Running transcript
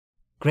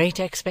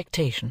Great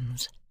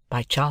Expectations,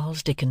 by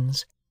Charles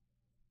Dickens.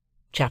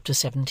 Chapter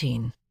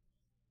 17.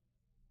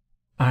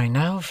 I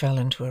now fell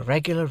into a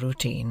regular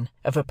routine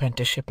of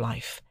apprenticeship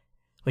life,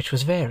 which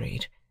was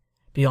varied,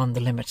 beyond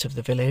the limits of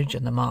the village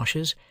and the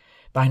marshes,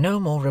 by no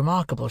more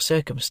remarkable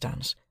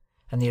circumstance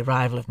than the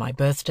arrival of my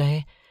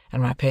birthday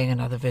and my paying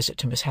another visit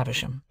to Miss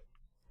Havisham.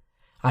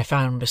 I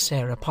found Miss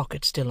Sarah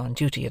Pocket still on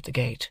duty at the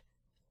gate.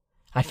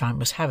 I found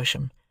Miss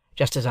Havisham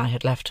just as I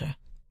had left her,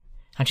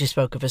 and she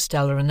spoke of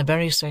Estella in the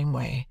very same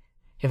way,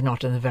 if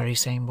not in the very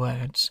same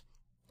words.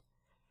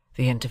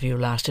 The interview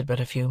lasted but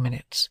a few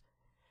minutes,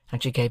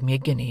 and she gave me a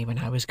guinea when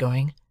I was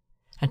going,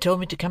 and told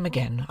me to come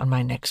again on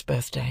my next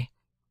birthday.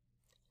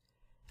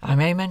 I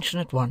may mention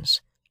at once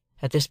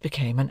that this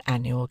became an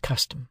annual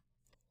custom.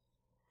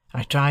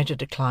 I tried to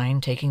decline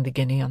taking the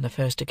guinea on the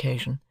first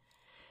occasion,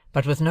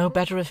 but with no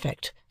better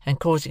effect than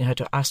causing her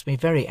to ask me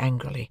very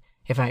angrily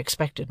if I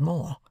expected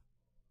more.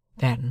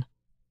 Then,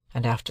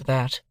 and after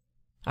that,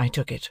 I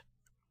took it.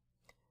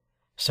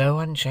 So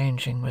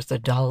unchanging was the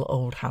dull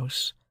old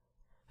house,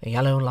 the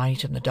yellow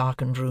light in the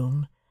darkened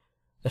room,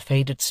 the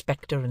faded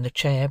spectre in the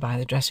chair by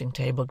the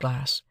dressing-table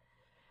glass,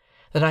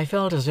 that I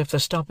felt as if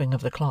the stopping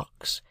of the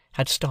clocks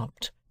had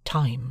stopped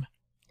time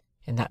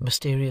in that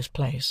mysterious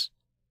place,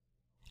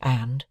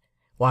 and,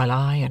 while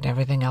I and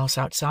everything else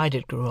outside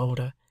it grew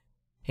older,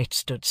 it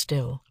stood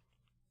still.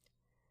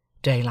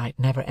 Daylight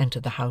never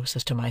entered the house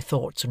as to my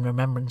thoughts and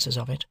remembrances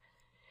of it,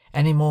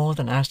 any more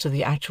than as to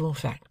the actual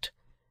fact.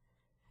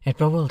 It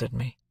bewildered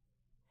me,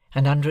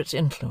 and under its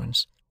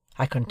influence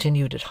I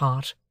continued at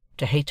heart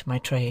to hate my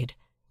trade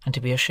and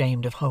to be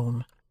ashamed of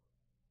home.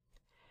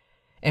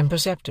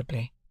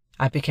 Imperceptibly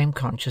I became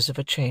conscious of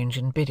a change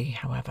in Biddy,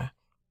 however.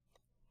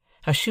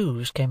 Her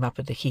shoes came up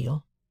at the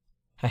heel,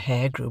 her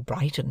hair grew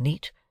bright and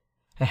neat,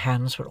 her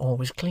hands were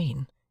always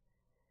clean.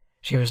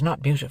 She was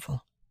not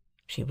beautiful,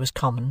 she was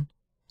common,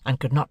 and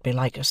could not be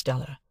like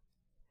Estella,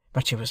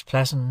 but she was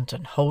pleasant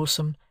and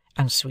wholesome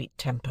and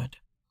sweet-tempered.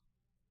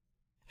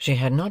 She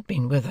had not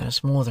been with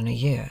us more than a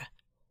year.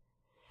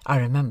 I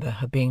remember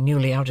her being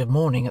newly out of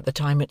mourning at the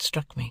time it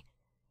struck me,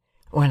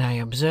 when I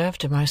observed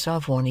to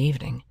myself one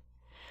evening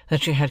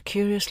that she had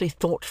curiously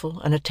thoughtful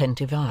and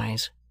attentive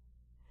eyes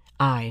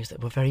that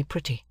were very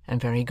pretty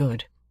and very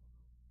good.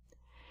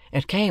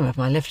 It came of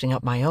my lifting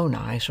up my own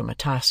eyes from a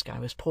task I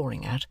was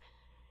poring at,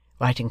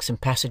 writing some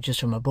passages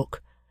from a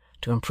book,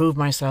 to improve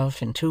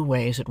myself in two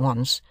ways at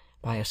once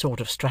by a sort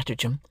of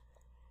stratagem,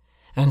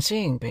 and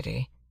seeing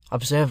Biddy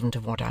observant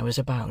of what I was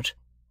about.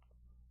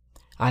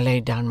 I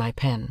laid down my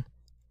pen,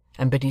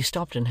 and Biddy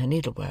stopped in her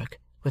needlework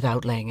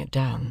without laying it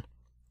down.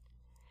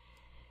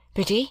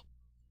 "Biddy,"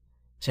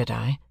 said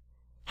I,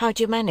 "how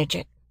do you manage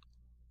it?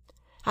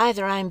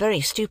 Either I am very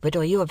stupid,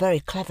 or you are very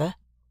clever."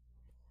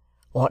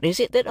 "What is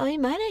it that I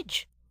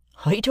manage?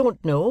 I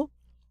don't know,"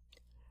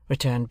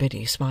 returned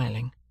Biddy,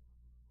 smiling.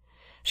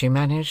 She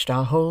managed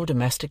our whole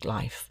domestic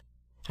life,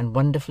 and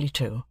wonderfully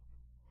too,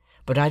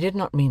 but I did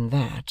not mean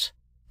that,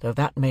 though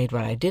that made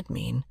what I did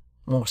mean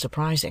more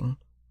surprising.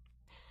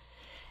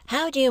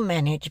 "How do you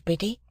manage,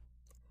 Biddy,"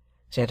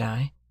 said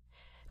I,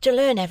 "to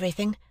learn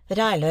everything that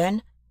I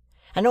learn,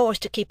 and always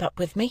to keep up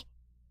with me?"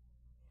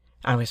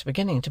 I was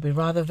beginning to be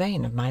rather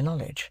vain of my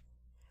knowledge,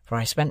 for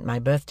I spent my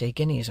birthday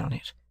guineas on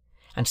it,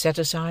 and set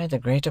aside the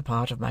greater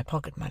part of my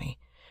pocket-money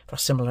for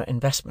similar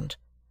investment,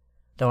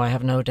 though I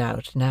have no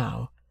doubt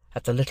now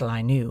that the little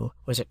I knew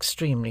was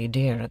extremely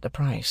dear at the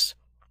price.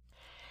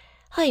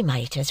 "I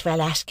might as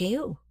well ask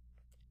you,"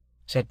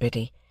 said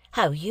Biddy,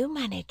 "how you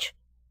manage."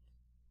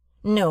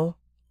 "No,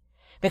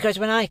 because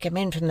when I come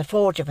in from the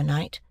forge of a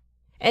night,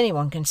 any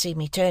one can see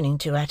me turning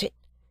to at it,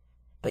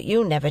 but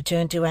you never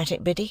turn to at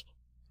it, Biddy."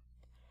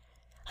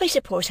 "I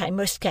suppose I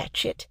must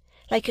catch it,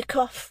 like a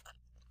cough,"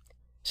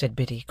 said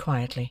Biddy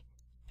quietly,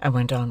 and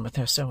went on with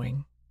her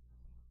sewing.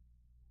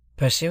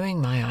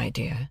 Pursuing my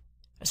idea,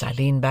 as I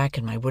leaned back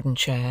in my wooden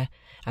chair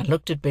and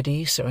looked at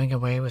Biddy sewing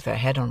away with her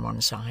head on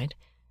one side,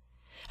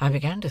 I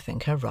began to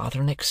think her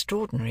rather an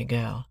extraordinary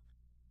girl.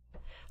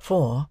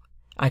 For,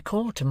 I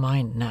called to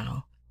mind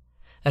now,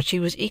 that she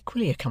was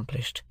equally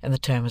accomplished in the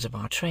terms of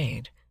our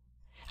trade,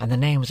 and the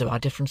names of our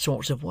different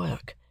sorts of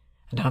work,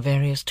 and our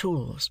various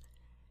tools.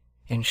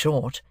 In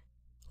short,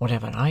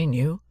 whatever I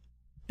knew,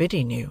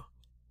 Biddy knew.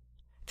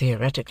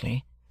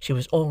 Theoretically, she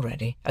was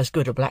already as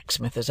good a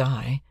blacksmith as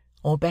I,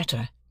 or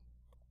better.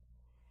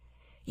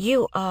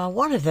 "You are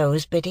one of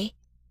those, Biddy,"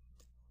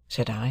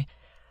 said I,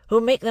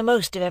 "who make the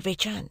most of every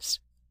chance.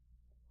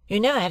 You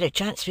never had a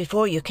chance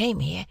before you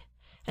came here,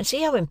 and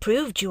see how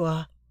improved you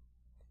are."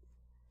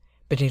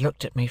 Biddy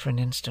looked at me for an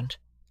instant,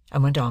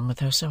 and went on with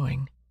her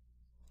sewing.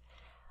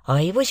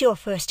 "I was your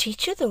first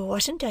teacher, though,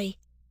 wasn't I?"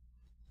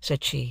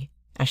 said she,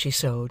 as she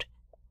sewed.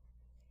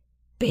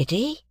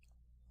 "Biddy!"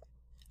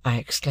 I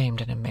exclaimed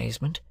in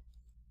amazement.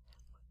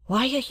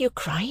 "Why are you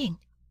crying?"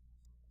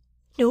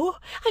 "No,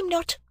 I'm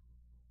not,"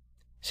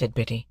 said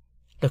Biddy,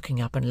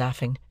 looking up and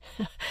laughing.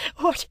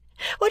 What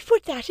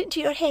put that into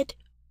your head?"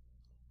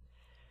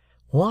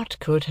 What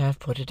could have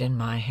put it in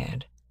my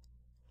head,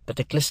 but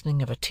the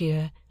glistening of a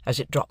tear as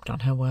it dropped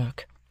on her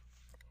work?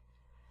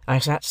 I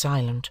sat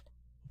silent,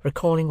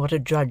 recalling what a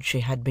drudge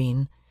she had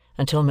been,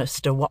 until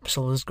Mr.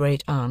 Wopsle's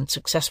great aunt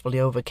successfully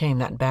overcame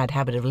that bad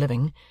habit of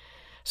living,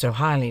 so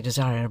highly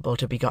desirable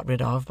to be got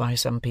rid of by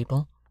some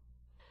people.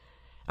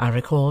 I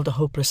recalled the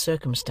hopeless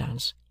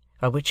circumstance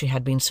by which she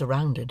had been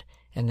surrounded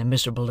in the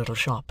miserable little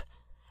shop,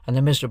 and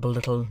the miserable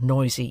little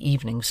noisy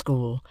evening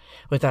school,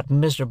 with that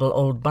miserable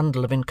old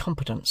bundle of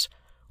incompetence,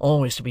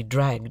 always to be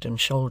dragged and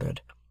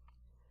shouldered.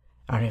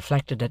 I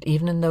reflected that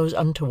even in those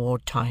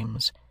untoward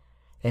times,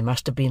 there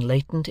must have been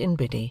latent in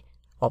Biddy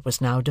what was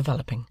now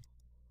developing,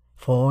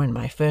 for, in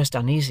my first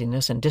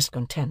uneasiness and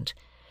discontent,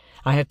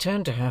 I had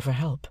turned to her for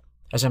help,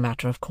 as a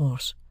matter of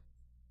course.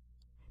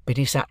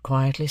 Biddy sat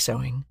quietly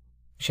sewing,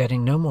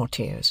 shedding no more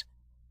tears,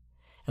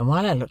 and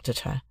while I looked at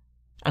her,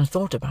 and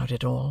thought about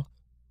it all,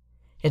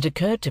 it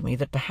occurred to me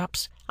that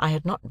perhaps I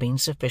had not been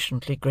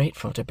sufficiently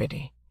grateful to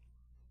Biddy.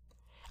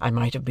 I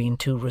might have been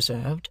too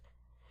reserved,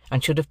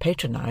 and should have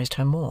patronized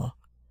her more,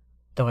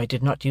 though I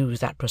did not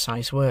use that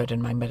precise word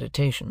in my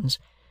meditations,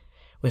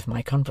 with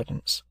my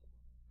confidence.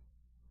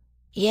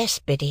 "Yes,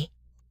 Biddy,"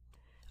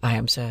 I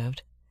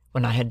observed,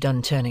 when I had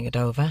done turning it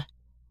over.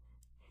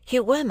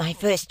 "You were my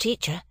first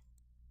teacher,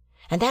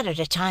 and that at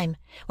a time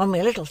when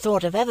we little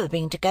thought of ever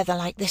being together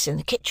like this in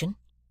the kitchen."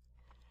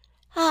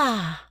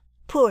 "Ah,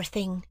 poor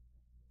thing!"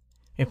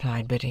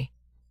 replied Biddy.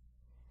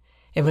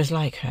 It was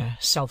like her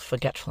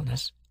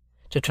self-forgetfulness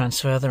to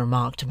transfer the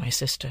remark to my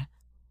sister,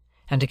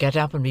 and to get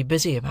up and be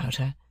busy about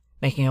her,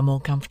 making her more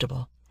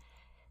comfortable.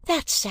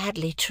 "That's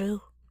sadly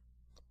true."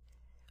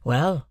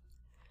 "Well,"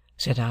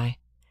 said I,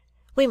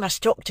 "we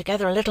must talk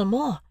together a little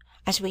more,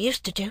 as we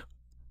used to do.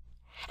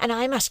 And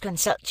I must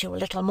consult you a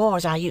little more,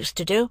 as I used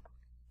to do.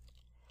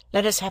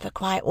 Let us have a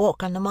quiet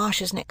walk on the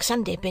marshes next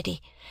Sunday,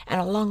 Biddy,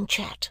 and a long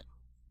chat."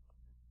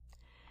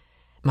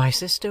 My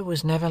sister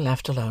was never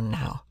left alone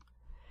now,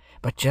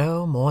 but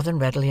Joe more than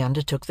readily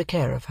undertook the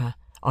care of her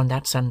on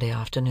that Sunday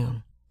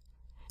afternoon,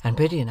 and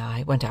Biddy and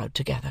I went out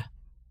together.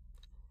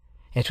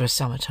 It was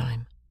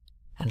summer-time,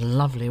 and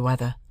lovely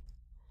weather.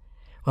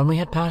 When we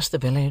had passed the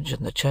village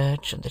and the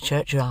church and the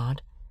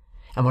churchyard,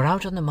 and were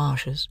out on the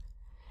marshes,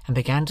 and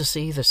began to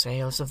see the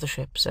sails of the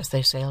ships as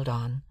they sailed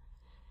on,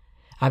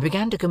 I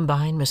began to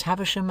combine Miss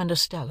Havisham and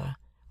Estella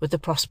with the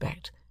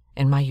prospect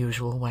in my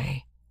usual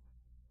way.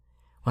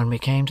 When we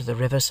came to the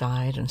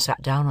river-side and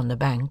sat down on the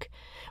bank,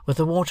 with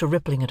the water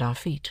rippling at our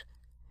feet,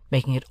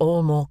 making it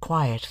all more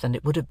quiet than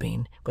it would have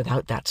been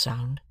without that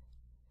sound,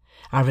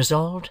 I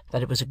resolved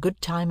that it was a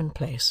good time and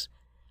place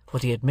for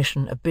the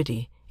admission of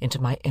Biddy into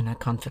my inner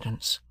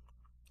confidence.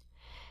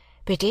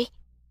 "Biddy,"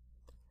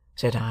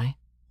 said I,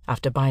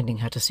 after binding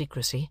her to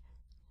secrecy,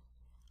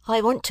 "I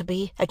want to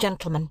be a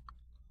gentleman."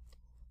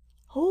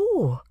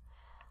 "Oh,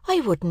 I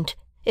wouldn't,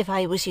 if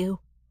I was you,"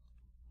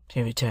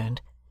 she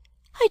returned.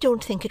 "I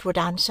don't think it would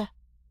answer."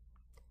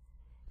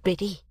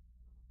 "Biddy,"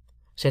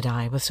 said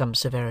I, with some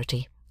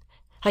severity,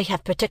 "I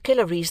have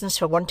particular reasons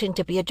for wanting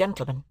to be a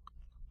gentleman.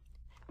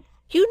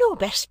 You know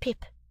best,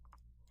 Pip,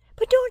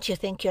 but don't you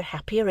think you're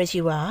happier as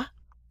you are?"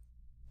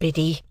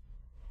 "Biddy,"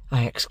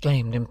 I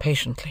exclaimed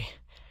impatiently,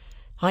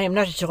 "I am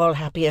not at all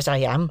happy as I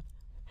am.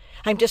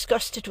 I'm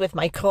disgusted with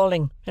my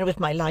calling and with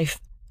my life.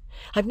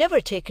 I've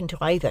never taken to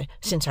either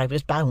since I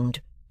was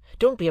bound.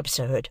 Don't be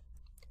absurd."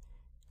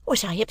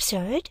 "Was I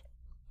absurd?"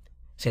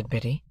 said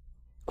Biddy,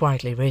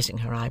 quietly raising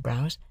her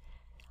eyebrows.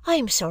 "I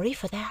am sorry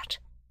for that.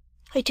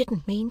 I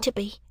didn't mean to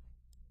be.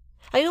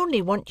 I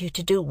only want you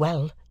to do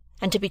well,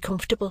 and to be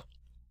comfortable."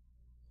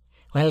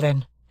 "Well,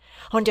 then,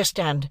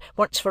 understand,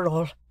 once for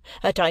all,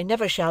 that I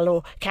never shall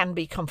or can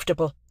be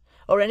comfortable,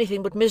 or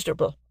anything but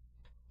miserable.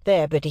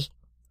 There, Biddy,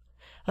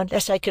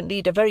 unless I can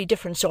lead a very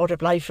different sort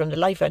of life from the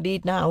life I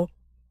lead now."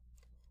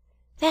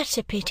 "That's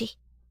a pity,"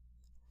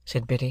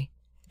 said Biddy,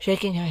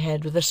 shaking her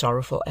head with a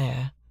sorrowful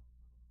air.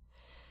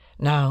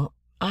 Now,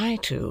 I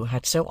too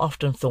had so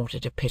often thought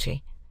it a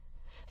pity,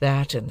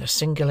 that, in the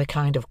singular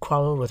kind of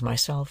quarrel with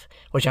myself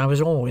which I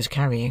was always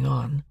carrying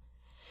on,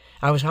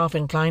 I was half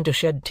inclined to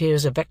shed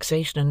tears of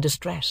vexation and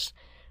distress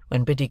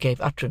when Biddy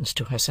gave utterance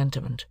to her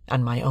sentiment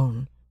and my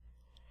own.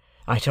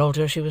 I told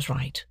her she was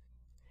right,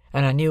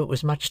 and I knew it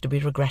was much to be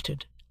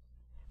regretted,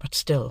 but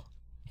still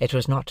it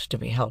was not to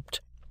be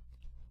helped.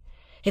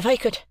 "If I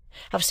could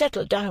have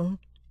settled down,"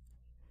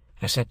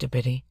 I said to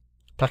Biddy,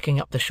 plucking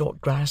up the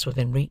short grass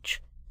within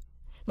reach,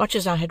 much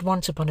as I had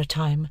once upon a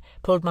time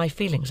pulled my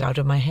feelings out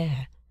of my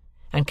hair,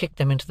 and kicked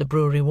them into the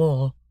brewery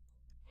wall,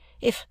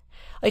 "if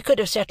I could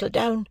have settled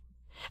down,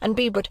 and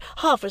be but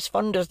half as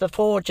fond of the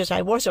forge as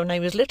I was when I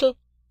was little,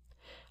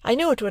 I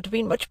know it would have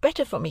been much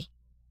better for me.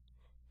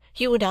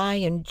 You and I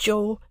and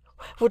Joe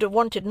would have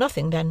wanted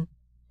nothing then,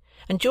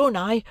 and Joe and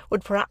I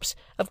would perhaps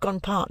have gone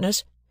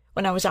partners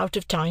when I was out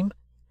of time,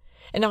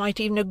 and I might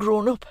even have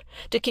grown up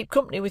to keep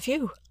company with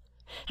you,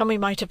 and we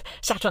might have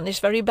sat on this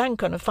very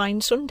bank on a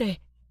fine Sunday,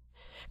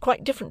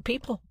 quite different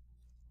people.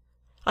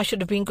 I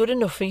should have been good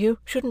enough for you,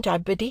 shouldn't I,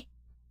 Biddy?"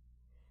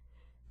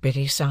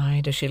 Biddy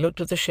sighed as she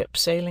looked at the ship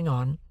sailing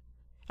on,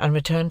 and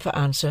returned for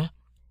answer,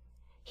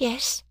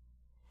 "Yes,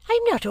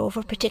 I'm not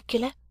over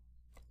particular."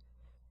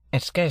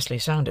 It scarcely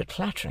sounded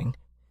flattering,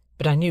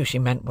 but I knew she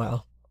meant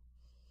well.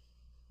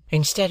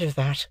 "Instead of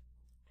that,"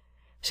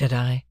 said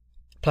I,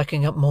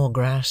 plucking up more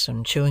grass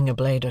and chewing a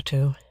blade or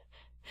two,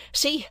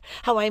 "see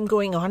how I am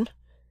going on,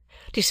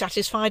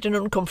 dissatisfied and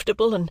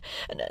uncomfortable, and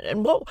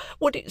what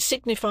would it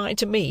signify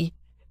to me,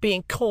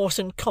 being coarse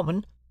and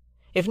common,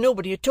 if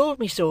nobody had told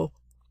me so?"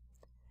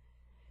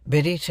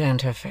 Biddy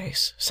turned her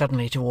face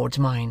suddenly towards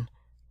mine,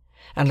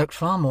 and looked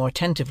far more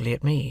attentively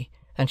at me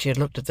than she had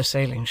looked at the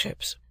sailing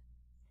ships.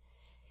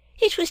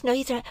 "It was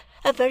neither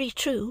a very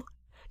true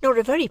nor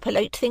a very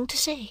polite thing to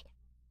say,"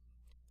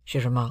 she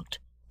remarked,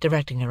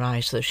 directing her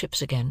eyes to the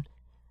ships again.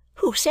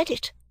 "Who said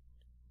it?"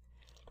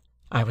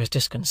 I was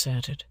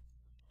disconcerted,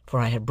 for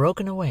I had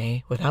broken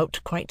away without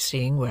quite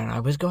seeing where I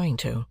was going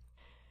to.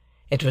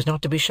 It was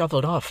not to be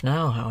shuffled off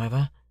now,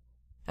 however,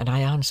 and I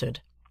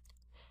answered,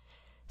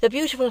 "The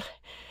beautiful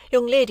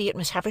young lady at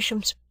Miss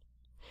Havisham's,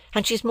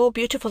 and she's more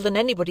beautiful than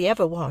anybody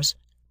ever was,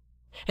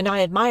 and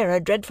I admire her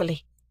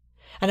dreadfully,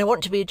 and I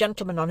want to be a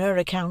gentleman on her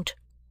account."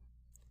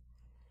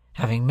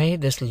 Having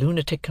made this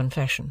lunatic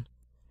confession,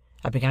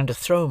 I began to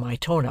throw my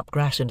torn-up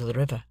grass into the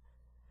river,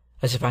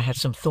 as if I had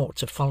some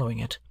thoughts of following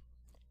it.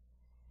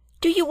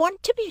 "Do you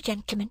want to be a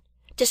gentleman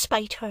to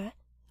spite her,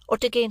 or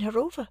to gain her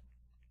over?"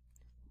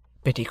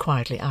 Biddy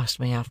quietly asked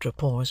me after a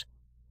pause.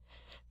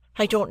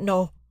 "I don't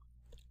know,"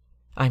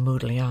 I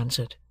moodily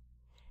answered.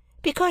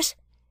 "Because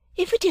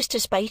if it is to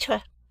spite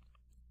her,"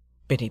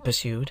 Biddy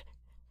pursued,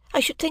 "I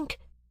should think,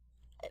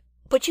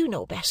 but you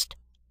know best,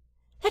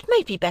 that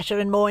might be better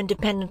and more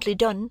independently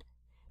done,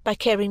 by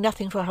caring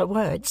nothing for her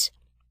words.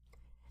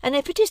 And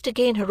if it is to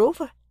gain her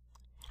over,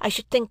 I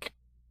should think,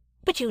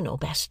 but you know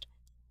best,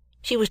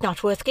 she was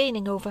not worth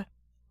gaining over."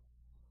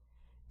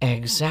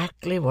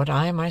 Exactly what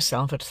I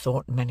myself had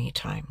thought many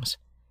times.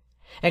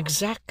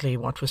 Exactly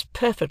what was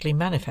perfectly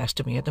manifest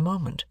to me at the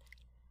moment.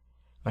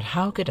 But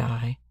how could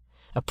I,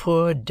 a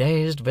poor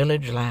dazed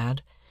village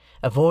lad,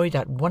 avoid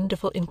that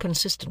wonderful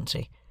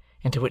inconsistency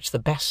into which the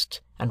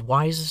best and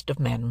wisest of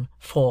men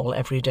fall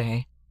every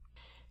day?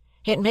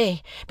 "It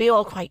may be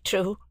all quite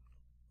true,"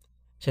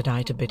 said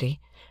I to Biddy,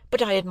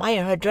 "but I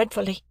admire her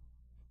dreadfully."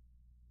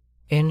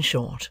 In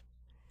short,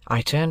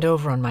 I turned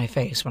over on my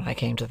face when I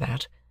came to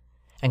that,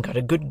 and got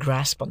a good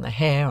grasp on the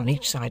hair on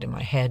each side of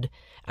my head,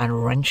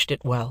 and wrenched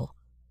it well,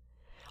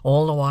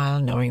 all the while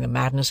knowing the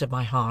madness of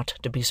my heart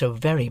to be so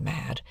very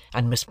mad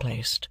and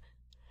misplaced,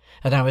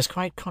 that I was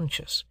quite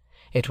conscious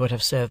it would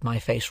have served my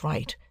face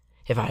right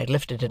if I had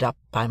lifted it up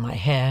by my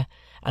hair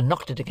and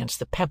knocked it against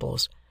the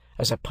pebbles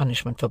as a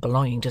punishment for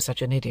belonging to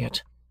such an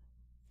idiot.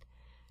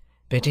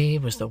 Biddy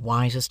was the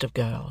wisest of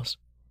girls,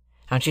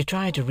 and she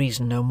tried to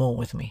reason no more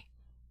with me.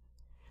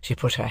 She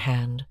put her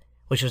hand,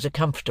 which was a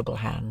comfortable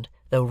hand,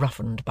 though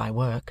roughened by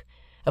work,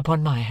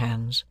 upon my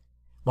hands,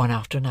 one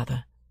after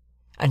another,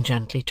 and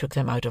gently took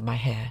them out of my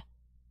hair.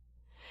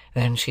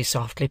 Then she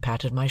softly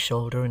patted my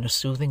shoulder in a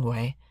soothing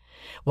way,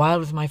 while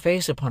with my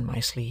face upon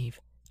my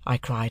sleeve I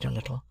cried a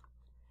little,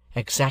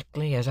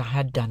 exactly as I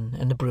had done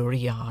in the brewery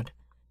yard,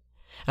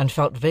 and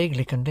felt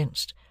vaguely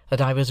convinced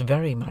that I was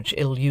very much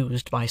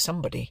ill-used by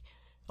somebody,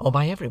 or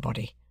by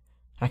everybody,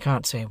 I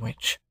can't say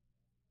which.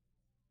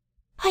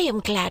 "I am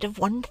glad of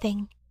one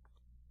thing,"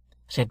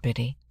 said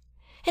Biddy,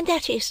 "and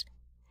that is,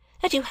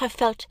 that you have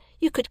felt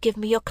you could give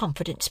me your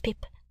confidence,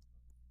 Pip.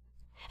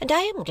 And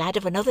I am glad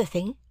of another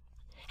thing,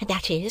 and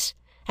that is,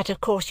 that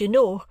of course you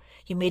know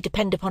you may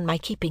depend upon my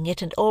keeping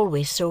it, and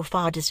always so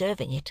far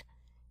deserving it.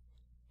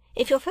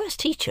 If your first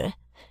teacher,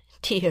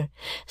 dear,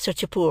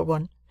 such a poor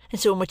one,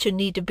 and so much in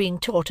need of being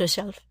taught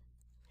herself,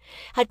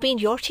 had been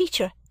your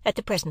teacher at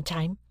the present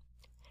time,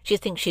 she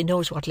thinks she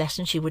knows what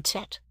lesson she would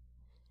set.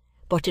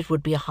 But it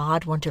would be a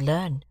hard one to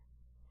learn,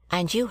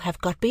 and you have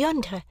got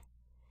beyond her,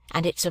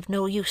 and it's of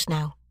no use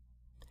now."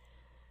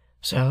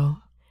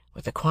 So,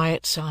 with a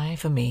quiet sigh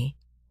for me,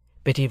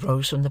 Biddy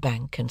rose from the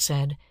bank, and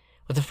said,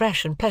 with a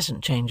fresh and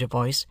pleasant change of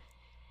voice,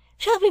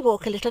 "Shall we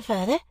walk a little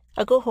further,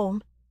 or go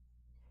home?"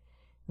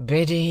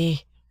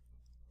 "Biddy,"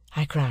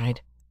 I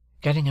cried,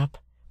 getting up,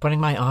 putting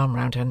my arm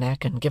round her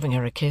neck, and giving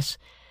her a kiss,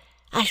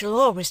 "I shall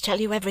always tell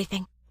you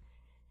everything."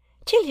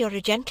 "Till you're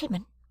a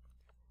gentleman,"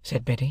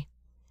 said Biddy.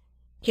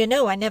 "You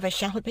know I never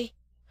shall be,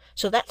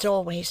 so that's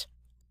always.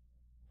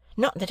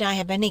 Not that I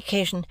have any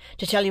occasion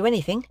to tell you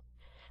anything,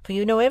 for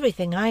you know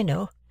everything I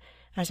know,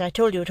 as I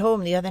told you at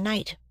home the other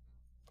night."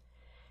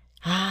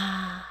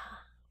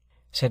 "Ah,"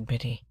 said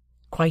Biddy,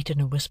 quite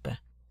in a whisper,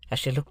 as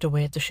she looked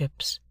away at the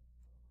ships,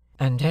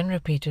 and then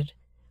repeated,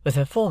 with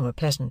her former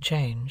pleasant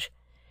change,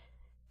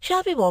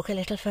 "Shall we walk a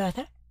little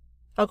further,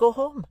 or go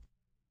home?"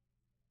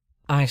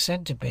 I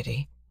said to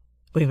Biddy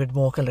we would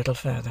walk a little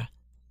further,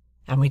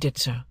 and we did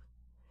so,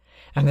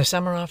 and the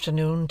summer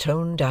afternoon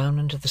toned down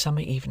into the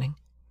summer evening,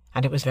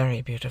 and it was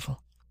very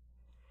beautiful.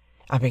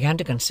 I began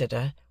to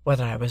consider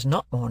whether I was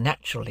not more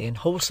naturally and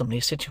wholesomely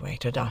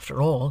situated,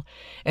 after all,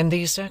 in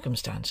these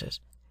circumstances,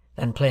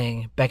 than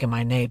playing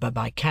beggar-my-neighbour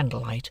by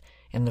candlelight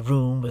in the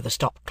room with the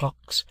stopped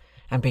clocks,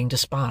 and being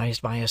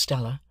despised by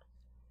Estella.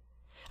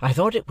 I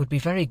thought it would be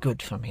very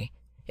good for me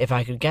if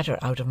I could get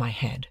her out of my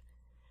head,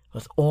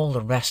 with all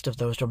the rest of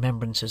those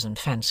remembrances and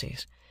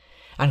fancies,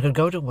 and could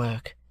go to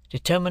work,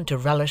 determined to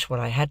relish what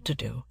I had to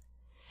do,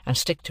 and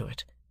stick to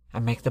it,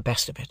 and make the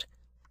best of it.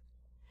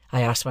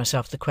 I asked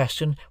myself the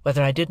question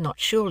whether I did not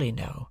surely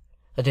know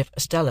that if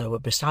Estella were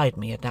beside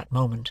me at that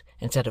moment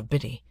instead of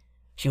Biddy,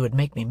 she would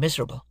make me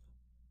miserable.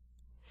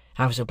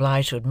 I was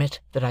obliged to admit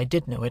that I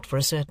did know it for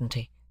a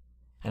certainty,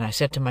 and I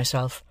said to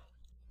myself,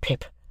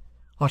 "Pip,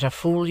 what a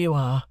fool you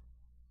are!"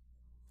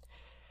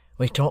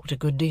 We talked a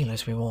good deal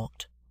as we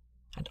walked,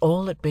 and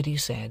all that Biddy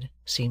said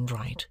seemed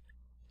right.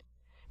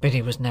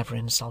 Biddy was never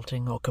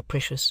insulting or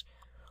capricious,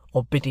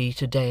 or Biddy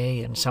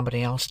to-day and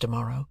somebody else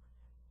to-morrow.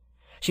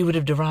 She would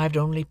have derived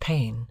only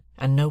pain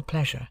and no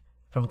pleasure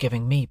from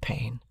giving me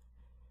pain.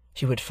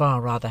 She would far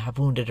rather have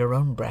wounded her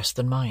own breast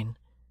than mine.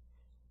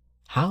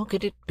 How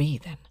could it be,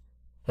 then,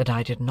 that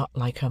I did not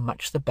like her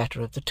much the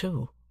better of the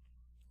two?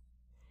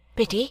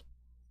 "Biddy,"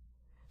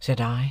 said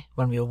I,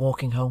 when we were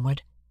walking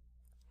homeward,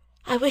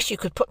 "I wish you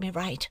could put me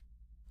right."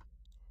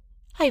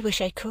 "I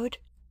wish I could,"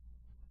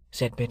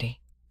 said Biddy.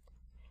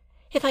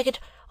 "If I could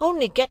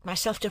only get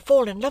myself to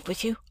fall in love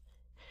with you.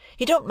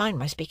 You don't mind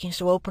my speaking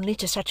so openly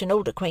to such an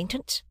old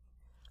acquaintance?"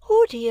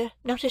 "Oh, dear,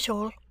 not at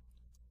all,"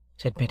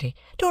 said Biddy.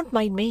 "Don't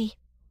mind me.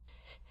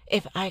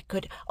 If I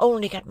could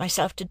only get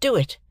myself to do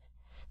it,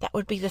 that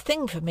would be the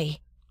thing for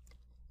me.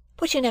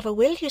 But you never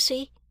will, you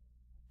see,"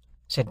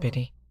 said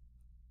Biddy.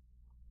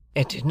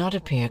 It did not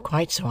appear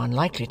quite so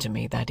unlikely to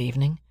me that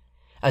evening,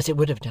 as it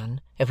would have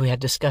done if we had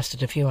discussed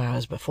it a few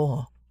hours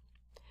before.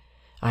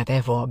 I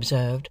therefore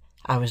observed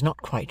I was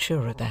not quite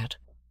sure of that.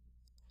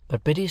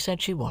 But Biddy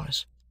said she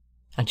was,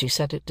 and she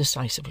said it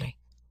decisively.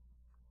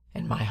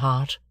 In my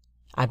heart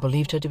I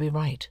believed her to be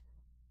right,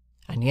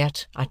 and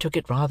yet I took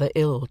it rather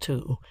ill,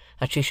 too,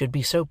 that she should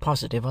be so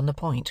positive on the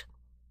point.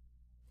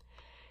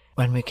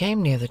 When we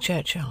came near the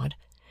churchyard,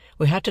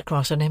 we had to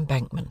cross an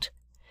embankment,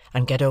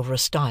 and get over a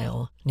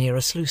stile near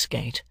a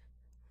sluice-gate.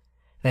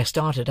 There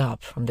started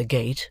up from the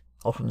gate,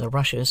 or from the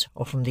rushes,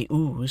 or from the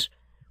ooze,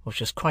 which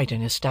was quite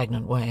in his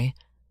stagnant way,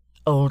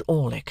 old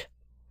Orlick.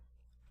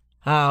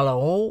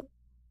 "Hallo!"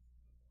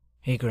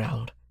 he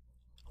growled.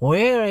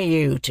 "Where are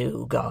you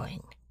two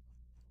going?"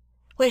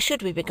 "Where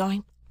should we be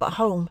going but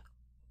home?"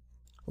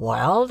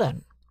 "Well,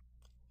 then,"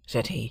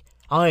 said he,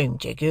 "I'm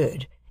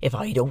jiggered if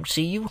I don't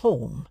see you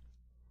home."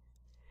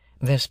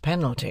 This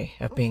penalty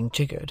of being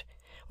jiggered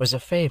was a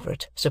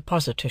favourite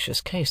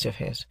supposititious case of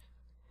his.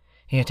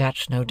 He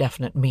attached no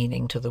definite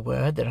meaning to the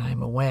word that I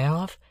am aware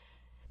of,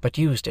 but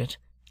used it,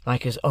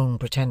 like his own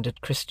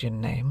pretended Christian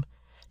name,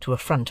 to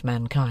affront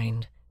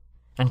mankind,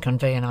 and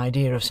convey an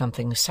idea of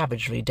something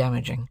savagely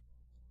damaging.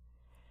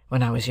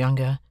 When I was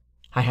younger,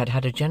 I had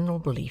had a general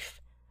belief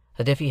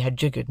that if he had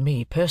jiggered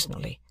me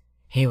personally,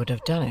 he would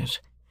have done it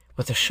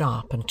with a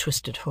sharp and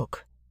twisted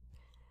hook.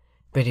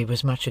 Biddy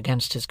was much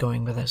against his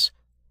going with us,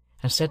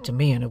 and said to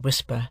me in a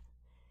whisper,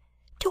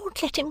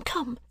 "Don't let him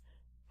come.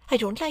 I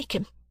don't like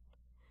him."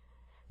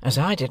 As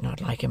I did not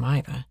like him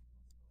either,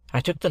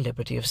 I took the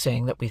liberty of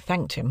saying that we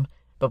thanked him,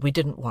 but we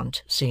didn't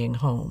want seeing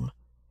home.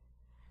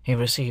 He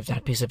received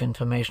that piece of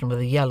information with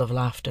a yell of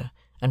laughter,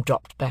 and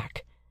dropped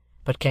back,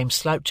 but came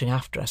slouching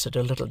after us at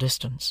a little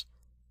distance.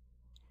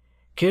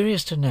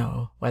 Curious to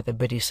know whether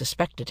Biddy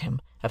suspected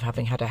him of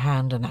having had a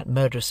hand in that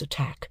murderous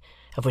attack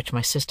of which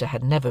my sister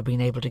had never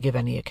been able to give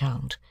any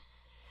account,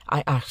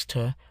 I asked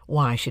her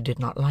why she did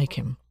not like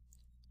him.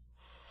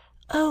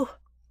 "Oh,"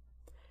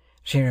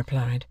 she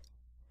replied,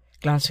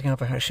 glancing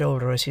over her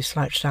shoulder as he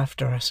slouched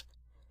after us,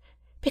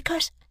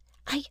 "because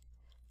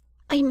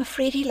I'm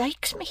afraid he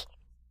likes me."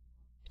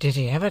 "Did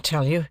he ever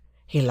tell you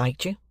he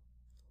liked you?"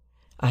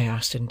 I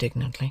asked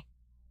indignantly.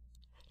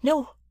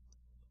 "No,"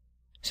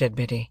 said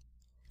Biddy,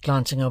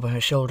 glancing over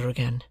her shoulder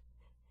again.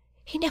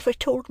 "He never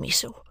told me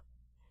so,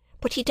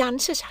 but he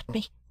dances at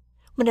me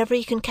whenever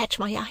he can catch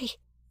my eye."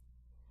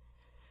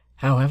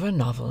 However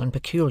novel and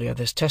peculiar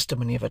this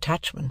testimony of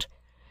attachment,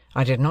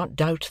 I did not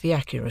doubt the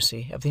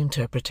accuracy of the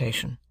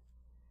interpretation.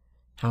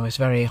 I was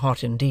very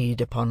hot indeed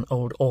upon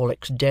old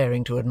Orlick's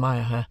daring to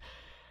admire her,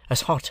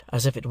 as hot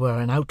as if it were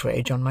an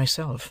outrage on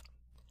myself.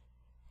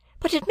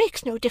 "But it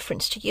makes no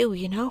difference to you,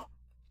 you know,"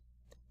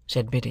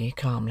 said Biddy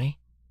calmly.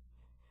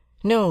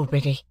 "No,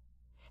 Biddy,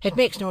 it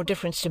makes no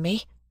difference to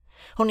me,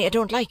 only I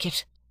don't like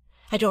it.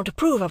 I don't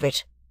approve of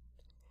it."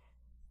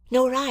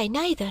 "Nor I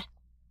neither,"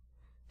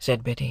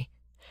 said Biddy.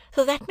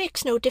 "though that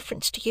makes no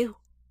difference to you."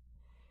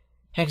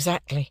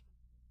 "Exactly,"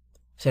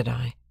 said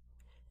I.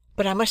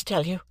 "But I must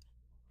tell you,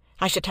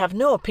 I should have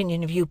no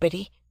opinion of you,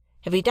 Biddy,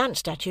 if he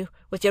danced at you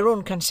with your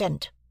own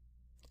consent."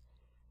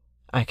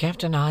 I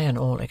kept an eye on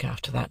Orlick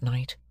after that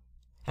night,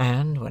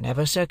 and,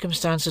 whenever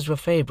circumstances were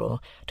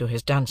favourable to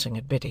his dancing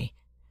at Biddy,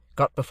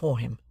 got before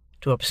him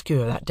to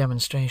obscure that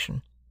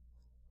demonstration.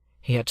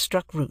 He had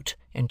struck root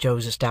in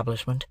Joe's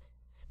establishment,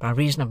 by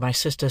reason of my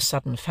sister's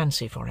sudden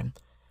fancy for him,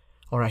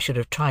 or I should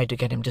have tried to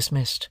get him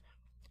dismissed.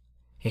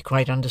 He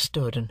quite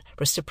understood and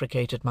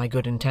reciprocated my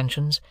good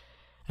intentions,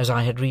 as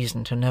I had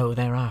reason to know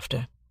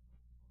thereafter.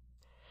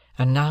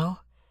 And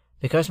now,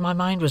 because my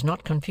mind was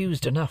not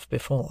confused enough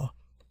before,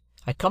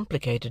 I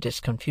complicated its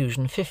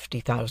confusion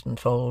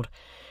 50,000-fold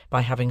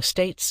by having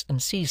states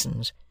and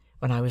seasons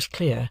when I was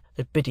clear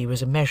that Biddy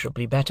was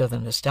immeasurably better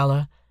than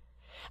Estella,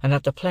 and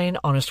that the plain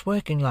honest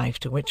working life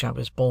to which I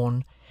was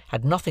born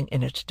had nothing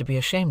in it to be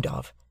ashamed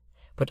of,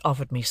 but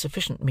offered me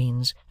sufficient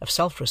means of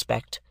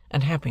self-respect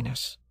and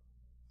happiness.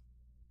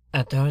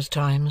 At those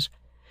times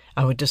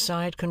I would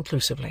decide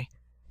conclusively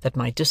that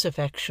my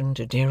disaffection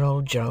to dear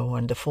old Joe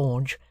and the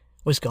forge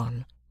was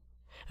gone,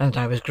 and that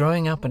I was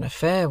growing up in a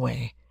fair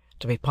way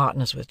to be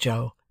partners with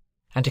Joe,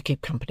 and to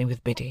keep company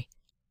with Biddy,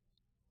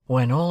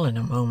 when all in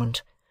a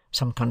moment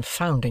some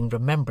confounding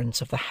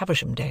remembrance of the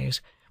Havisham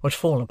days would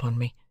fall upon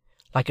me,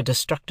 like a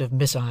destructive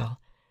missile,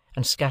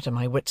 and scatter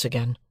my wits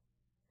again.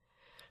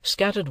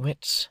 Scattered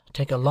wits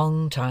take a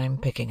long time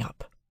picking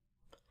up,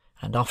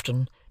 and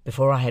often,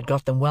 before I had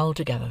got them well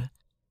together,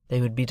 they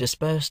would be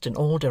dispersed in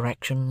all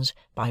directions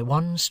by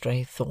one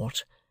stray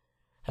thought,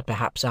 that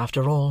perhaps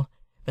after all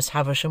Miss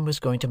Havisham was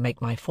going to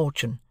make my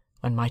fortune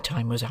when my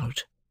time was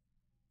out.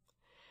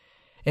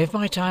 If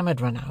my time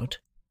had run out,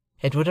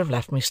 it would have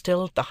left me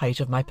still at the height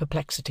of my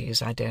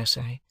perplexities, I dare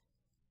say.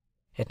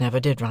 It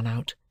never did run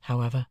out,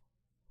 however,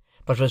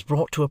 but was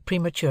brought to a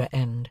premature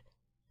end,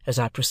 as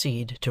I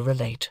proceed to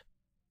relate.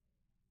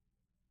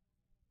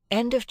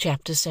 End of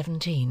chapter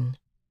 17.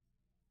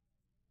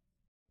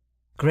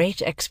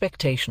 Great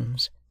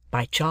Expectations,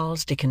 by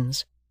Charles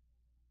Dickens.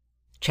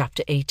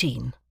 Chapter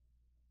 18.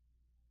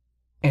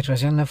 It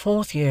was in the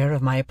 4th year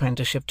of my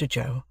apprenticeship to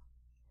Joe,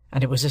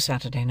 and it was a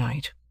Saturday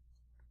night.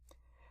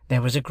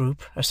 There was a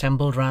group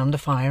assembled round the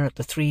fire at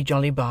the Three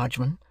Jolly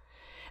Bargemen,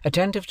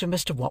 attentive to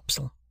Mr.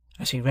 Wopsle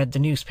as he read the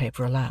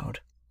newspaper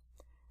aloud.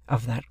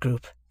 Of that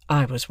group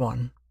I was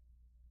one.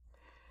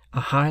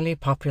 A highly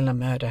popular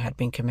murder had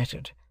been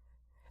committed,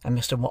 and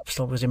Mr.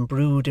 Wopsle was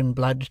imbrued in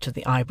blood to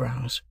the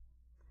eyebrows.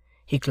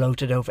 He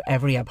gloated over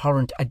every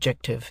abhorrent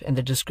adjective in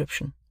the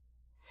description,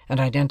 and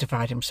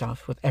identified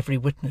himself with every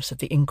witness at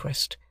the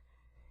inquest.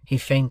 He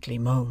faintly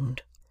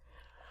moaned,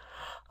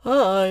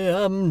 "I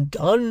am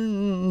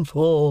done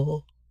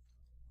for,"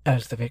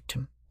 as the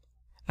victim,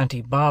 and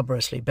he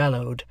barbarously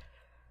bellowed,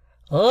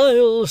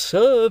 "I'll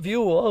serve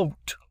you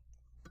out,"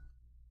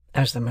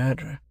 as the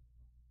murderer.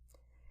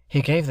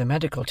 He gave the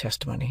medical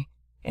testimony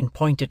in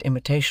pointed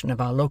imitation of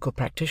our local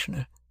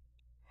practitioner,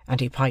 and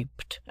he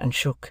piped and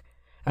shook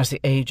as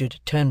the aged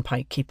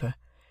turnpike-keeper,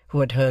 who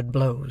had heard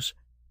blows,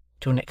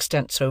 to an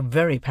extent so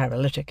very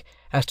paralytic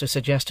as to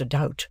suggest a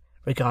doubt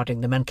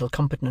regarding the mental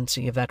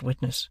competency of that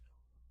witness.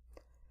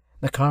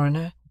 The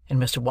coroner, in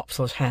Mr.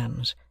 Wopsle's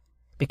hands,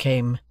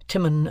 became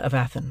Timon of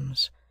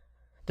Athens,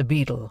 the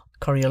beadle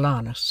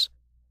Coriolanus.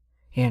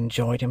 He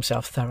enjoyed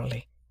himself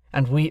thoroughly,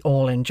 and we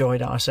all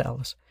enjoyed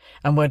ourselves,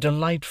 and were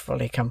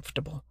delightfully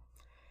comfortable.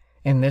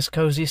 In this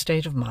cosy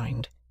state of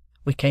mind,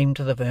 we came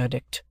to the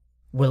verdict,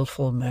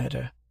 wilful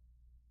murder.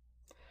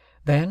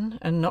 Then,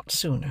 and not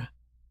sooner,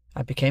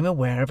 I became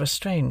aware of a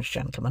strange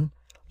gentleman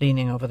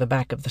leaning over the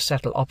back of the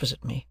settle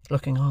opposite me,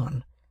 looking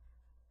on.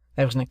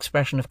 There was an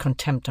expression of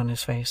contempt on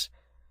his face,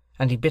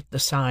 and he bit the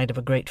side of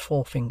a great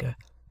forefinger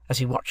as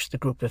he watched the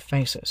group of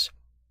faces.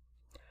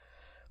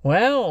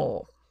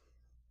 "Well,"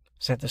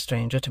 said the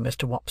stranger to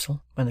Mr.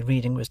 Wopsle, when the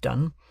reading was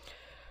done,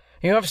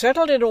 "you have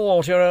settled it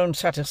all to your own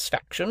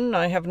satisfaction,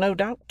 I have no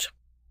doubt."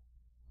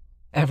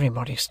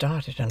 Everybody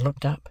started and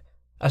looked up,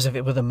 as if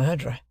it were the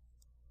murderer.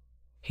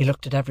 He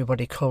looked at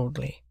everybody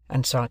coldly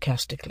and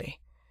sarcastically.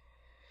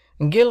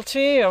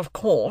 "Guilty, of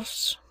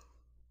course,"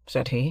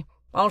 said he.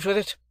 "Out with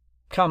it.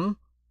 Come."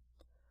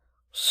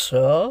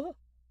 "Sir,"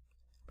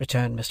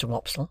 returned Mr.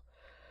 Wopsle,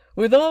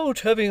 "without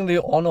having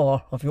the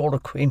honour of your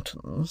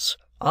acquaintance,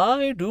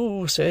 I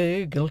do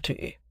say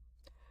guilty."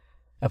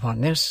 Upon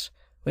this,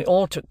 we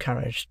all took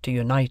courage to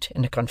unite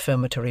in a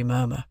confirmatory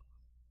murmur.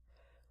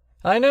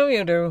 "I know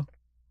you do,"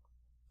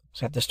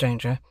 said the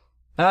stranger.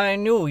 "I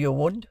knew you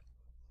would.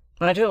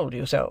 I told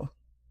you so.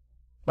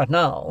 But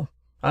now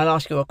I'll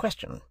ask you a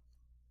question.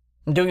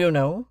 Do you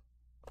know,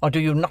 or do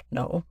you not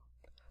know,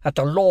 that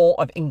the law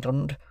of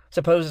England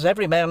supposes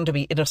every man to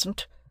be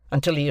innocent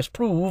until he is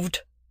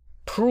proved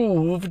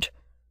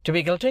to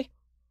be guilty?"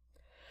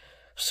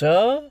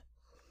 "Sir,"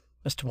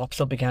 Mr.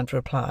 Wopsle began to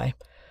reply,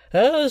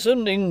 "as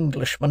an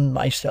Englishman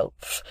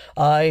myself,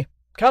 I—"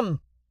 "Come,"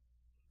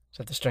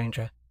 said the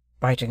stranger,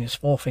 biting his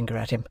forefinger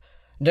at him,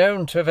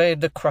 "don't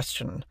evade the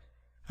question.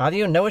 Either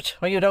you know it,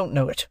 or you don't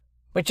know it.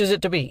 Which is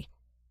it to be?"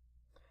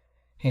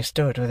 He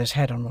stood with his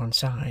head on one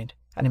side,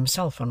 and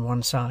himself on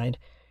one side,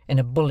 in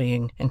a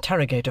bullying,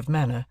 interrogative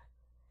manner,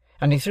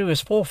 and he threw his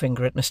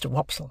forefinger at Mr.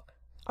 Wopsle,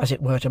 as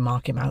it were to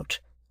mark him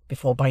out,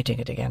 before biting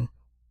it again.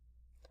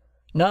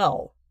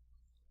 "Now,"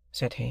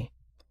 said he,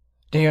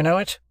 "do you know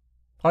it,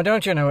 or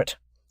don't you know it?"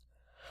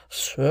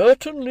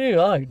 "Certainly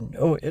I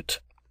know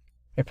it,"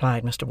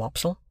 replied Mr.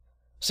 Wopsle.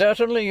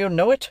 "Certainly you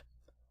know it?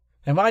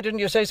 Then why didn't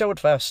you say so at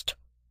first?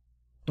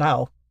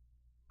 Now,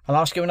 I'll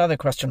ask you another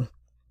question,"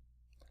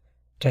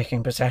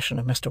 taking possession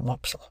of Mr.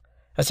 Wopsle,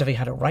 as if he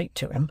had a right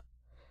to him.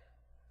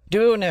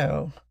 "Do you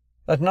know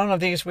that none of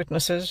these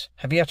witnesses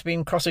have yet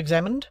been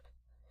cross-examined?"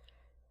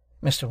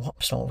 Mr.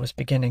 Wopsle was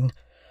beginning,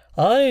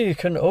 "I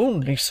can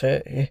only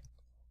say,"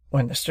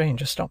 when the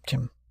stranger stopped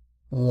him.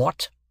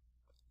 "What?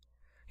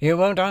 You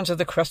won't answer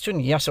the question,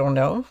 yes or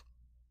no?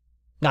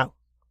 Now,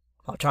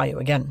 I'll try you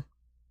again,"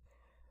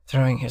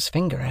 throwing his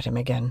finger at him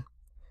again.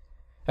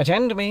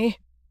 "Attend me.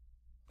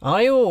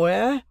 Are you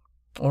aware,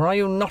 or are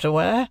you not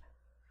aware,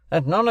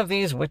 that none of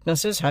these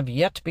witnesses have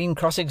yet been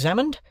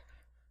cross-examined?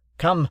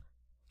 Come,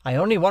 I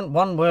only want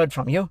one word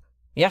from you,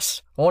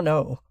 yes or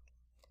no."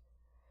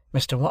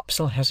 Mr.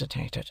 Wopsle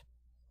hesitated,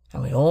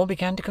 and we all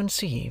began to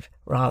conceive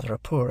rather a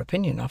poor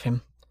opinion of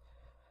him.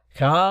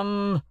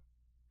 "Come,"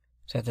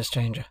 said the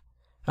stranger,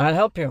 "I'll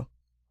help you.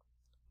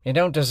 You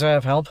don't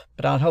deserve help,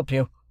 but I'll help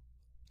you.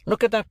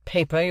 Look at that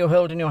paper you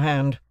hold in your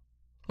hand.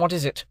 What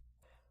is it?"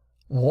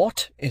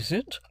 "What is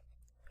it?"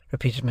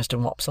 repeated Mr.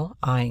 Wopsle,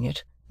 eyeing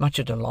it, much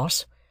at a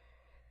loss.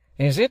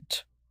 "Is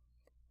it,"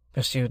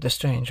 pursued the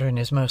stranger in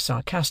his most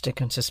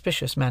sarcastic and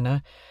suspicious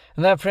manner,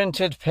 "the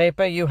printed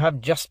paper you have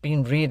just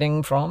been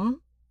reading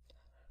from?"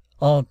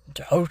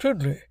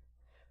 "Undoubtedly."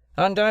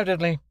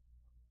 "Undoubtedly.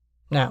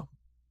 Now,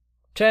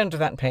 turn to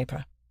that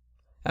paper,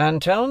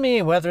 and tell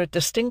me whether it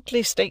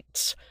distinctly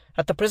states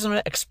that the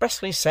prisoner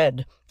expressly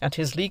said that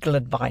his legal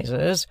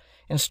advisers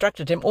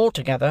instructed him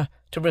altogether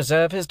to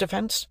reserve his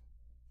defence?"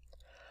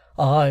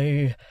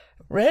 "I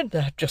read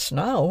that just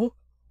now,"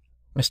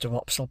 Mr.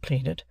 Wopsle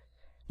pleaded.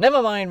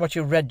 "Never mind what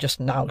you read just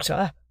now,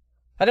 sir.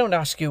 I don't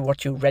ask you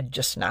what you read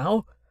just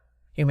now.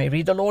 You may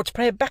read the Lord's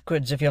Prayer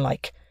backwards, if you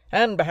like,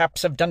 and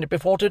perhaps have done it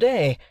before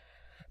to-day.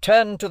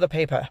 Turn to the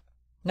paper.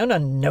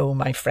 No,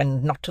 my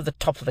friend, not to the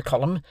top of the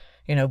column.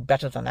 You know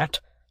better than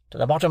that. To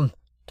the bottom,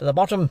 to the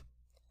bottom."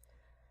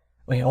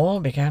 We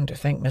all began to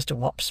think Mr.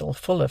 Wopsle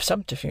full of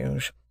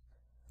subterfuge.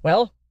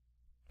 "Well,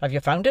 have you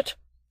found it?"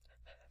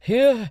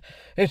 "Here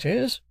it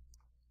is,"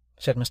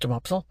 said Mr.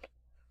 Wopsle.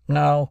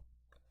 "Now,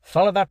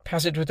 follow that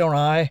passage with your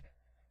eye,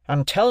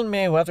 and tell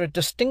me whether it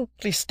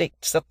distinctly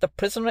states that the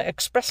prisoner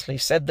expressly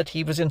said that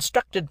he was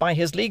instructed by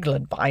his legal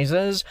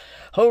advisers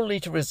wholly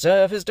to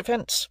reserve his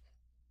defence.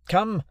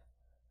 Come,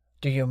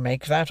 do you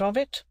make that of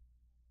it?"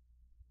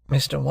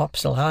 Mr.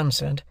 Wopsle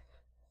answered,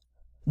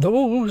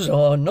 "Those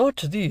are not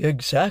the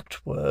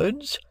exact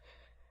words."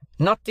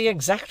 "Not the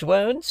exact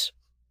words?"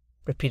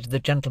 repeated the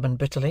gentleman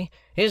bitterly.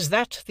 "Is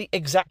that the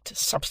exact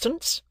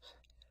substance?"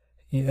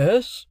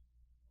 "Yes,"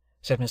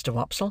 said Mr.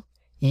 Wopsle.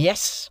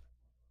 "Yes,"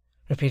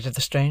 repeated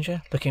the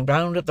stranger, looking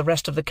round at the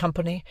rest of the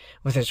company,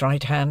 with his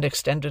right hand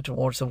extended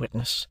towards the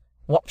witness,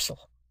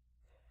 Wopsle.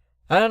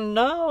 "And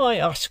now I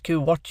ask you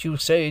what you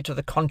say to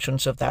the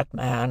conscience of that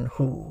man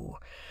who,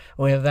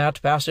 with that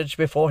passage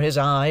before his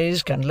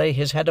eyes, can lay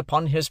his head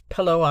upon his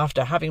pillow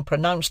after having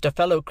pronounced a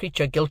fellow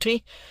creature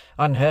guilty,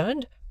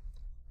 unheard?"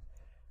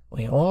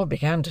 We all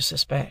began to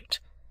suspect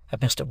that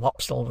Mr.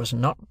 Wopsle was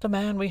not the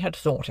man we had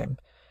thought him,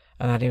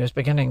 and that he was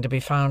beginning to be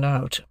found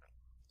out.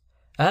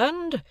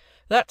 "And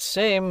that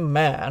same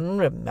man,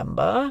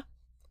 remember,"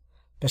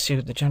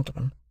 pursued the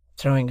gentleman,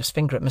 throwing his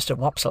finger at Mr.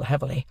 Wopsle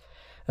heavily,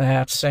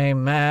 "that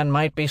same man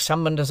might be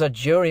summoned as a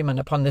juryman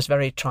upon this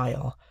very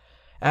trial,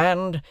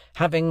 and,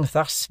 having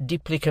thus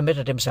deeply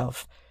committed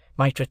himself,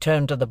 might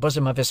return to the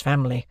bosom of his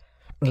family,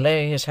 and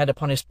lay his head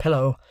upon his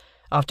pillow,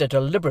 after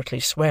deliberately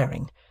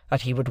swearing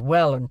that he would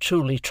well and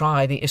truly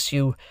try the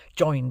issue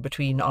joined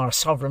between our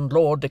sovereign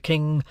lord the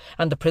king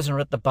and the prisoner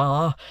at the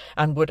bar,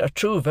 and would a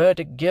true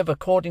verdict give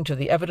according to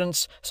the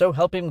evidence, so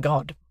help him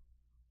God."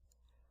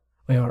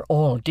 We were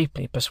all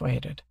deeply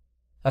persuaded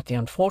that the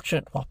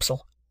unfortunate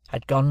Wopsle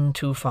had gone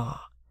too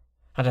far,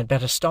 and had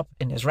better stop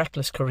in his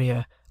reckless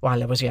career while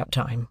there was yet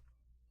time.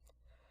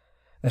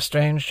 The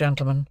strange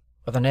gentleman,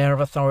 with an air of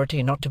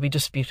authority not to be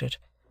disputed,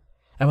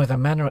 and with a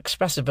manner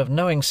expressive of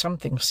knowing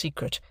something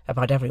secret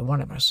about every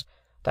one of us,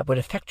 that would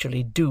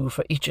effectually do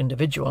for each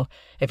individual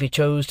if he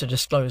chose to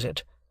disclose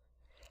it,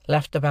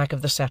 left the back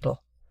of the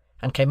settle,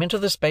 and came into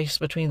the space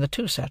between the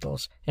two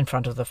settles in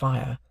front of the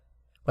fire,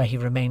 where he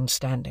remained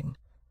standing,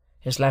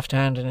 his left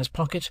hand in his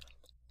pocket,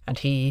 and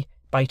he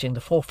biting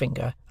the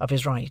forefinger of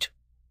his right.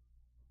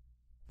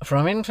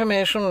 "From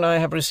information I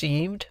have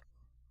received,"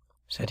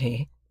 said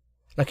he,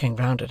 looking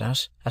round at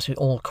us as we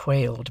all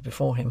quailed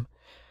before him,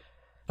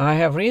 "I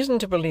have reason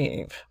to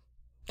believe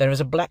there is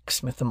a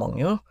blacksmith among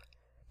you,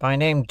 by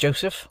name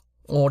Joseph,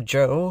 or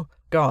Joe,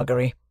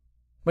 Gargery.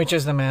 Which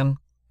is the man?"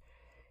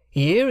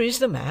 "Here is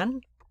the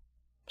man,"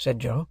 said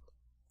Joe.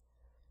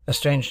 The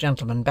strange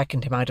gentleman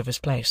beckoned him out of his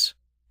place,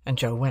 and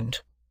Joe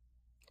went.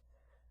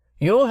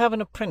 "You have an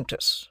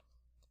apprentice,"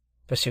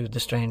 pursued the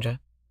stranger,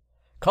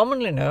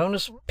 "commonly known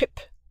as Pip.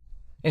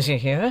 Is he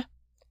here?"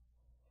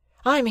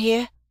 "I'm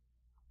here,"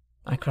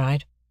 I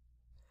cried.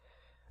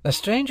 The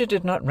stranger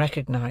did not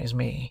recognize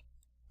me,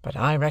 but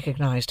I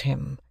recognized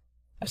him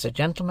as the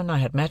gentleman I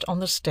had met on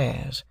the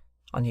stairs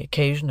on the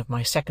occasion of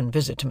my second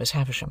visit to Miss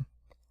Havisham.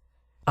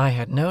 I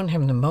had known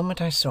him the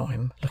moment I saw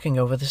him looking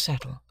over the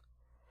settle,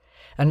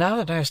 and now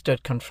that I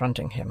stood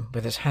confronting him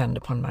with his hand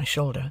upon my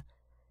shoulder,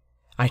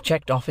 I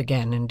checked off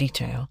again in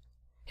detail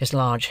his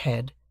large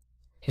head,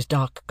 his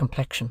dark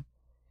complexion,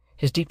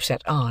 his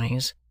deep-set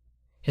eyes,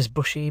 his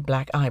bushy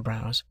black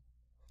eyebrows,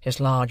 his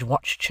large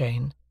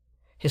watch-chain,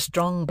 his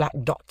strong black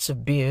dots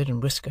of beard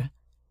and whisker,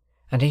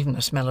 and even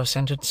the smell of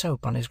scented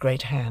soap on his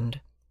great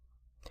hand.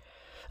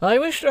 "I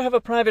wish to have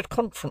a private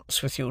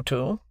conference with you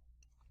two,"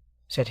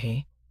 said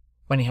he,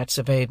 when he had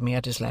surveyed me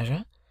at his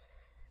leisure.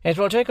 "It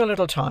will take a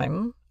little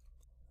time.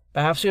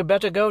 Perhaps you had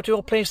better go to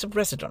your place of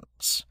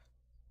residence.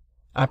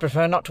 I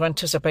prefer not to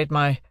anticipate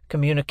my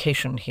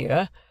communication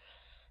here.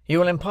 You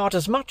will impart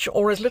as much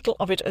or as little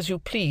of it as you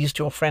please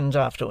to your friends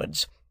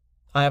afterwards.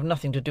 I have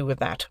nothing to do with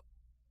that."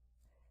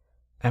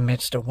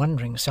 Amidst a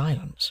wondering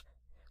silence,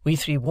 we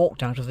three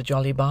walked out of the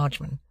Jolly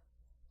Bargemen,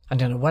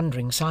 and in a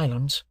wondering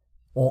silence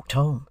walked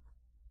home.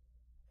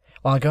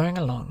 While going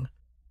along,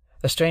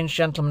 the strange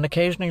gentleman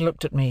occasionally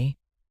looked at me,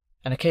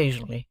 and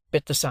occasionally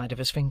bit the side of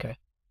his finger.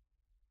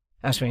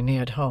 As we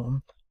neared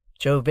home,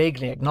 Joe,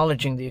 vaguely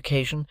acknowledging the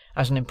occasion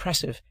as an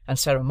impressive and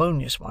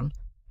ceremonious one,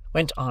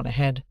 went on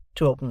ahead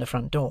to open the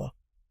front door.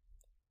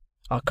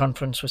 Our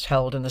conference was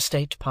held in the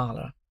state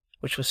parlour,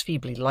 which was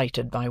feebly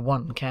lighted by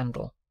one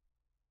candle.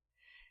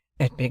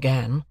 It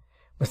began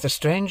with the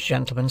strange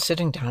gentleman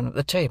sitting down at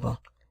the table,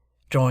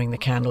 drawing the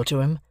candle to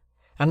him,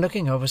 and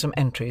looking over some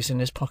entries in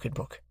his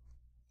pocket-book.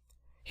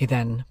 He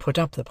then put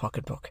up the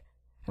pocket-book,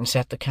 and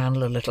set the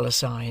candle a little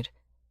aside,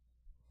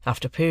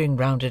 after peering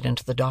round it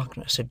into the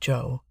darkness at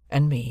Joe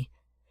and me,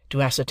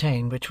 to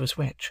ascertain which was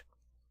which.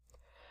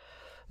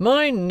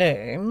 "My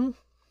name,"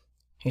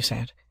 he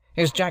said,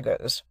 "is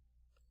Jaggers,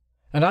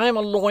 and I am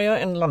a lawyer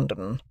in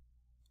London.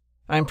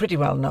 I am pretty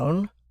well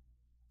known.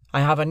 I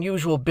have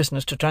unusual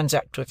business to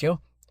transact with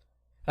you,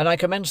 and I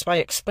commence by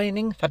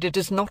explaining that it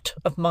is not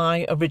of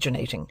my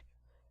originating.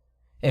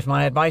 If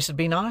my advice had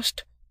been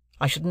asked,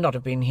 I should not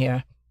have been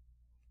here.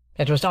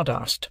 It was not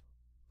asked,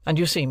 and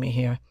you see me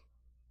here.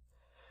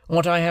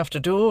 What I have to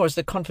do as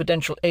the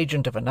confidential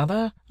agent of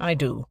another, I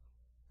do.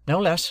 No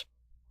less,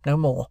 no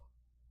more."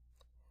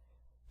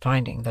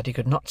 Finding that he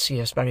could not see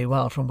us very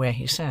well from where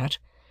he sat,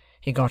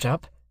 he got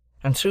up,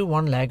 and threw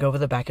one leg over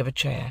the back of a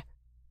chair,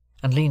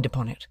 and leaned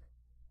upon it,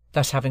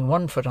 thus having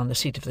one foot on the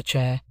seat of the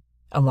chair,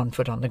 and one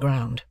foot on the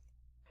ground.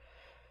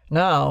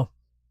 "Now,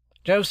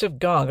 Joseph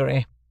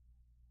Gargery,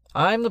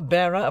 I am the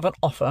bearer of an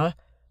offer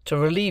to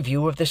relieve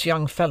you of this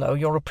young fellow,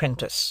 your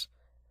apprentice.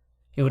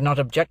 You would not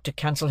object to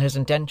cancel his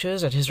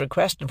indentures at his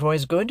request and for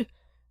his good?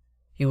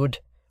 You would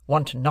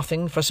want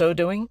nothing for so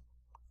doing?"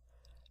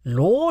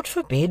 "Lord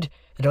forbid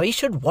that I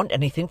should want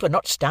anything for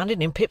not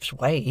standing in Pip's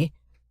way,"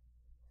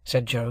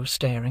 said Joe,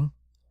 staring.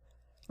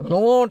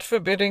 "Lord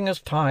forbidding is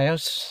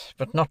pious,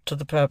 but not to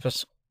the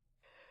purpose,"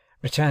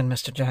 returned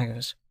Mr.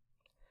 Jaggers.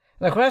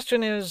 "The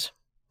question is,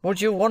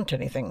 would you want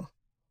anything?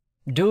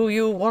 Do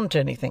you want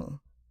anything?"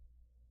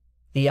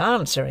 "The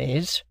answer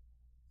is,"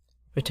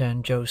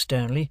 returned Joe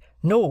sternly,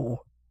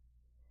 "no."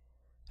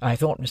 I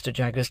thought Mr.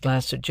 Jaggers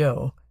glanced at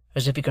Joe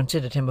as if he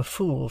considered him a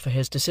fool for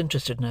his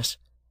disinterestedness,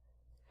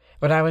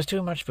 but I was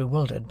too much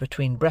bewildered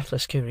between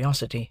breathless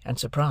curiosity and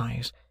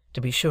surprise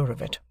to be sure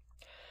of it.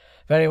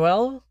 "Very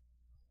well,"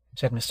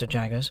 said Mr.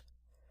 Jaggers.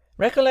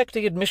 "Recollect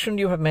the admission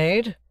you have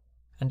made,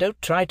 and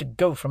don't try to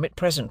go from it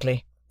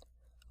presently."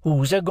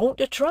 "Who's a-going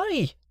to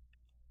try?"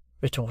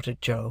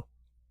 retorted Joe.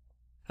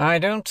 "I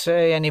don't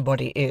say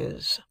anybody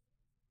is.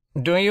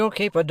 Do you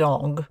keep a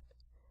dog?"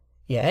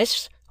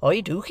 "Yes,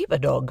 I do keep a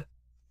dog."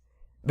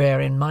 "Bear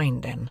in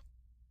mind, then,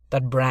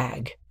 that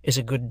Bragg is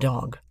a good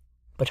dog,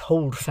 but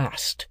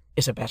Holdfast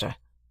is a better.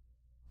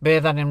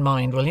 Bear that in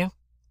mind, will you?"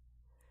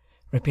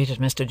 repeated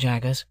Mr.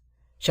 Jaggers,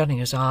 shutting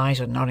his eyes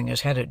and nodding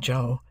his head at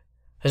Joe,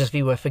 as if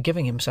he were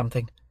forgiving him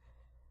something.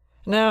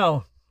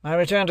 "Now, I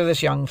return to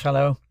this young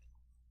fellow,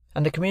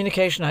 and the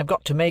communication I've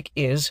got to make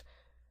is,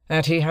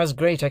 that he has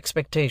great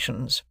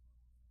expectations."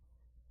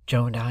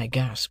 Joe and I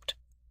gasped,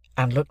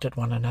 and looked at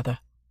one another.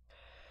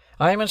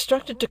 "I am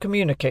instructed to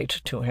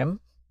communicate to him,"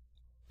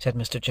 said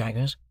Mr.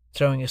 Jaggers,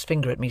 throwing his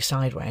finger at me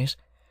sideways,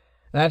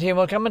 "that he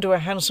will come into a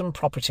handsome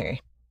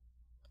property.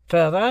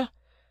 Further,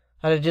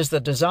 that it is the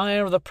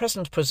desire of the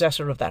present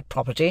possessor of that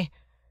property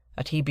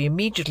that he be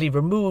immediately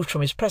removed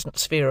from his present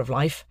sphere of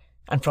life,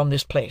 and from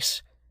this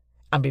place,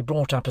 and be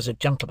brought up as a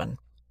gentleman.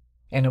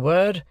 In a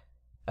word,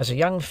 as a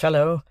young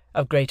fellow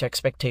of great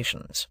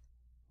expectations."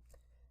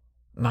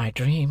 My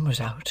dream was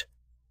out.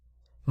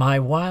 My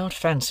wild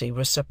fancy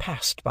was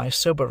surpassed by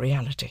sober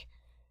reality.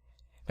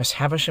 Miss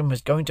Havisham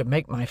was going to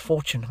make my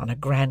fortune on a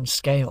grand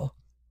scale.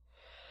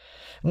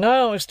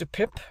 "Now, Mr.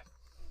 Pip,"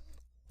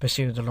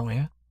 pursued the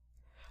lawyer,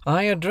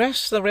 "I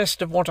address the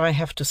rest of what I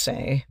have to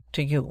say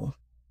to you.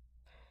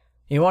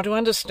 You are to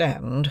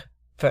understand,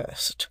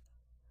 first,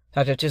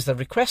 that it is the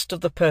request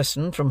of the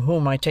person from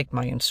whom I take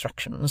my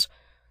instructions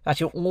that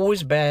you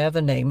always bear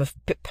the name of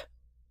Pip.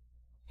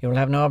 You will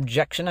have no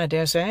objection, I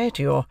dare say,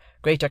 to your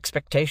great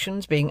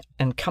expectations being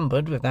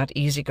encumbered with that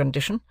easy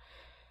condition.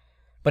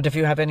 But if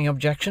you have any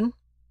objection,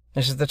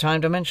 this is the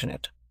time to mention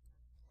it."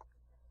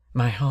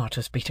 My heart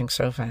was beating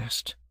so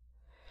fast,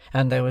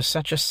 and there was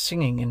such a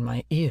singing in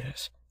my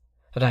ears,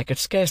 that I could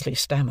scarcely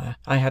stammer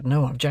I had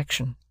no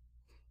objection.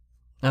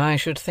 "I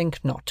should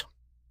think not.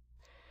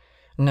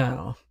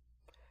 Now,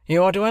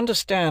 you are to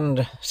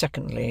understand,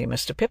 secondly,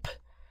 Mr. Pip,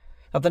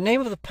 that the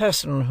name of the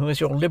person who is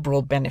your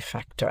liberal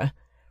benefactor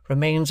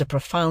remains a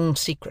profound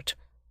secret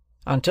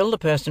until the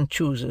person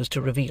chooses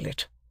to reveal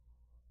it.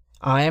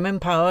 I am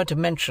empowered to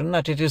mention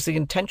that it is the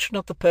intention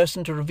of the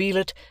person to reveal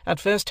it at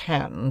first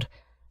hand,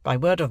 by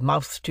word of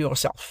mouth to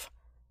yourself.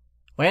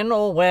 When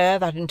or where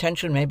that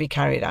intention may be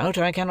carried out,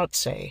 I cannot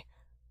say.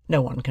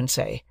 No one can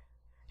say.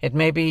 It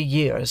may be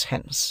years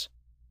hence.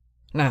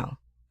 Now,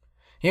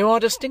 you are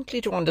distinctly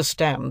to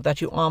understand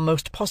that you are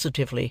most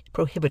positively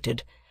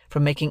prohibited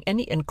from making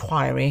any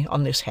inquiry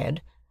on this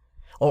head,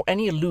 or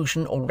any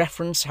allusion or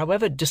reference,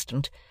 however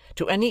distant,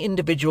 to any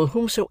individual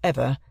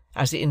whomsoever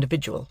as the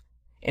individual,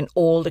 in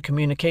all the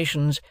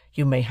communications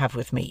you may have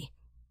with me.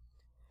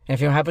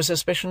 If you have a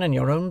suspicion in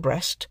your own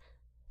breast,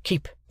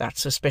 keep that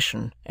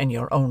suspicion in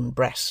your own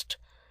breast.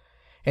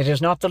 It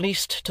is not the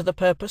least to the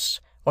purpose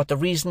what the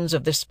reasons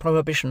of this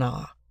prohibition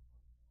are.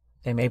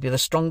 They may be the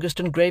strongest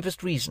and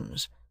gravest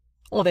reasons,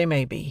 or they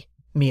may be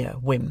mere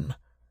whim.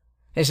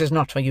 This is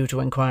not for you to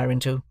inquire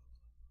into.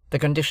 The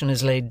condition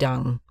is laid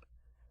down.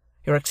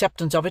 Your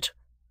acceptance of it,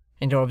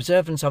 and your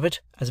observance of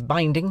it as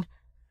binding,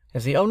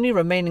 is the only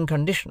remaining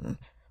condition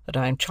that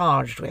I am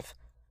charged with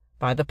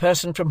by the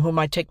person from whom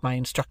I take my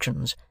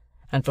instructions,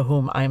 and for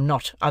whom I am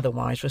not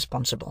otherwise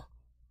responsible.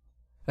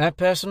 That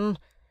person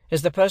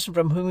is the person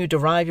from whom you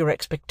derive your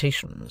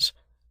expectations,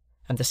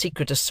 and the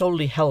secret is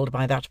solely held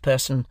by that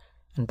person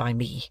and by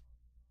me.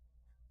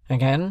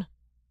 Again,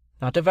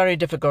 not a very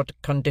difficult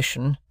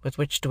condition with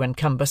which to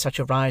encumber such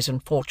a rise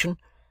in fortune,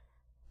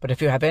 but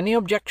if you have any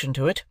objection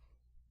to it,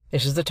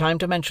 this is the time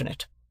to mention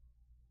it.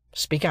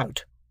 Speak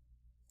out.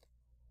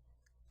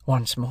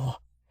 Once more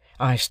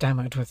I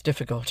stammered with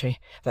difficulty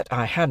that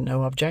I had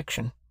no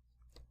objection.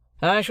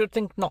 I should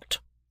think not.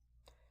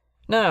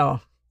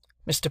 Now,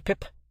 Mr.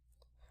 Pip,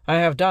 I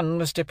have done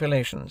the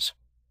stipulations.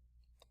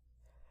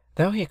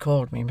 Though he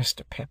called me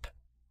Mr. Pip,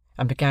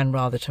 and began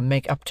rather to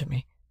make up to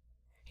me,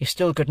 he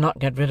still could not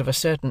get rid of a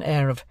certain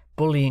air of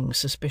bullying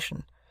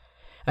suspicion,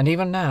 and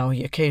even now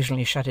he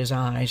occasionally shut his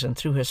eyes and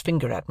threw his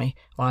finger at me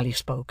while he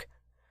spoke,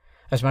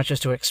 as much as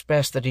to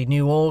express that he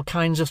knew all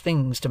kinds of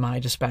things to my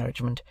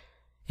disparagement,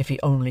 if he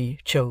only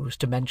chose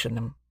to mention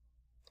them.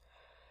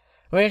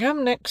 We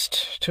come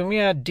next to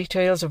mere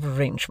details of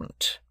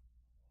arrangement.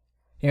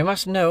 You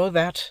must know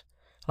that,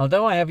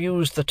 although I have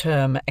used the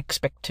term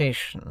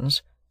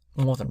expectations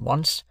more than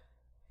once,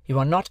 you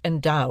are not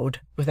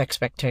endowed with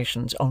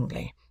expectations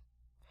only.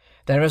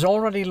 There is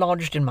already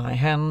lodged in my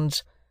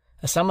hands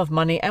a sum of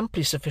money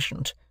amply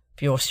sufficient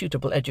for your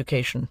suitable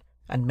education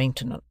and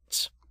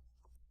maintenance.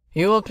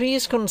 You will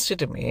please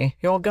consider me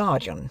your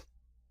guardian.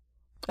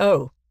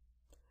 Oh,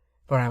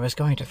 for I was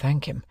going to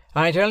thank him,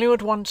 I tell you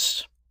at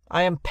once,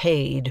 I am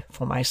paid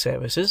for my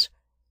services,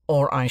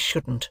 or I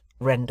shouldn't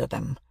render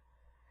them.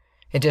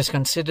 It is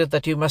considered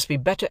that you must be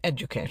better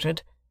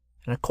educated,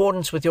 in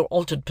accordance with your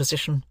altered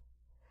position,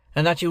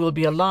 and that you will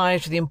be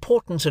alive to the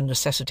importance and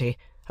necessity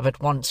of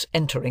at once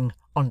entering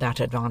on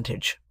that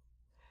advantage.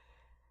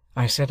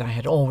 I said I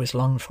had always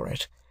longed for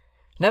it.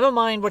 Never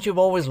mind what you've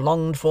always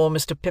longed for,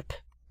 Mr. Pip,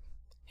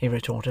 he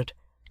retorted.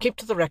 Keep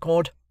to the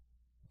record.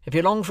 If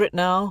you long for it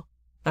now,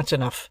 that's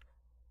enough.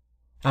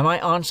 Am I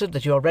answered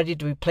that you are ready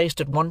to be placed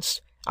at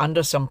once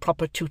under some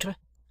proper tutor?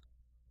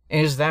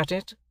 Is that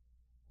it?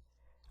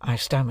 I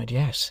stammered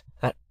yes,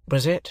 that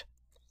was it.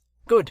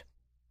 Good.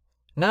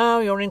 Now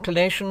your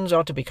inclinations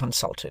are to be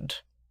consulted.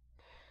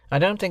 I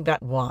don't think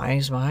that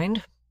wise,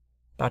 mind,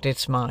 but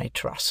it's my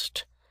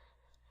trust.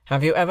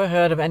 Have you ever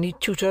heard of any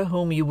tutor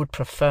whom you would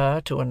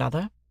prefer to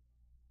another?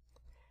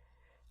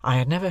 I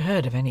had never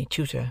heard of any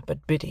tutor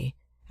but Biddy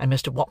and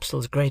Mr.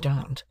 Wopsle's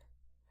great-aunt,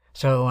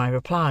 so I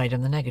replied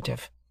in the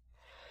negative.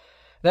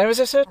 There is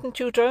a certain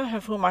tutor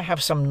of whom I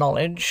have some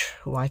knowledge,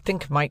 who I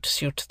think might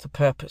suit the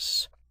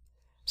purpose,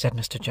 said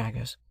Mr.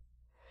 Jaggers.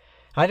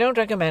 I don't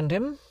recommend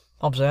him,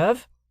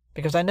 observe,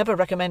 because I never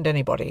recommend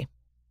anybody.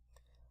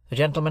 The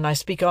gentleman I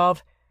speak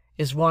of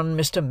is one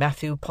Mr.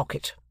 Matthew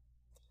Pocket.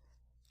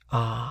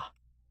 Ah,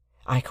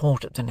 I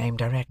caught at the name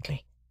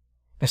directly.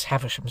 Miss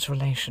Havisham's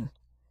relation.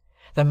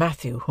 The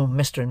Matthew whom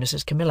Mr. and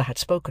Mrs. Camilla had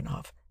spoken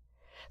of.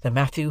 The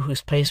Matthew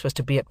whose place was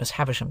to be at Miss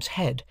Havisham's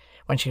head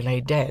when she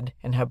lay dead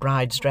in her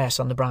bride's dress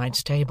on the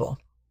bride's table.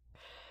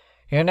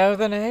 You know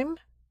the name?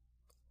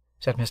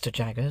 Said Mr.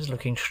 Jaggers,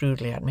 looking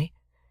shrewdly at me,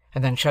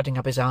 and then shutting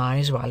up his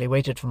eyes while he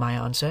waited for my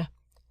answer.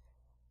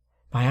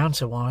 My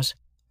answer was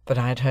that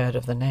I had heard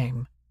of the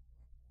name.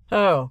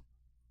 Oh,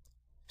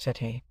 said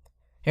he,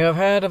 you have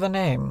heard of the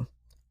name.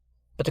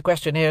 But the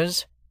question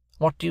is,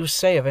 what do you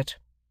say of it?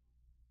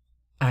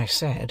 I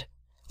said,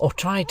 or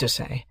tried to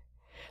say,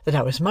 that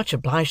I was much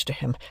obliged to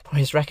him for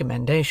his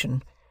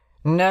recommendation.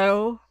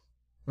 No,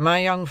 my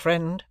young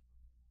friend,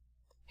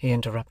 he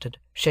interrupted,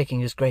 shaking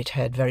his great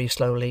head very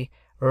slowly.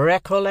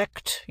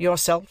 Recollect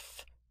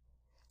yourself.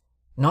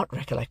 Not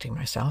recollecting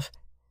myself,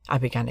 I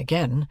began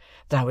again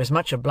that I was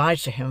much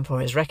obliged to him for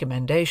his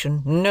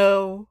recommendation.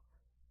 No,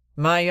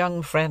 my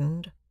young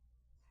friend,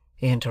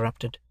 he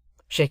interrupted,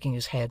 shaking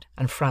his head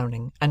and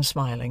frowning and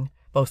smiling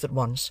both at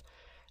once.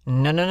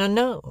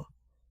 No.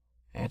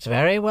 It's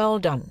very well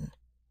done.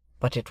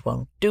 But it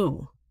won't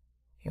do.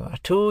 You are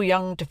too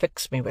young to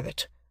fix me with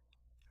it.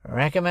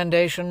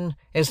 Recommendation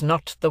is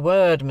not the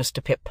word,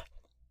 Mr. Pip.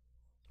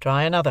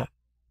 Try another."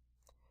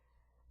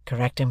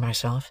 Correcting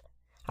myself,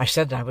 I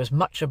said that I was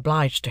much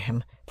obliged to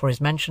him for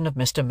his mention of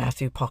Mr.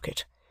 Matthew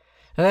Pocket.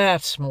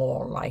 "That's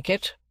more like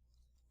it,"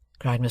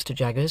 cried Mr.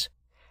 Jaggers.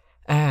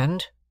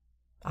 "And,"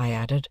 I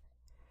added,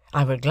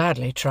 "I would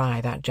gladly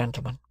try that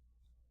gentleman."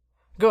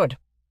 "Good.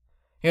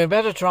 You had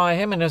better try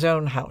him in his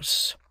own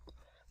house.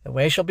 The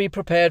way shall be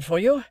prepared for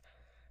you,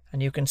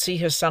 and you can see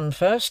his son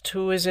first,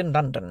 who is in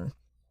London.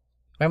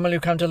 When will you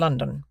come to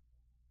London?"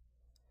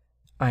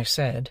 I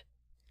said,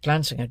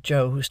 glancing at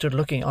Joe, who stood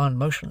looking on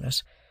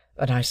motionless,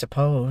 that I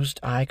supposed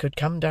I could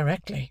come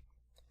directly.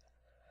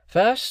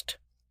 "First,"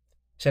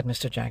 said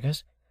Mr.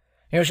 Jaggers,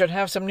 "you should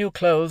have some new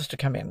clothes to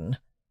come in,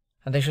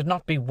 and they should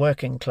not be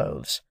working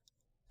clothes.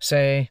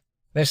 Say,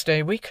 this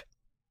day week.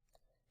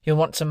 You'll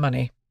want some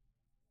money.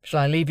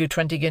 Shall I leave you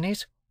 20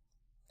 guineas?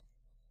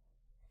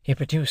 He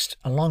produced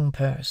a long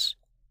purse,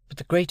 with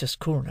the greatest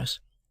coolness,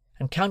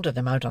 and counted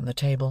them out on the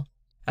table,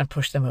 and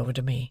pushed them over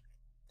to me.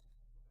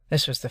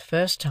 This was the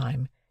first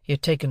time he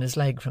had taken his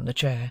leg from the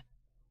chair.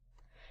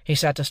 He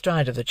sat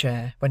astride of the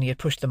chair when he had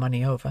pushed the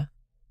money over,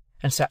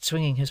 and sat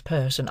swinging his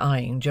purse and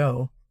eyeing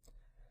Joe.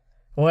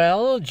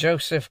 "Well,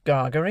 Joseph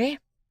Gargery,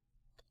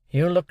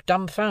 you look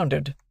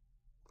dumbfounded."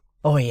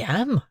 "I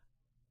am,"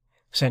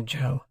 said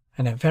Joe,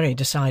 in a very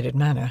decided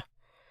manner.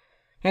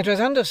 "It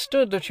was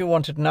understood that you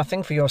wanted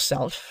nothing for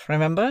yourself,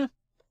 remember?"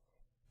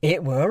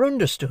 "It were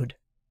understood,"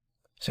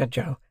 said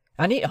Joe,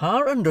 "and it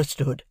are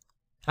understood,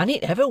 and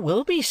it ever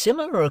will be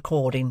similar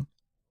according."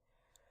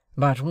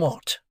 "But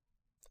what,"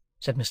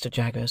 said Mr.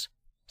 Jaggers,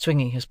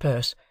 swinging his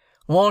purse,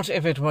 "what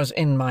if it was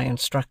in my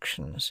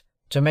instructions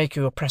to make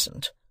you a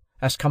present,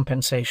 as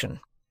compensation?"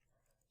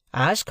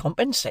 "As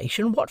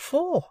compensation, what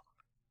for?"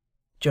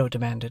 Joe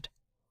demanded.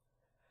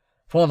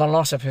 "For the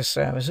loss of his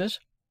services."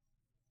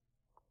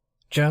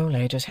 Joe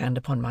laid his hand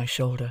upon my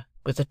shoulder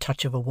with the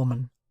touch of a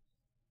woman.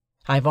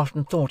 I have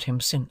often thought him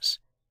since,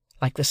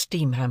 like the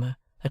steam-hammer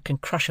that can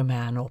crush a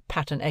man or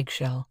pat an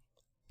egg-shell,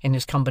 in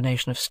his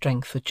combination of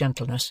strength with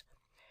gentleness.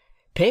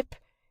 "Pip,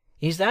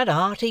 is that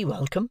hearty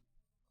welcome,"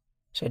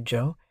 said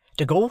Joe,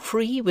 "to go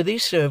free with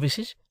his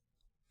services,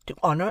 to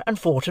honour and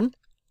fortun',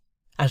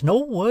 as no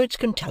words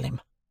can tell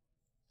him.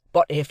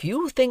 But if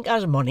you think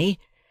as money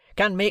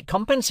can make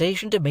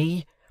compensation to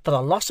me for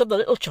the loss of the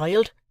little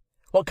child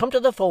what come to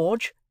the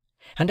forge,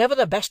 and ever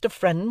the best of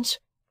friends—"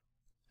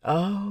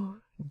 Oh,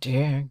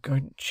 dear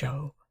good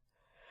Joe,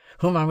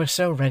 whom I was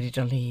so ready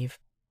to leave,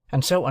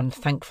 and so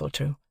unthankful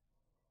to!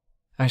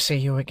 I see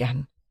you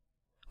again,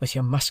 with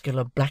your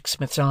muscular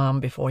blacksmith's arm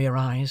before your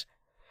eyes,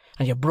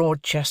 and your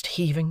broad chest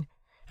heaving,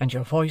 and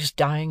your voice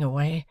dying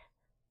away.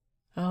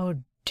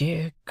 Oh,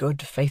 dear,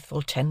 good,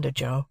 faithful, tender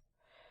Joe!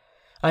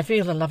 I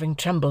feel the loving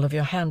tremble of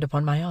your hand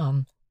upon my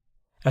arm,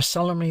 as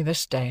solemnly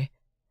this day,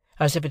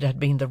 as if it had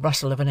been the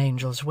rustle of an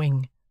angel's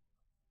wing.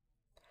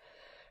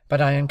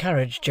 But I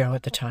encouraged Joe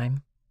at the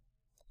time.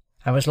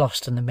 I was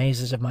lost in the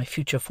mazes of my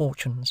future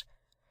fortunes,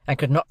 and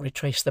could not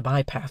retrace the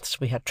by-paths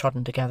we had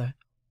trodden together.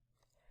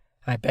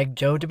 I begged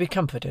Joe to be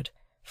comforted,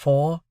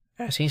 for,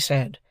 as he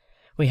said,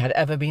 we had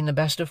ever been the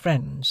best of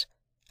friends,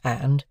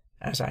 and,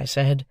 as I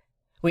said,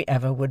 we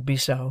ever would be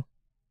so.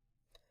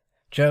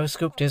 Joe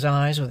scooped his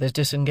eyes with his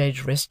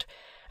disengaged wrist,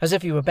 as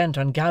if he were bent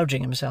on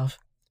gouging himself,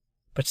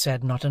 but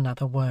said not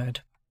another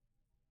word.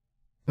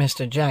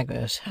 Mr.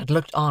 Jaggers had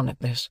looked on at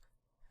this,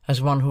 as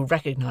one who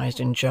recognized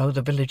in Joe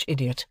the village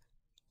idiot,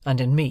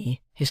 and in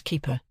me his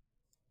keeper.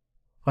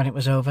 When it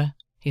was over,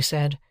 he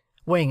said,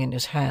 weighing in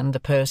his hand the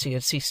purse he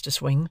had ceased to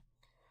swing,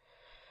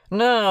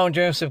 "Now,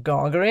 Joseph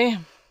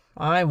Gargery,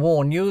 I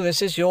warn you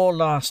this is your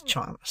last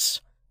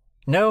chance.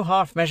 No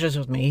half measures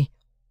with me.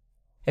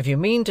 If you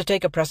mean to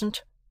take a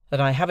present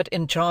that I have it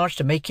in charge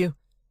to make you,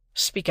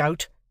 speak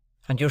out,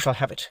 and you shall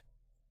have it.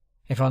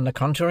 If, on the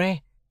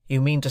contrary,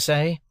 you mean to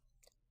say—"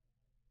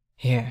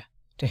 Here,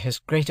 to his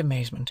great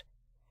amazement,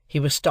 he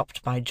was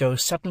stopped by Joe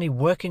suddenly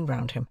working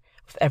round him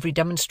with every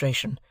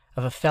demonstration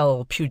of a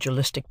fell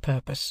pugilistic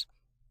purpose.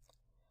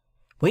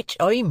 "Which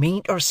I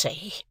mean to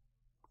say,"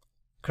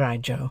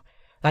 cried Joe,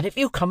 "that if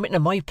you come into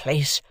my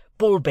place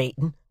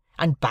bull-baiting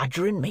and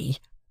badgering me,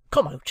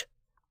 come out.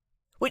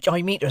 Which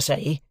I mean to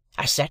say,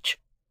 as such,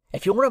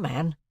 if you're a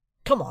man,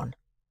 come on.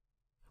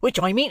 Which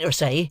I mean to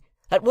say,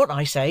 that what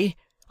I say,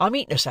 I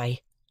mean to say,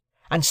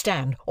 and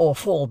stand or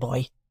fall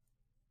by."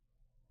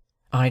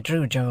 I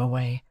drew Joe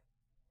away,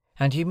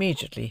 and he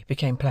immediately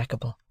became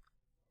placable,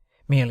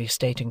 merely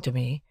stating to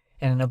me,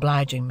 in an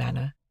obliging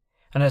manner,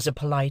 and as a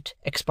polite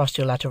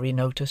expostulatory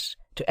notice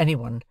to any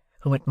one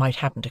whom it might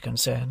happen to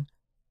concern,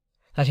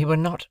 that he were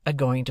not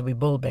a-going to be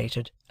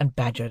bull-baited and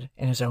badgered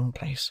in his own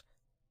place.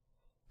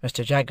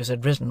 Mr. Jaggers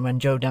had risen when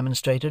Joe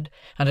demonstrated,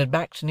 and had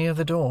backed near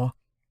the door.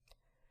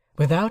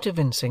 Without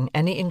evincing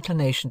any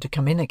inclination to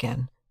come in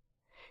again,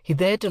 he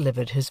there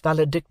delivered his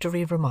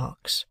valedictory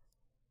remarks.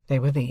 They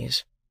were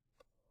these: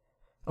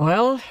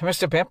 "Well,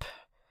 Mr. Pip,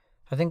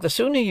 I think the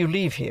sooner you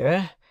leave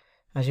here,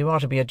 as you are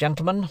to be a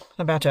gentleman,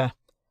 the better.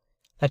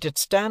 Let it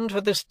stand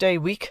for this day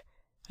week,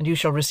 and you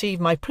shall receive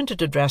my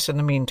printed address in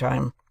the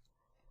meantime.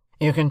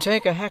 You can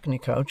take a hackney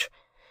coach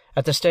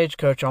at the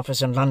stage-coach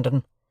office in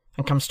London,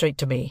 and come straight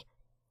to me.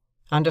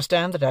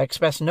 Understand that I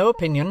express no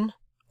opinion,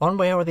 one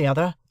way or the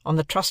other, on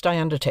the trust I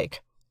undertake.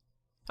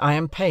 I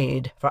am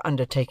paid for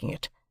undertaking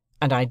it,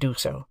 and I do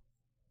so.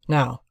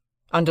 Now,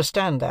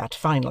 understand that,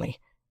 finally.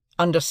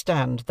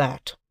 Understand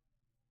that."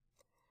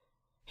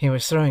 He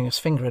was throwing his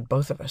finger at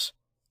both of us,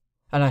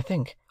 and I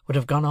think would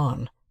have gone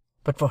on,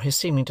 but for his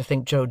seeming to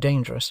think Joe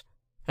dangerous,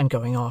 and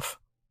going off.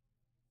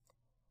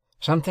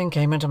 Something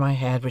came into my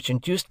head which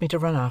induced me to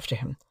run after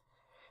him,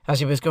 as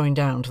he was going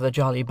down to the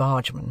Jolly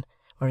Bargeman,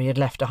 where he had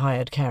left a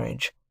hired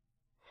carriage.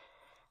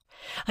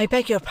 "I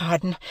beg your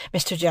pardon,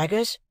 Mr.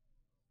 Jaggers."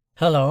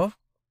 "Hullo!"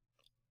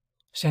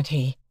 said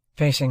he,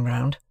 facing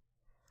round.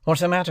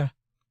 "What's the matter?"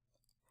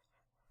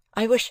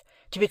 "I wish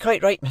to be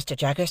quite right, Mr.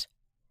 Jaggers,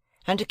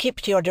 and to keep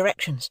to your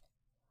directions,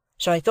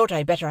 so I thought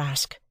I'd better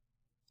ask.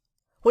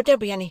 Would there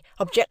be any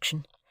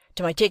objection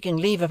to my taking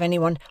leave of any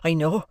one I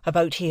know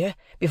about here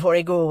before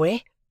I go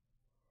away?"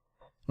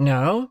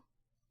 "No,"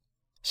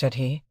 said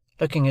he,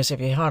 looking as if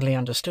he hardly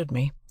understood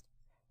me.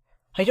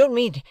 "I don't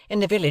mean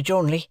in the village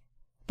only,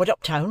 but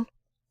uptown."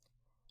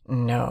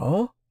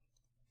 "No,"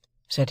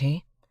 said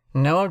he.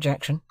 "No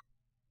objection."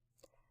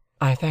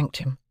 I thanked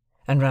him,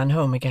 and ran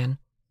home again.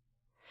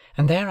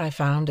 And there I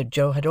found that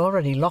Joe had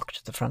already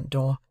locked the front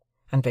door,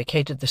 and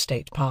vacated the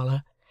state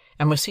parlour,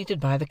 and was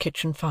seated by the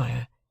kitchen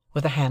fire,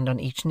 with a hand on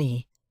each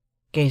knee,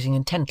 gazing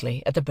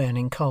intently at the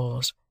burning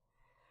coals.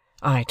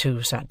 I,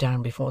 too, sat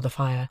down before the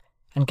fire,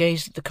 and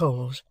gazed at the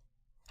coals,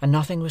 and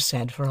nothing was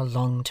said for a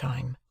long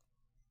time.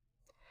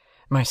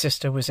 My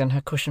sister was in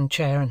her cushioned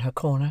chair in her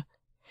corner,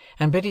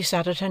 and Biddy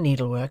sat at her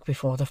needlework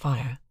before the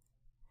fire,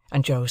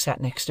 and Joe sat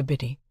next to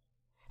Biddy,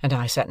 and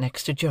I sat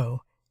next to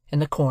Joe, in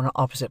the corner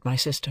opposite my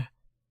sister.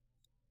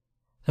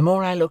 The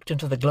more I looked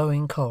into the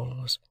glowing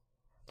coals,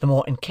 the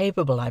more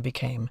incapable I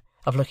became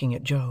of looking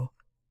at Joe.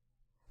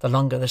 The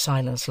longer the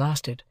silence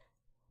lasted,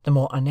 the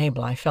more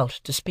unable I felt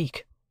to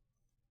speak.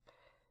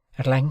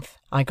 At length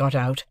I got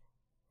out,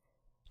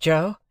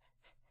 "Joe,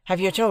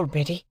 have you told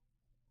Biddy?"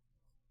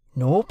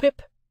 "No,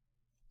 Pip,"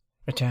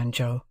 returned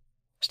Joe,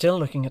 still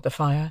looking at the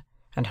fire,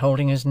 and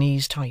holding his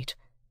knees tight,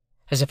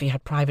 as if he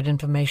had private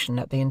information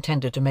that they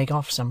intended to make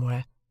off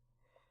somewhere.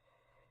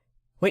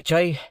 "Which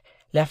I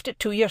left it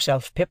to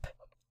yourself, Pip."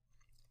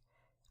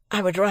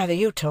 "I would rather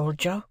you told,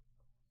 Joe."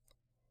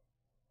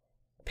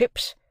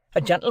 "Pip's a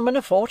gentleman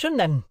of fortune,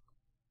 then,"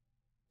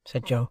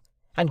 said Joe,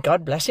 "and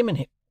God bless him in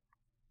it."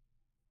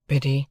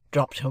 Biddy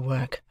dropped her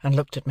work, and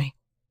looked at me.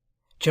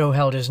 Joe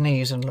held his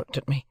knees, and looked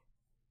at me.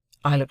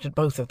 I looked at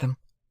both of them.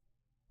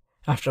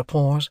 After a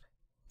pause,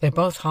 they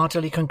both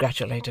heartily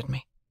congratulated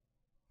me,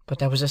 but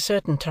there was a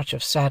certain touch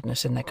of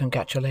sadness in their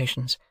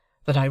congratulations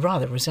that I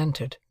rather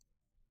resented.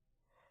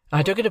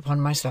 I took it upon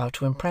myself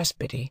to impress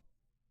Biddy,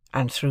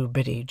 and through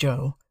Biddy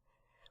Joe,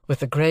 with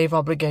the grave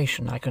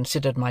obligation I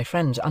considered my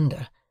friends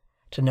under,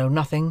 to know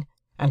nothing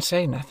and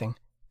say nothing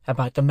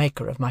about the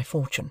maker of my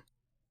fortune.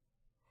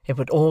 It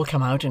would all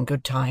come out in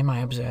good time, I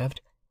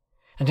observed,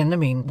 and in the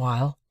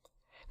meanwhile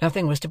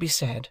nothing was to be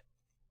said,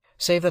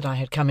 save that I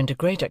had come into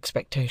great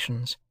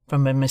expectations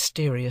from a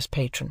mysterious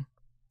patron.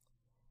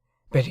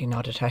 Biddy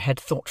nodded her head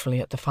thoughtfully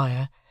at the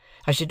fire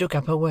as she took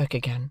up her work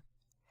again,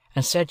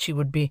 and said she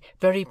would be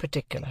very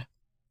particular;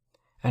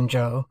 and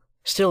Joe,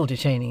 still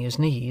detaining his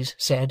knees,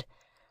 said,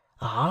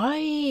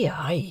 "Aye,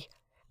 aye,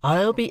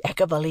 I'll be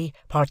eckervally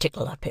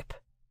particular, Pip."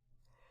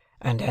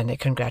 And then they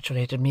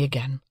congratulated me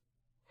again,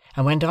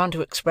 and went on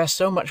to express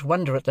so much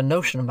wonder at the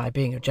notion of my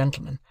being a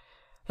gentleman,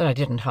 that I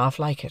didn't half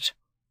like it.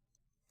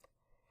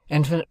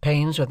 Infinite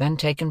pains were then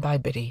taken by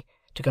Biddy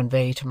to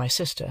convey to my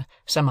sister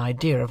some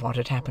idea of what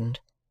had happened.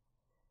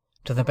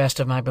 To the best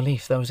of my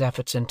belief those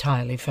efforts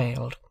entirely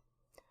failed.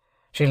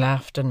 She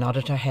laughed and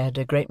nodded her head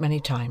a great many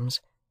times,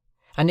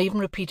 and even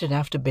repeated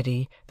after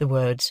Biddy the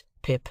words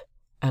Pip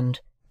and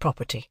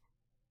property,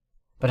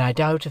 but I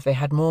doubt if they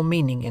had more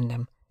meaning in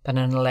them than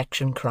an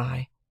election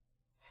cry,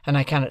 and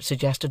I cannot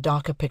suggest a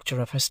darker picture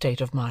of her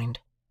state of mind.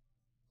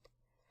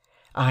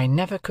 I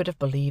never could have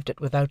believed it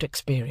without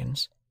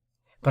experience,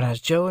 but as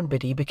Joe and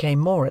Biddy became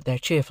more at their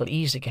cheerful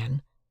ease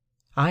again,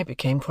 I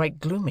became quite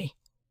gloomy.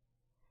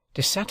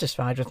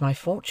 Dissatisfied with my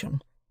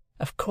fortune,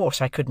 of course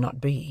I could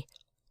not be,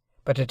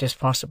 but it is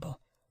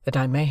possible that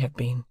I may have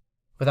been,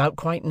 without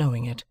quite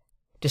knowing it,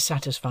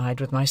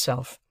 dissatisfied with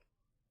myself.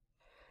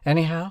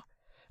 Anyhow,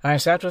 I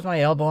sat with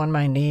my elbow on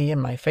my knee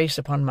and my face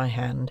upon my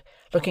hand,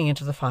 looking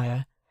into the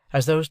fire,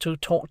 as those two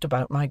talked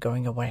about my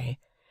going away,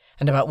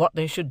 and about what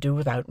they should do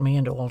without me,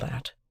 and all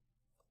that.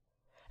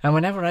 And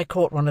whenever I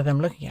caught one of them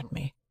looking at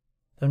me,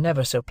 though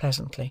never so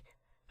pleasantly,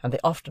 and they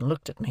often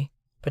looked at me,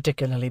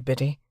 particularly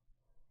Biddy,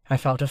 I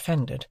felt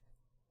offended,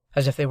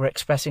 as if they were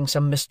expressing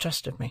some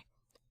mistrust of me,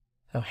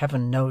 though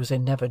heaven knows they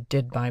never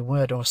did by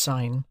word or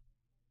sign.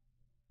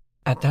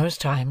 At those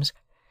times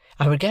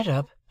I would get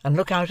up and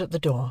look out at the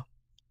door,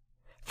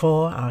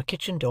 for our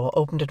kitchen door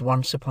opened at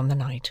once upon the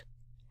night,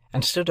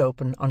 and stood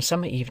open on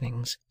summer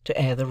evenings to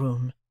air the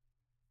room.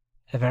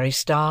 The very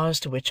stars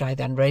to which I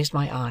then raised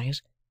my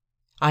eyes,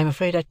 I am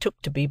afraid I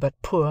took to be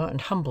but poor and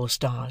humble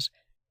stars,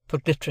 for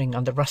glittering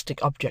on the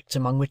rustic objects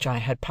among which I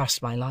had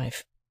passed my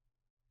life.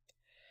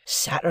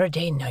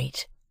 "Saturday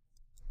night,"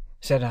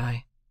 said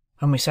I,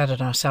 when we sat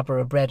at our supper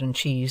of bread and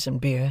cheese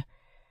and beer.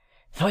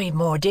 5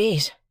 more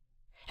days,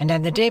 and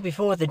then the day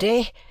before the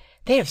day,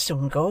 they'll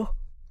soon go.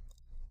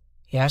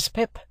 "Yes,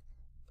 Pip,"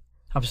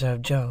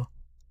 observed Joe,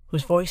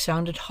 whose voice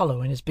sounded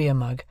hollow in his beer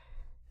mug.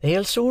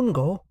 "They'll soon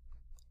go."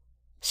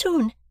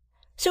 "Soon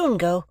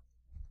go,"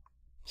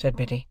 said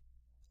Biddy.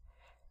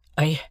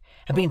 "I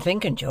have been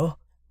thinking, Joe,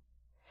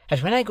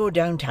 that when I go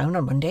down-town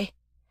on Monday,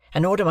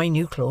 and order my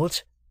new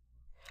clothes,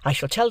 I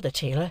shall tell the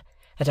tailor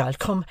that I'll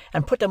come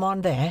and put them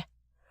on there,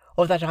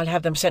 or that I'll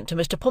have them sent to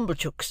Mr.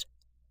 Pumblechook's.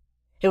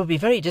 It would be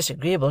very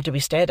disagreeable to be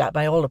stared at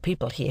by all the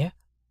people here."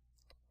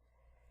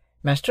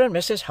 "Mr. and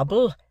Mrs.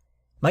 Hubble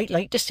might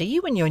like to see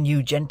you in your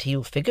new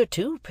genteel figure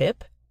too,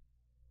 Pip,"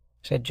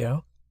 said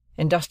Joe,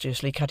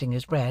 industriously cutting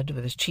his bread,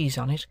 with his cheese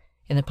on it,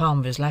 in the palm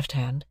of his left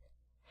hand,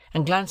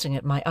 and glancing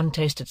at my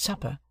untasted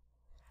supper,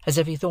 as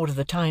if he thought of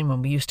the time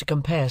when we used to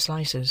compare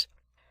slices.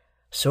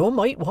 "So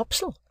might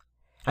Wopsle,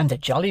 and the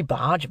Jolly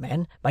Barge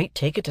men might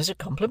take it as a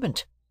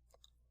compliment."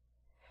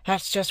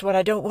 "That's just what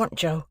I don't want,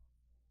 Joe.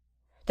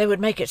 They would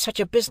make it such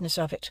a business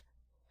of it,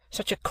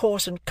 such a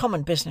coarse and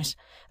common business,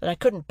 that I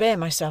couldn't bear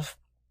myself."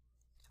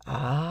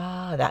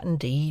 "Ah, that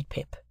indeed,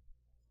 Pip,"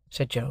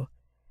 said Joe.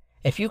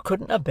 "If you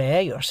couldn't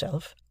a-bear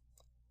yourself."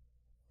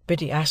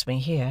 Biddy asked me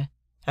here,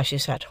 as she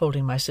sat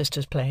holding my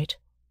sister's plate.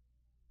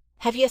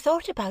 "Have you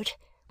thought about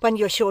when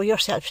you'll show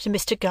yourself to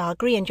Mr.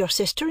 Gargery and your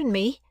sister and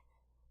me?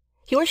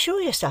 You'll show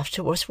yourself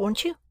to us,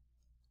 won't you?"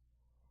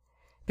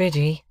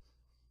 "Biddy,"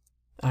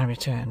 I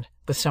returned,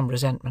 with some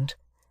resentment,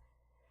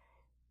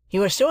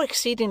 "you are so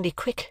exceedingly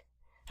quick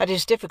that it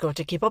is difficult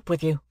to keep up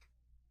with you."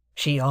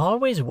 "She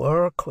always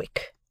were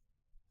quick,"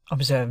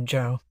 observed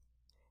Joe.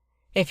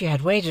 "If you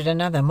had waited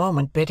another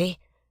moment, Biddy,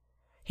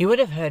 you would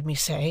have heard me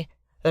say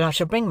that I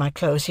shall bring my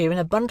clothes here in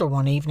a bundle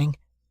one evening,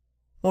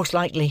 most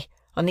likely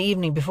on the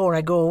evening before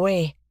I go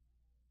away."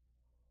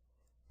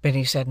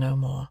 Biddy said no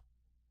more.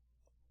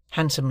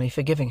 Handsomely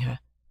forgiving her,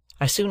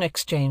 I soon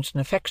exchanged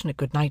an affectionate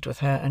good night with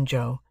her and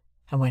Joe,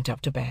 and went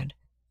up to bed.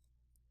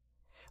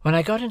 When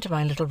I got into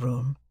my little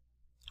room,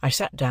 I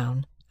sat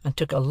down and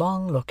took a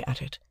long look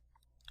at it,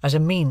 as a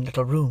mean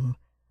little room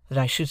that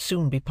I should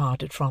soon be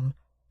parted from,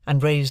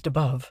 and raised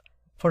above,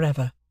 for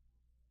ever.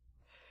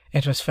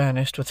 It was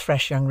furnished with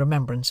fresh young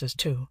remembrances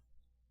too,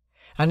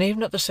 and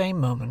even at the same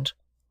moment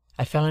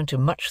I fell into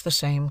much the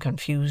same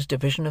confused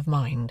division of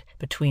mind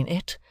between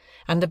it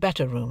and the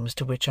better rooms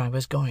to which I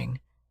was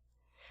going,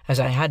 as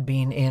I had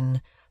been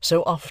in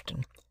so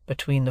often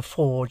between the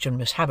Forge and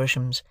Miss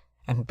Havisham's,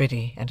 and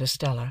Biddy and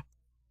Estella.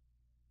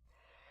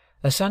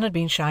 The sun had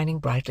been shining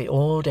brightly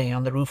all day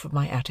on the roof of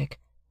my attic,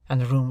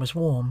 and the room was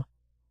warm.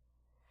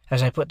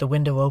 As I put the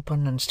window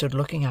open and stood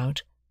looking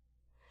out,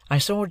 I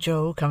saw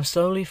Joe come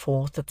slowly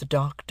forth at the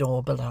dark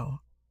door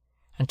below,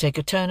 and take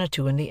a turn or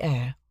two in the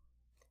air,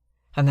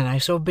 and then I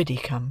saw Biddy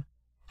come,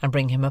 and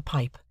bring him a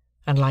pipe,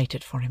 and light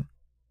it for him.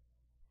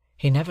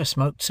 He never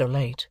smoked so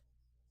late,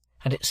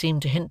 and it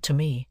seemed to hint to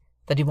me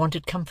that he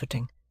wanted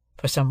comforting,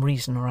 for some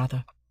reason or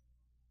other.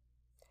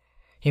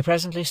 He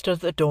presently stood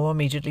at the door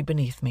immediately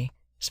beneath me,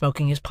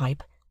 smoking his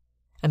pipe,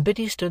 and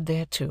Biddy stood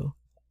there too,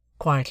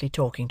 quietly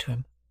talking to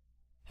him,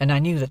 and I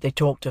knew that they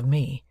talked of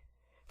me,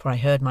 for I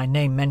heard my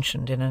name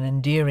mentioned in an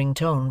endearing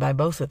tone by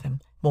both of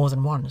them more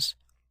than once.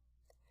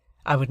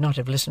 I would not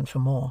have listened for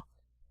more,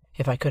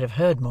 if I could have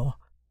heard more,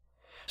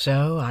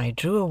 so I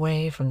drew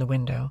away from the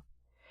window,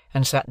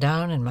 and sat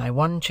down in my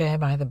one chair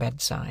by the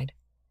bedside,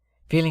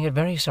 feeling it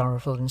very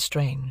sorrowful and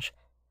strange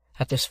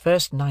that this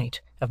first night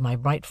of my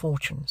bright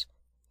fortunes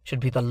should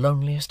be the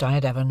loneliest I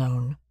had ever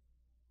known.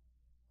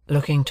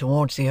 Looking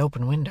towards the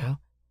open window,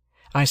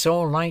 I saw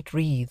light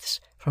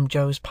wreaths from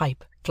Joe's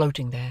pipe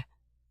floating there,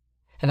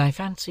 and I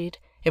fancied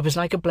it was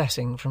like a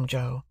blessing from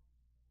Joe,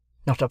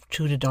 not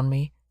obtruded on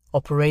me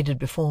or paraded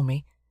before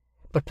me,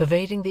 but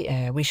pervading the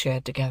air we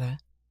shared together.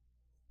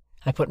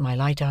 I put my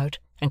light out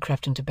and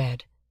crept into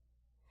bed,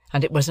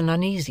 and it was an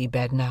uneasy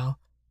bed now,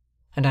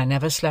 and I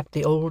never slept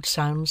the old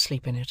sound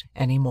sleep in it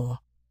any more.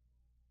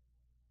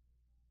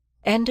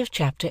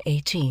 Chapter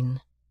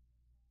 18.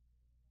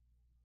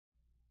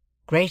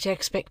 Great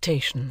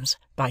Expectations,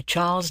 by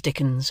Charles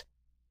Dickens.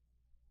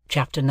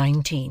 Chapter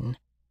 19.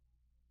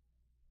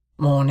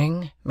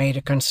 Morning made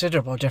a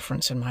considerable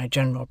difference in my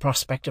general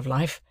prospect of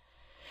life,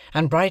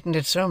 and brightened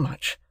it so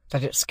much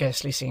that it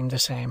scarcely seemed the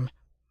same.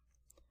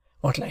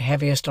 What lay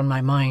heaviest on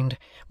my mind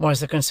was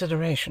the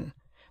consideration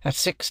that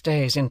 6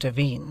 days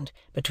intervened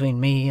between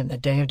me and the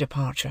day of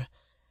departure,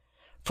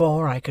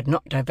 for I could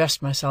not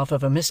divest myself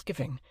of a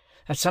misgiving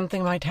that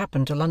something might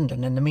happen to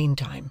London in the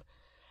meantime,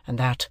 and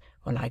that,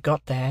 when I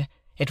got there,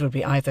 it would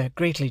be either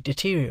greatly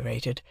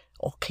deteriorated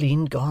or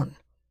clean gone.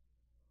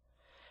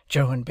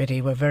 Joe and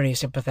Biddy were very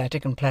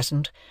sympathetic and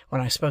pleasant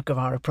when I spoke of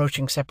our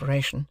approaching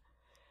separation,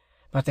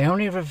 but they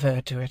only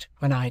referred to it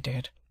when I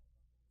did.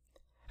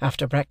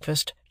 After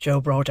breakfast,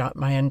 Joe brought out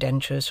my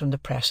indentures from the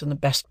press in the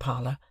best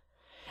parlour,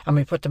 and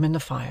we put them in the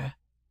fire,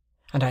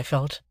 and I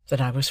felt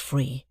that I was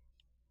free.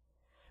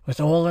 With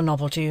all the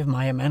novelty of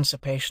my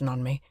emancipation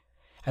on me,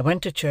 I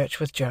went to church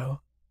with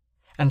Joe,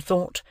 and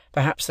thought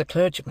perhaps the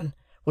clergyman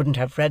wouldn't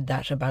have read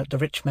that about the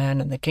rich man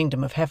and the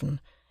kingdom of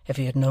heaven, if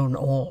he had known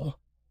all.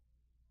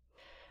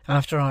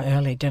 After our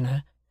early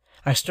dinner,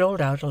 I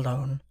strolled out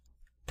alone,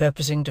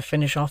 purposing to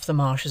finish off the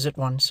marshes at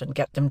once and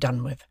get them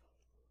done with.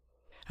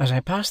 As I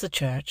passed the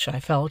church, I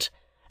felt,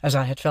 as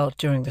I had felt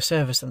during the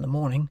service in the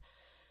morning,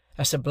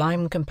 a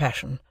sublime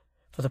compassion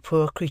for the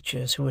poor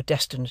creatures who were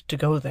destined to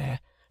go there,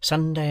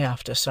 Sunday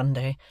after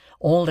Sunday,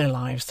 all their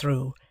lives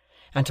through,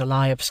 and to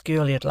lie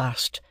obscurely at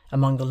last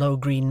among the low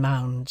green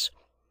mounds.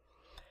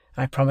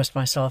 I promised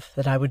myself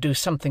that I would do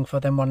something for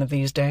them one of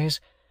these days,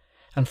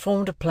 and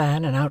formed a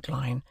plan and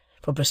outline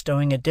for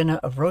bestowing a dinner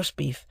of roast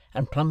beef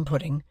and plum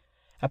pudding,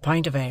 a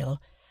pint of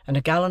ale, and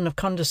a gallon of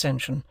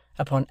condescension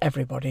upon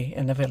everybody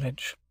in the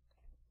village.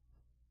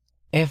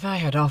 If I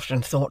had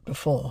often thought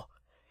before,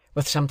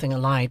 with something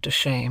allied to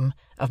shame,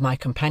 of my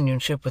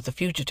companionship with the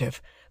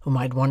fugitive whom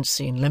I had once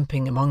seen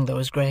limping among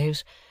those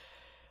graves,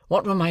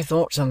 what were my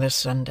thoughts on this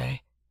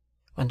Sunday,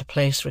 when the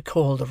place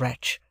recalled the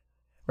wretch,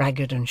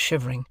 ragged and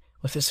shivering,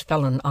 with his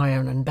felon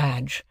iron and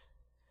badge?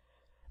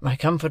 My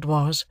comfort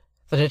was,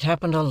 that it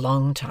happened a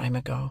long time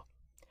ago,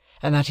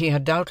 and that he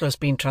had doubtless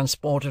been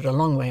transported a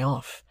long way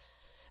off,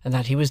 and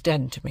that he was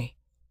dead to me,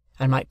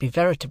 and might be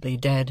veritably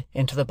dead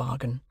into the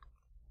bargain.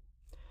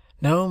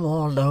 No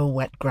more low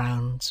wet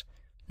grounds,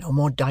 no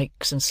more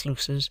dykes and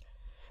sluices,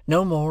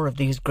 no more of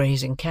these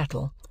grazing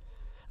cattle,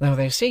 though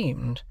they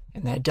seemed,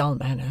 in their dull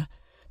manner,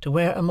 to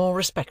wear a more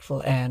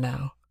respectful air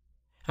now,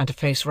 and to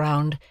face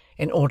round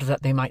in order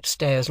that they might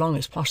stay as long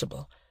as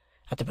possible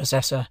at the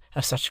possessor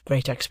of such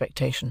great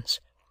expectations.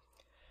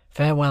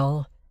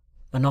 Farewell,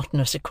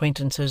 monotonous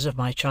acquaintances of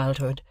my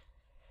childhood.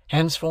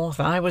 Henceforth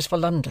I was for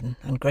London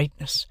and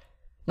greatness,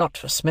 not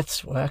for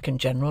Smith's work in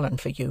general and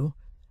for you.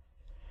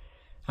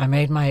 I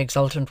made my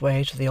exultant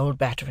way to the old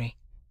Battery,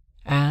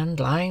 and,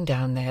 lying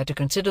down there to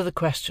consider the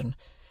question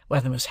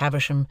whether Miss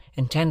Havisham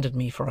intended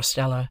me for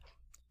Estella,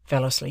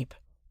 fell asleep.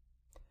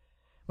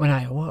 When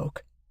I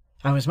awoke,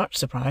 I was much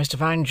surprised to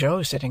find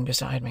Joe sitting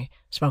beside me,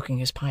 smoking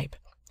his pipe.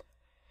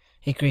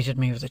 He greeted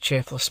me with a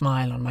cheerful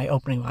smile on my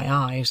opening my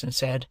eyes, and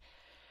said,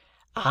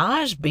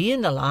 "As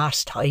being the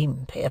last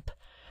time, Pip,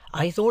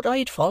 I thought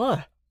I'd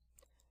follow."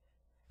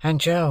 "And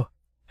Joe,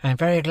 I am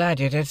very glad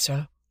you did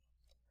so."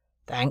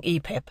 "Thank'ee,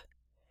 Pip."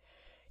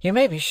 "You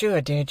may be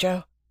sure, dear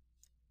Joe,"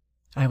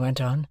 I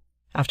went on,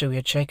 after we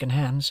had shaken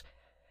hands,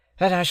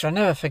 "that I shall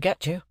never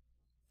forget you."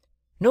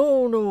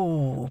 "No,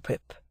 no,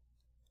 Pip,"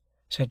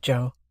 said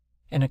Joe,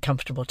 in a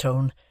comfortable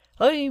tone,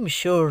 "I'm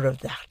sure of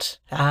that.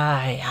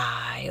 Aye,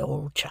 aye,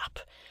 old chap.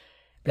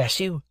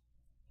 Bless you,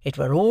 it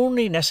were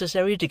only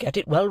necessary to get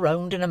it well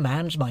round in a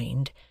man's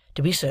mind,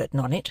 to be certain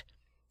on it.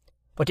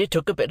 But it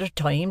took a bit of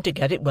time to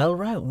get it well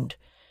round.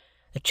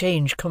 The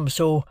change come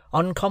so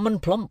uncommon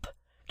plump,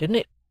 didn't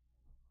it?"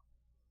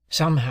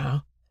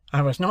 Somehow,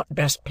 I was not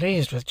best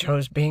pleased with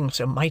Joe's being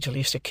so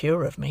mightily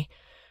secure of me.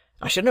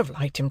 I should have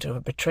liked him to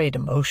have betrayed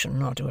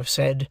emotion, or to have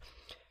said,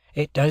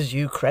 "It does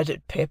you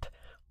credit, Pip,"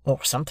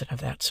 or something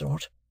of that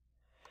sort.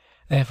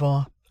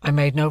 Therefore, I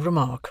made no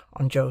remark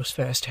on Joe's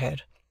first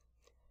head,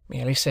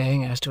 merely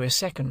saying as to his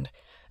second,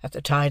 that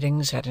the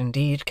tidings had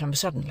indeed come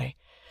suddenly,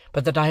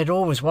 but that I had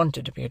always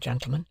wanted to be a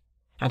gentleman,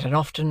 and had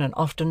often and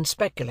often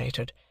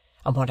speculated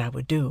on what I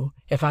would do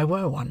if I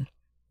were one.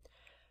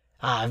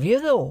 "Have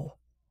you, though?"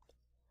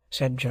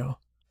 said Joe.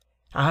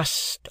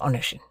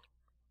 "Astonishing."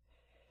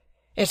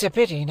 "It's a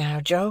pity now,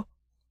 Joe,"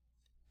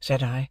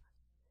 said I,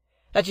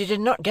 "that you did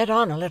not get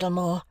on a little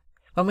more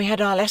when we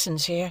had our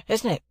lessons here,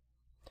 isn't it?"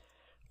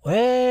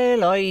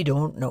 "Well, I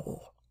don't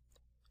know,"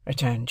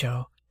 returned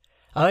Joe.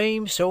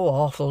 "I'm so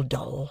awful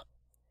dull.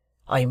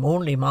 I'm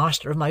only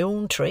master of my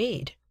own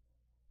trade.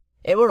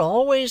 It were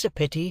always a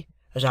pity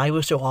as I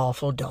was so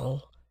awful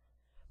dull,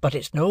 but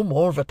it's no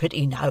more of a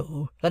pity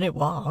now than it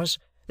was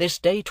this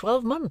day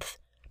 12-month,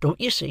 don't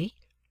you see?"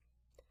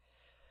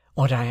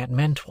 What I had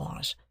meant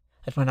was,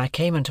 that when I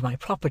came into my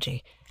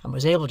property and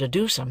was able to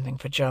do something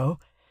for Joe,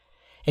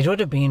 it would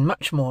have been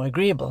much more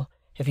agreeable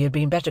if he had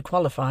been better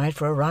qualified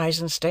for a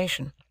rise in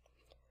station.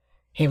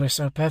 He was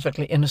so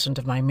perfectly innocent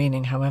of my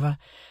meaning, however,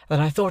 that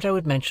I thought I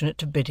would mention it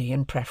to Biddy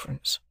in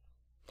preference.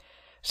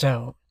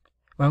 So,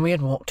 when we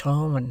had walked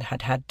home and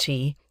had had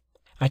tea,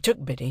 I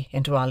took Biddy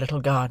into our little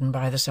garden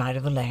by the side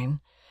of the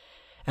lane,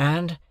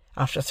 and,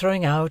 after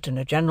throwing out in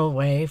a general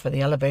way for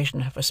the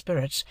elevation of her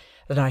spirits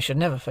that I should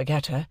never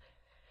forget her,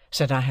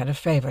 said I had a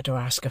favour to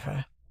ask of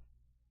her.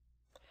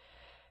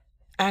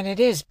 "And it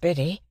is,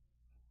 Biddy,"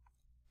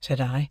 said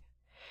I,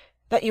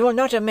 "that you will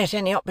not omit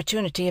any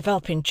opportunity of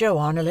helping Joe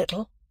on a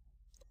little."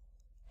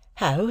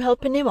 "How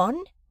helping him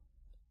on?"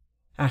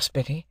 asked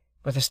Biddy,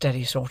 with a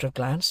steady sort of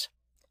glance.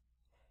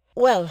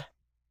 "Well,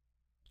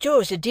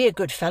 Joe's a dear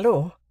good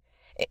fellow.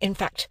 In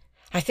fact,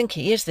 I think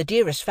he is the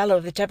dearest fellow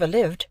that ever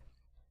lived,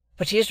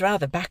 but he is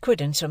rather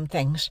backward in some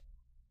things.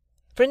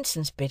 For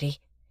instance, Biddy,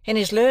 in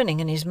his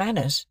learning and his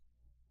manners."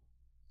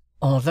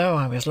 Although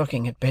I was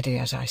looking at Biddy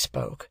as I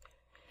spoke,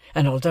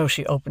 and although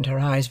she opened her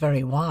eyes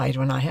very wide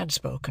when I had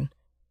spoken,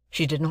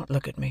 she did not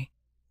look at me.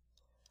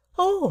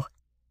 "Oh,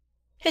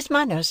 his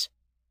manners.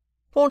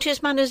 Won't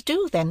his manners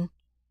do, then?"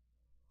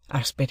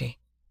 asked Biddy,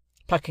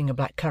 plucking a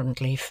black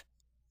currant leaf.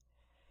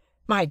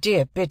 "My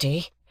dear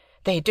Biddy,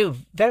 they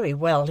do very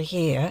well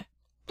here."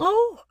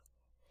 "Oh,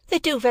 they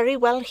do very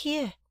well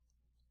here,"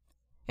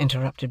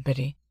 interrupted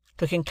Biddy,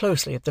 looking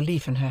closely at the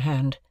leaf in her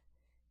hand.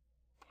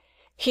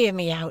 "Hear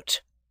me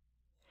out.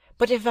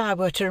 But if I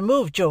were to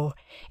remove Joe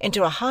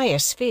into a higher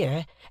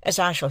sphere, as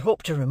I shall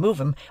hope to remove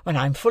him when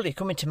I am fully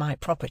come into my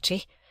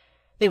property,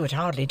 they would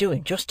hardly do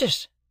him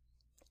justice."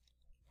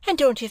 "And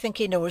don't you think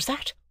he knows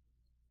that?"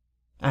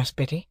 asked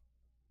Biddy.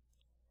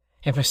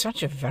 It was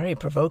such a very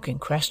provoking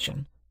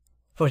question,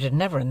 for it had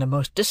never in the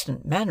most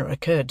distant manner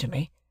occurred to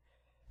me,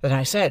 that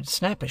I said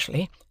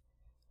snappishly,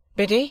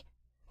 "Biddy,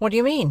 what do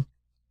you mean?"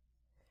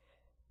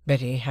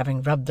 Biddy,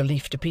 having rubbed the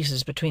leaf to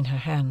pieces between her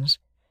hands,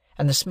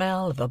 and the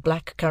smell of a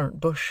black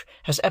currant bush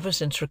has ever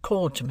since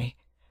recalled to me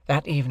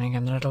that evening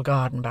in the little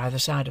garden by the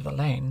side of the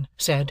lane,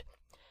 said,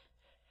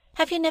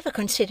 "Have you never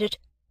considered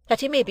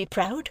that he may be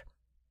proud?"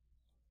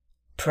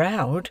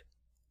 "Proud?"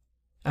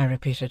 I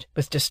repeated,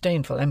 with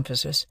disdainful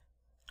emphasis.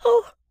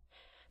 "Oh,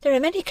 there are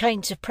many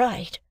kinds of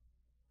pride,"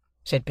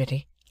 said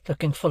Biddy,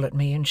 looking full at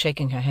me and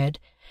shaking her head.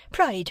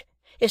 "Pride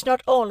is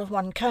not all of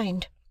one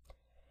kind."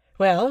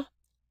 "Well,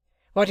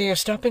 what are you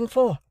stopping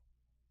for?"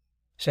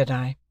 said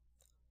I.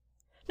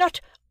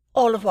 "Not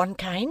all of one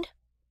kind,"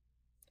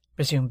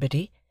 resumed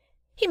Biddy.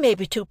 "He may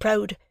be too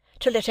proud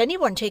to let any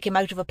one take him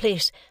out of a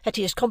place that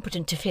he is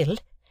competent to fill,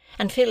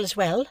 and fills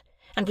well,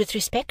 and with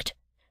respect.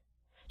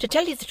 To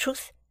tell you the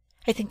truth,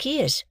 I think he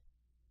is,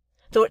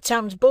 though it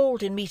sounds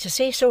bold in me to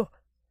say so,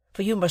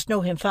 for you must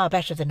know him far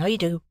better than I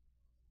do.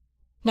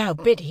 Now,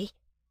 Biddy,"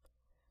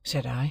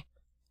 said I,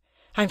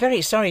 "I am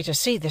very sorry to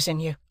see this in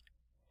you.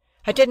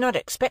 I did not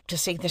expect to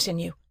see this in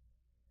you.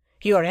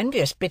 You are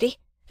envious, Biddy,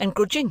 and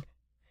grudging.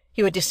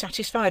 You are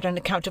dissatisfied on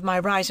account of my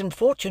rise in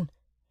fortune,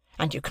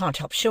 and you can't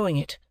help showing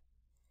it."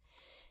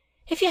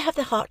 "If you have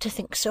the heart to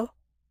think so,"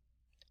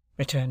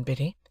 returned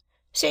Biddy,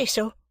 "say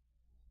so.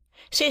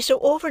 Say so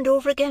over and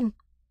over again,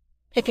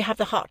 if you have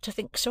the heart to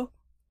think so."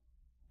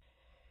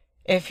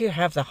 "If you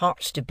have the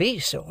hearts to be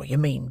so, you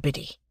mean,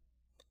 Biddy,"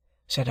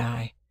 said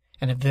I,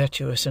 in a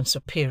virtuous and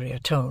superior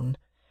tone.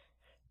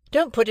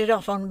 "Don't put it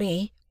off on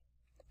me.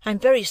 I am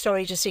very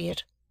sorry to see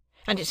it,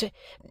 and it's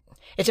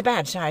a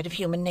bad side of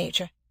human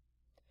nature.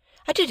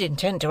 I did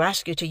intend to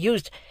ask you to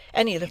use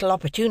any little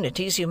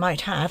opportunities you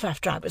might have,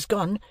 after I was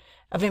gone,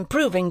 of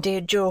improving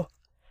dear Joe,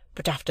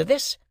 but after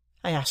this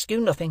I ask you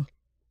nothing.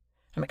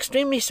 I'm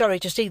extremely sorry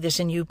to see this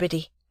in you,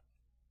 Biddy,"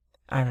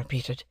 I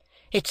repeated.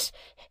 It's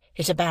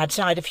a bad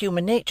side of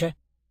human nature."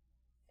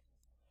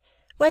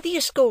 "Whether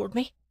you scold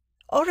me,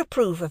 or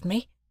approve of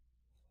me,"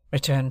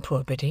 returned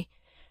poor Biddy,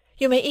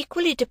 "you may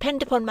equally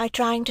depend upon my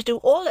trying to do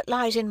all that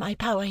lies in my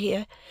power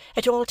here,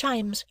 at all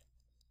times.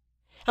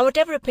 And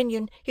whatever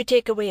opinion you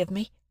take away of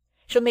me,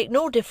 shall make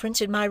no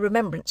difference in my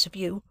remembrance of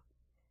you.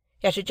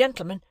 Yet a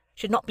gentleman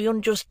should not be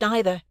unjust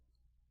neither,"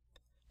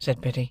 said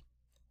Biddy,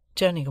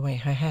 turning away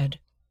her head.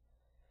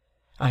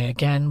 I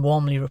again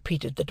warmly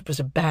repeated that it was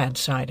a bad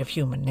side of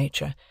human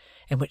nature,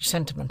 in which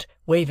sentiment,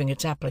 waiving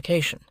its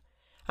application,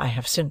 I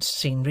have since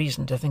seen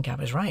reason to think I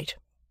was right.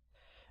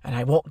 And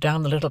I walked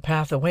down the little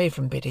path away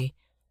from Biddy,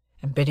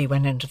 and Biddy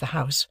went into the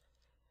house,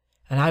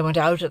 and I went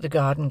out at the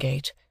garden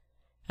gate,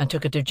 and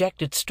took a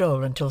dejected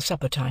stroll until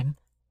supper-time,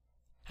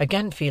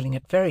 again feeling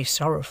it very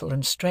sorrowful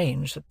and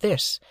strange that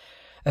this,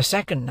 a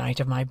second night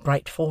of my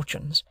bright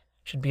fortunes,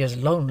 should be as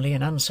lonely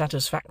and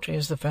unsatisfactory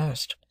as the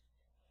first.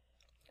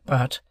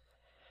 But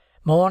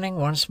morning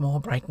once more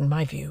brightened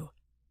my view,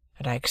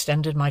 and I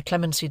extended my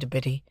clemency to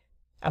Biddy,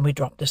 and we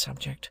dropped the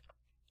subject.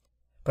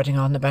 Putting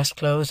on the best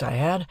clothes I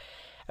had,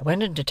 I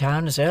went into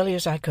town as early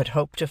as I could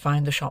hope to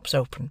find the shops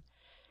open,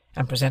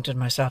 and presented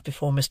myself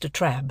before Mr.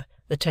 Trabb,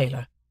 the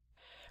tailor,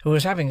 who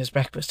was having his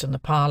breakfast in the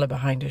parlour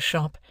behind his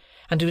shop,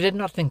 and who did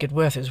not think it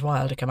worth his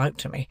while to come out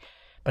to me,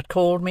 but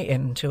called me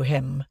in to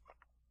him.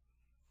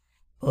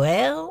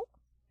 "Well,"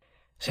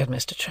 said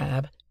Mr.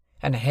 Trabb,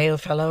 in a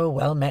hail-fellow,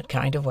 well-met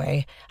kind of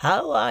way,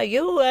 "how are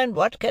you, and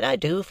what can I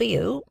do for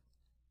you?"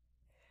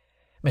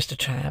 Mr.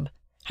 Trabb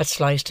had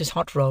sliced his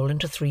hot roll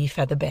into 3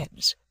 feather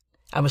beds,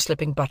 and was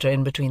slipping butter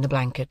in between the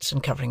blankets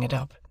and covering it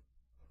up.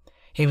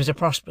 He was a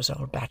prosperous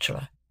old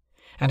bachelor,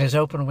 and his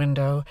open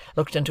window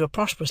looked into a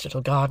prosperous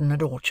little garden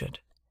and orchard,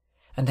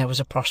 and there was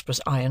a prosperous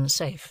iron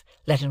safe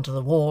let into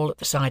the wall at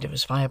the side of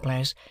his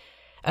fireplace,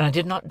 and I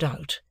did not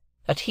doubt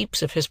that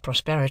heaps of his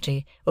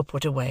prosperity were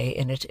put away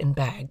in it in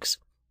bags.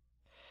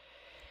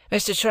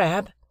 "Mr.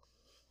 Trabb,"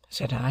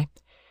 said I,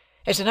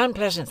 "it's an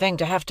unpleasant thing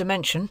to have to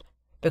mention,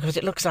 because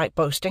it looks like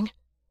boasting,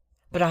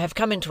 but I have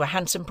come into a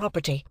handsome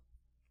property."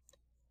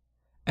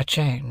 A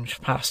change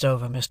passed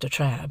over Mr.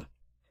 Trabb.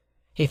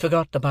 He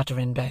forgot the butter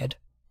in bed,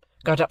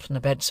 got up from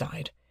the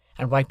bedside,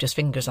 and wiped his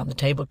fingers on the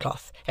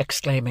tablecloth,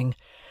 exclaiming,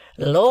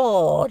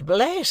 Lord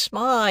bless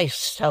my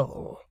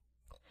soul!"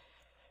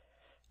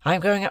 "I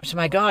am going up to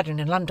my guardian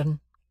in London,"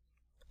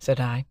 said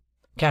I,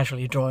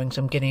 casually drawing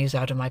some guineas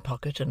out of my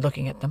pocket and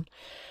looking at them,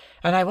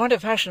 "and I want a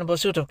fashionable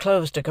suit of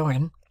clothes to go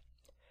in.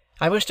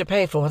 I wish to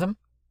pay for them,"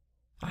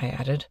 I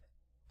added.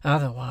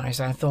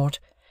 Otherwise, I thought,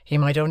 he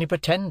might only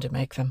pretend to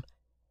make them.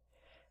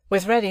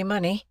 "With ready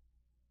money."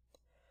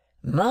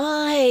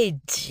 "My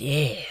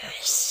dear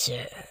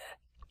sir,"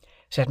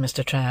 said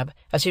Mr. Trabb,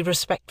 as he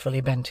respectfully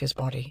bent his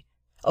body,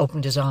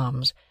 opened his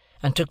arms,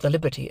 and took the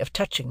liberty of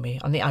touching me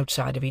on the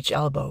outside of each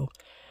elbow,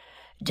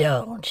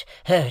 "don't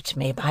hurt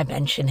me by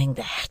mentioning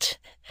that.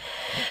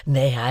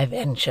 May I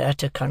venture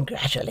to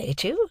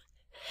congratulate you?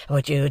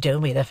 Would you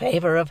do me the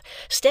favour of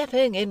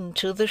stepping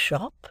into the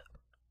shop?"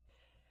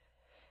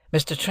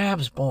 Mr.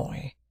 Trabb's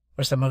boy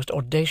was the most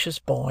audacious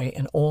boy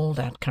in all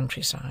that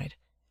countryside.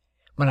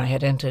 When I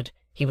had entered,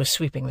 he was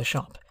sweeping the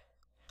shop,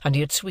 and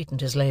he had sweetened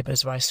his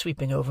labours by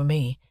sweeping over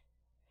me.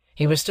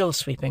 He was still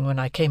sweeping when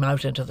I came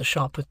out into the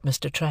shop with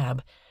Mr.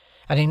 Trabb,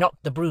 and he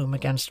knocked the broom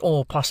against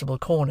all possible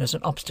corners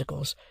and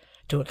obstacles,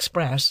 to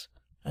express,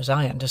 as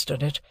I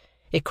understood it,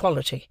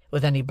 equality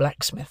with any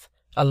blacksmith,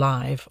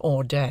 alive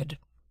or dead.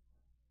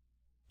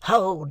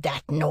 "Hold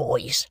that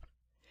noise,"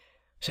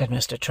 said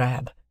Mr.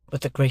 Trabb,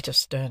 with the greatest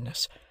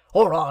sternness,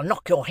 "or I'll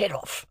knock your head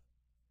off.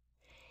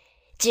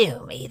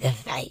 Do me the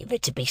favour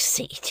to be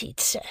seated,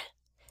 sir.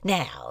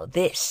 Now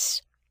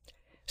this,"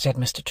 said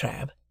Mr.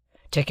 Trabb,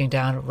 taking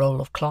down a roll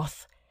of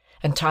cloth,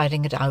 and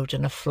tidying it out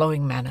in a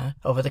flowing manner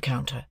over the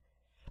counter,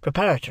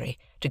 preparatory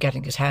to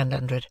getting his hand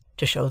under it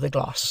to show the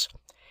gloss,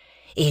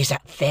 "is a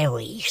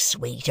very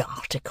sweet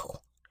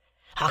article.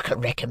 I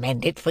can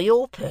recommend it for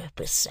your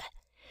purpose, sir,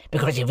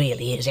 because it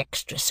really is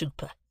extra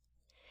super.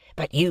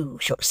 But you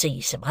shall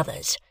see some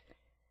others.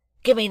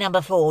 Give me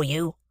number 4,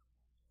 you,"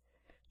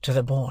 to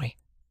the boy,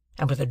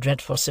 and with a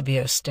dreadful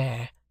severe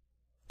stare,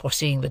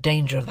 foreseeing the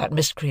danger of that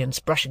miscreant's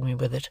brushing me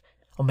with it,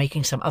 or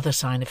making some other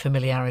sign of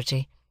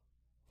familiarity.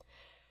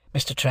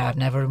 Mr. Trabb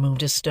never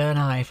removed his stern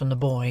eye from the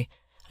boy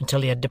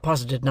until he had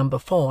deposited number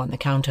 4 on the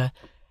counter,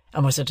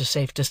 and was at a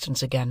safe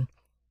distance again.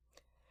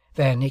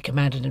 Then he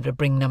commanded him to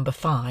bring number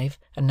 5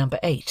 and number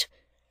 8.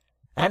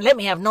 "And let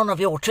me have none of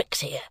your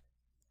tricks here,"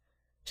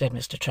 said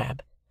Mr.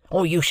 Trabb,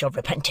 "or you shall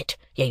repent it,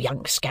 you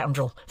young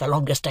scoundrel, the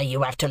longest day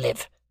you have to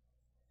live."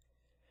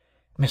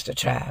 Mr.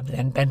 Trabb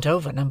then bent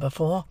over number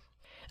 4,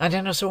 and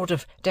in a sort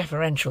of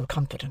deferential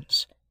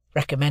confidence,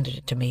 recommended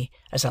it to me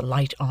as a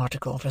light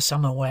article for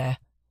summer wear,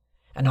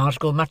 an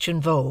article much in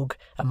vogue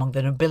among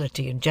the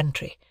nobility and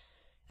gentry,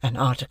 an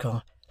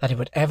article that it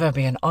would ever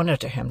be an honour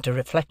to him to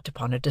reflect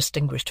upon a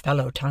distinguished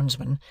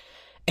fellow-townsman,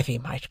 if he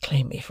might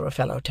claim me for a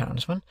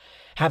fellow-townsman,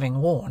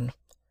 having worn.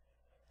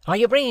 "Are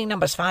you bringing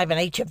numbers 5 and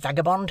 8, you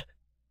vagabond?"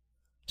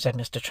 said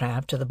Mr.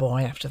 Trabb to the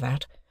boy after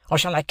that, "or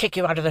shall I kick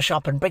you out of the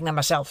shop and bring them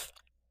myself?"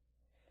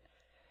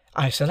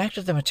 I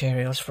selected the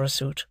materials for a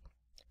suit,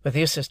 with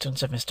the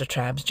assistance of Mr.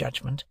 Trabb's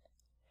judgment,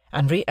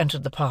 and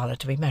re-entered the parlour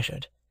to be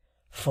measured,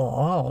 for,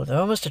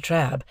 although Mr.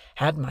 Trabb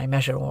had my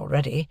measure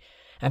already,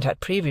 and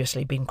had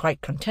previously been quite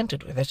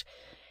contented with it,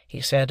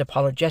 he said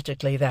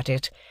apologetically that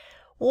it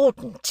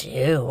 "wouldn't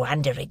do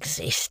under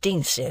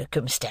existing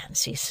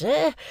circumstances,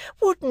 sir,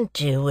 wouldn't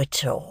do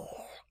at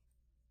all."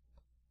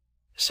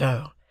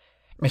 So,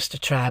 Mr.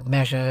 Trabb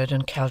measured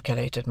and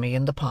calculated me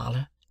in the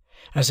parlour,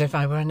 as if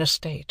I were an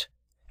estate,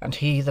 and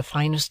he the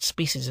finest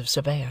species of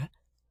surveyor,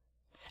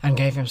 and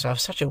gave himself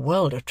such a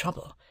world of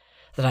trouble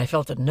that I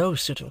felt that no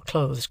suit of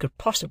clothes could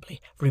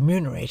possibly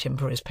remunerate him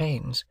for his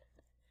pains.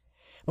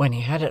 When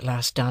he had at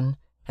last done,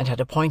 and had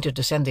appointed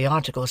to send the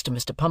articles to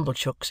Mr.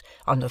 Pumblechook's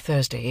on the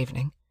Thursday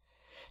evening,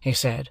 he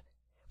said,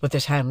 with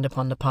his hand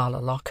upon the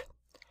parlour lock,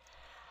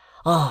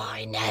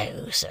 "I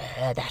know,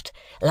 sir, that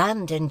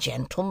London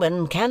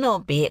gentlemen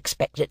cannot be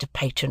expected to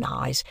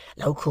patronise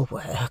local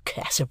work,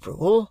 as a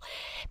rule,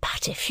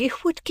 but if you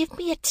would give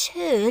me a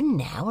turn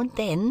now and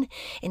then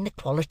in the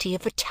quality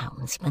of a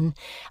townsman,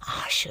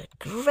 I should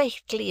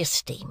greatly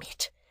esteem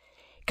it.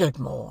 Good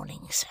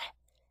morning, sir.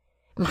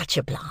 Much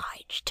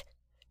obliged.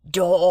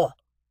 Door!"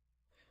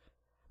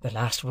 The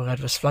last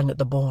word was flung at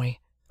the boy,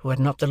 who had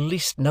not the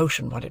least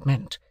notion what it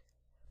meant,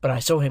 but I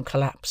saw him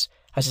collapse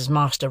as his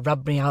master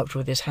rubbed me out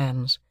with his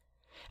hands,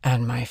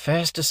 and my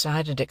first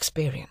decided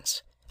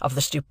experience of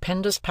the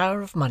stupendous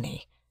power of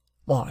money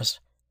was,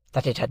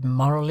 that it had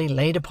morally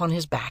laid upon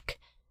his back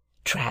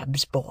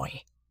Trabb's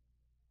boy.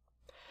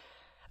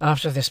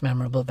 After this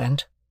memorable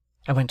event,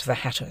 I went to the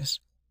hatter's,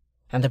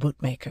 and the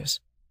bootmaker's,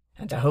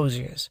 and the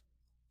hosier's,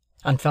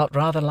 and felt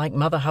rather like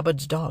Mother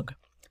Hubbard's dog,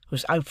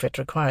 whose outfit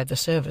required the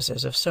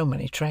services of so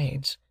many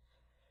trades.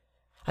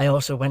 I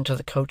also went to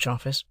the coach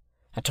office,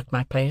 and took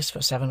my place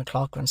for 7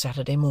 o'clock on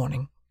Saturday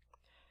morning.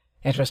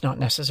 It was not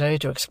necessary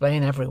to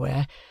explain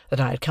everywhere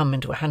that I had come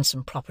into a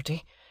handsome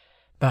property,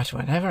 but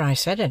whenever I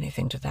said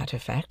anything to that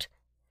effect,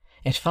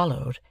 it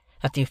followed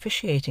that the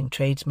officiating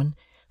tradesman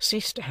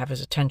ceased to have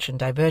his attention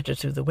diverted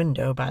through the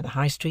window by the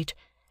High Street,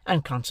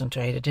 and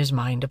concentrated his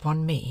mind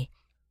upon me.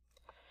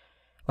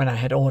 When I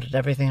had ordered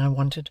everything I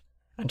wanted,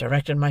 and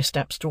directed my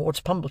steps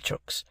towards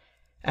Pumblechook's,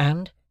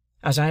 and,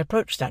 as I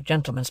approached that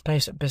gentleman's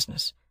place of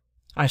business,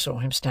 I saw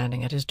him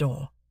standing at his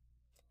door.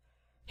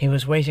 He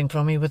was waiting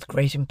for me with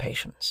great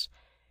impatience.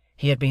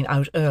 He had been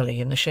out early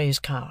in the chaise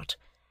cart,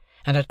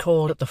 and had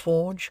called at the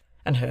forge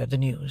and heard the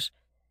news.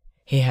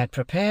 He had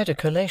prepared a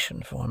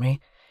collation for me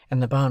in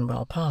the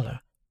Barnwell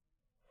parlour,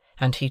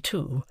 and he,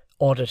 too,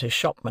 ordered his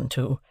shopman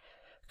to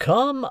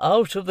 "come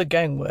out of the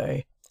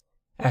gangway,"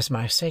 as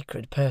my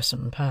sacred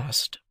person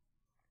passed.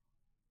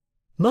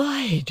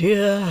 "My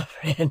dear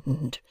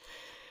friend,"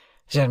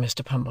 said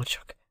Mr.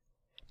 Pumblechook,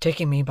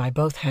 taking me by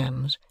both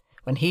hands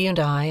when he and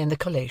I and the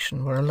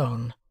collation were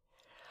alone,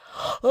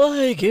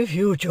 "I give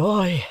you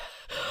joy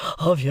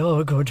of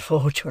your good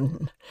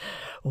fortune.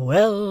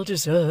 Well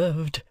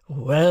deserved,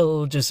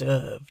 well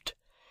deserved."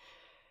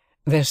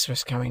 This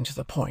was coming to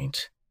the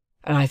point,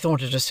 and I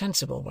thought it a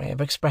sensible way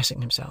of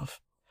expressing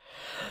himself.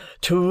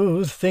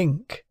 "To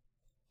think,"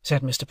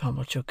 said Mr.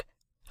 Pumblechook,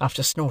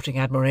 after snorting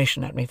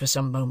admiration at me for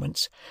some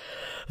moments,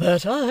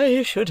 "that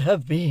I should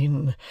have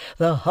been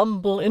the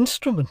humble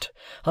instrument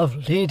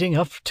of leading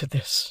up to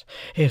this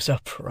is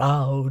a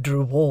proud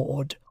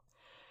reward."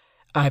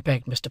 I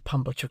begged Mr.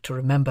 Pumblechook to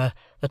remember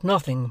that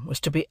nothing was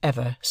to be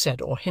ever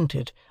said or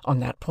hinted on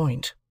that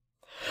point.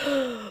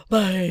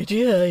 "My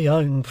dear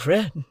young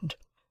friend,"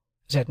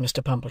 said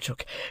Mr.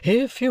 Pumblechook,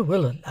 "if you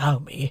will allow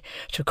me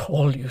to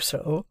call you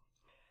so."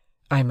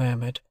 I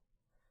murmured,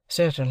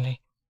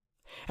 "Certainly,"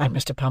 and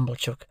Mr.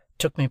 Pumblechook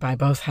took me by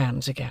both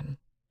hands again,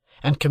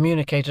 and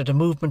communicated a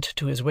movement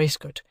to his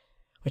waistcoat,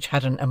 which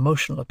had an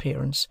emotional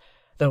appearance,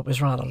 though it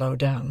was rather low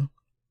down.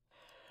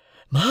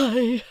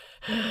 "My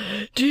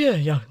dear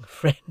young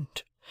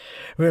friend,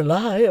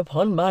 rely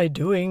upon my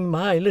doing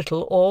my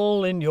little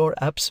all in your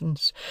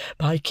absence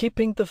by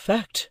keeping the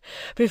fact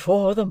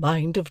before the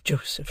mind of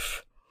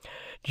Joseph.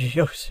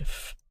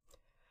 Joseph,"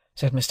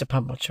 said Mr.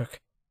 Pumblechook,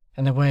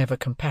 in the way of a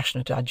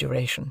compassionate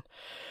adjuration.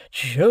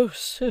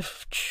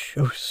 "Joseph,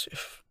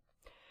 Joseph."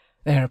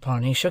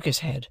 Thereupon he shook his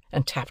head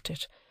and tapped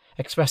it,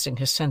 expressing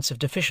his sense of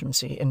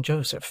deficiency in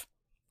Joseph.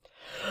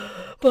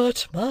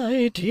 "But,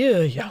 my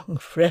dear young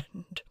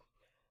friend,"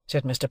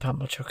 said Mr.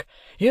 Pumblechook,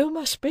 "you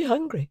must be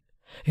hungry.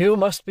 You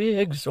must be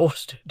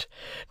exhausted.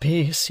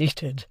 Be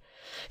seated.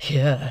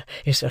 Here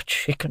is a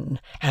chicken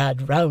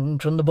had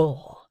round from the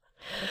boar.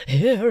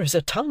 Here is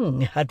a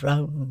tongue had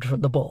round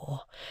from the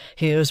boar.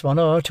 Here's one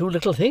or two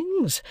little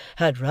things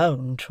had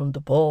round from the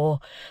boar,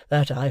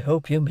 that I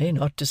hope you may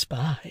not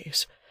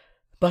despise.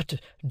 But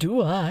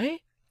do I,"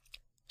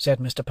 said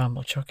Mr.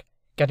 Pumblechook,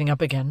 getting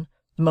up again,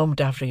 the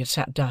moment after he had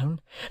sat down,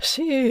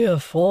 "see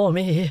afore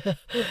me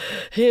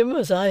him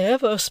as I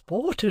ever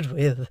sported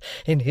with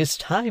in his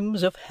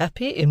times of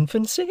happy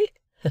infancy?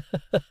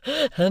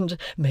 And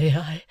may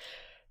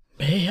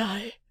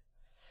I?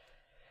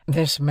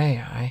 This "may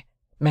I"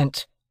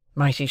 meant,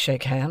 might he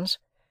shake hands?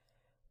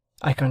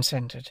 I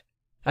consented,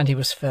 and he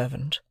was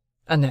fervent,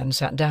 and then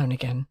sat down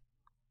again.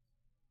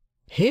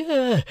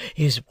 "Here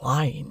is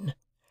wine,"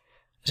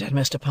 said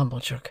Mr.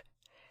 Pumblechook.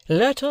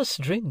 "Let us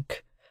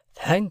drink.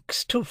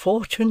 Thanks to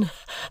Fortune,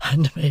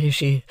 and may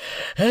she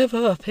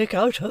ever pick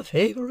out her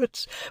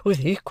favourites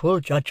with equal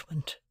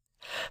judgment.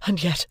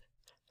 And yet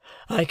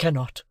I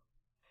cannot,"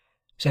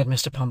 said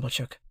Mr.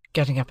 Pumblechook,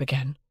 getting up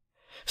again.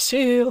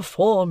 "See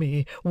afore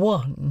me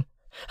one,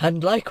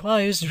 and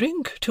likewise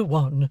drink to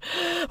one,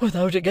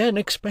 without again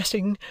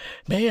expressing,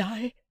 may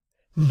I?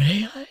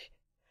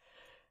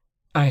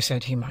 I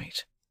said he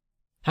might,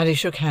 and he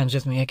shook hands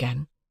with me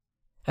again,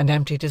 and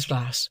emptied his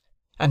glass,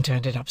 and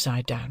turned it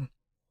upside down.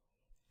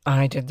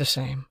 I did the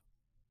same,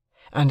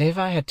 and if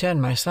I had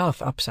turned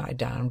myself upside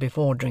down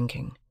before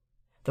drinking,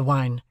 the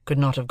wine could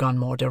not have gone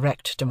more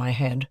direct to my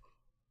head.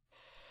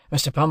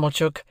 Mr.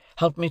 Pumblechook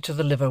helped me to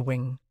the liver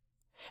wing,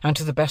 and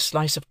to the best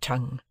slice of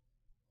tongue,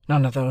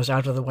 none of those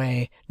out of the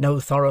way, no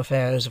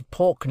thoroughfares of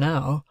pork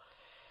now,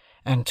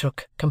 and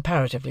took,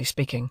 comparatively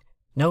speaking,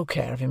 no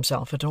care of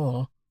himself at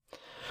all.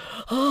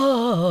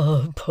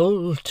 "Ah,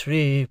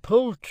 poultry,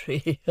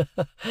 poultry!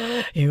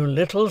 You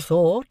little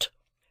thought,"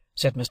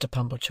 said Mr.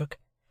 Pumblechook,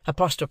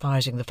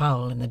 apostrophising the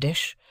fowl in the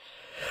dish,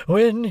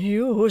 "when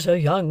you was a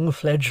young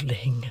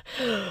fledgling,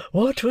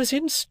 what was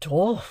in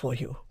store for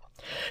you.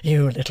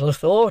 You little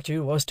thought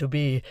you was to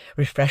be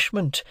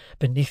refreshment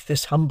beneath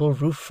this humble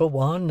roof for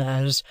one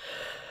as,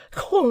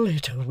 call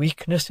it a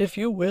weakness if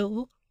you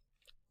will,"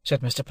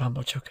 said Mr.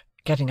 Pumblechook,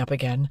 getting up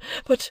again,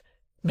 "but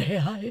may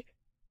I?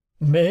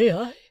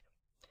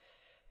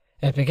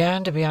 It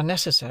began to be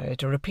unnecessary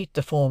to repeat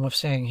the form of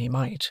saying he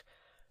might,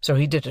 so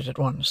he did it at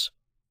once.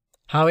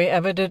 How he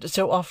ever did it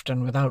so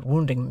often without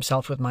wounding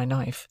himself with my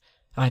knife,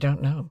 I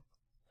don't know.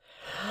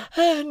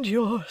 "And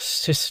your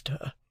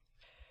sister,"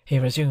 he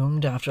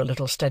resumed, after a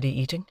little steady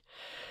eating,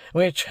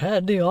 "which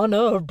had the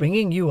honour of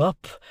bringing you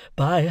up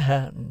by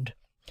hand.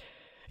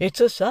 It's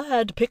a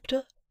sad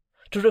picter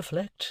to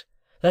reflect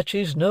that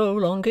she's no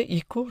longer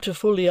equal to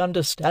fully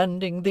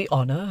understanding the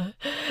honour.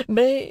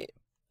 May—"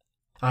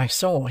 I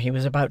saw he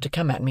was about to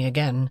come at me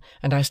again,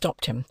 and I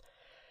stopped him.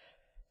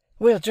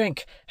 "We'll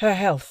drink her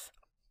health,"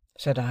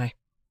 said I.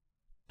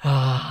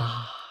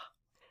 "Ah!"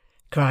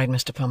 cried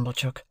Mr.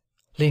 Pumblechook,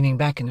 leaning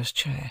back in his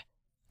chair,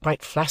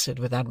 quite flaccid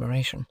with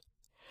admiration.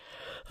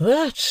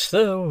 That's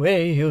the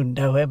way you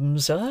know him,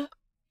 sir?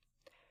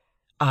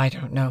 I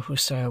don't know who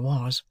sir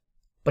was,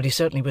 but he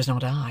certainly was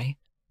not I,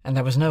 and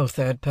there was no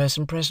third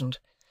person present.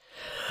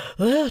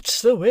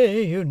 That's the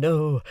way you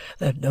know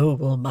the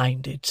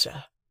noble-minded,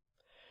 sir.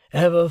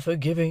 Ever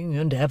forgiving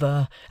and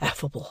ever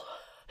affable.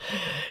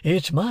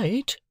 It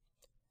might,"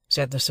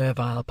 said the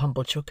servile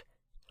Pumblechook,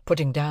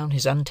 putting down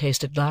his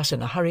untasted glass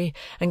in a hurry,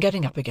 and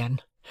getting up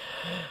again,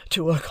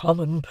 "to a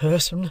common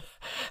person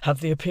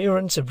have the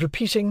appearance of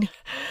repeating,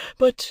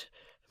 but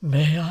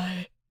may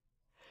I—"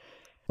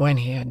 When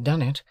he had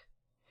done it,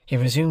 he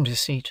resumed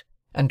his seat,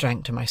 and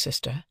drank to my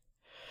sister.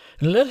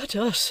 "Let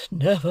us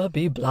never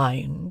be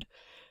blind,"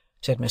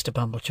 said Mr.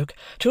 Pumblechook,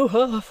 "to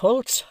her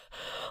faults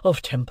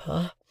of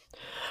temper,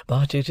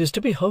 but it is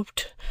to be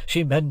hoped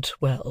she meant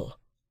well."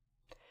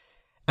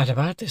 At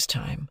about this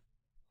time,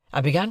 I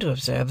began to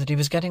observe that he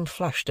was getting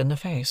flushed in the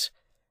face.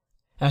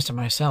 As to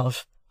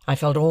myself, I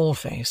felt all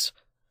face,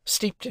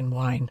 steeped in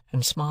wine,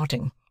 and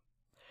smarting.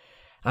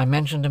 I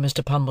mentioned to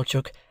Mr.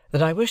 Pumblechook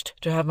that I wished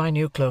to have my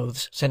new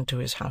clothes sent to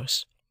his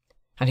house,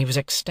 and he was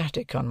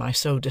ecstatic on my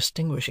so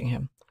distinguishing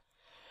him.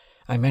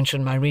 I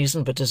mentioned my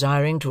reason for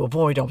desiring to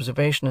avoid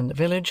observation in the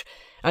village,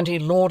 and he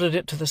lauded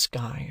it to the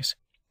skies.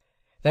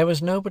 There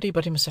was nobody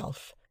but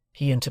himself,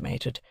 he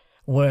intimated,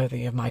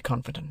 worthy of my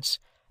confidence,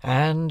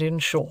 and, in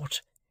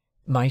short,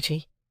 might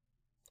he?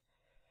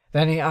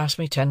 Then he asked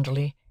me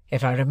tenderly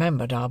if I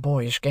remembered our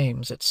boyish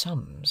games at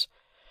sums,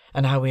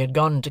 and how we had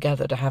gone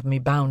together to have me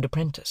bound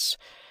apprentice,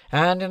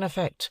 and, in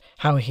effect,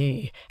 how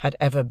he had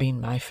ever been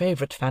my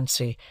favourite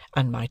fancy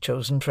and my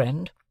chosen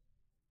friend.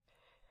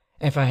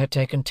 If I had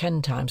taken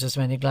 10 times as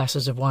many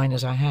glasses of wine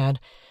as I had,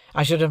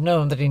 I should have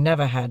known that he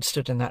never had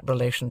stood in that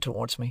relation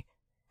towards me,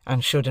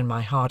 and should in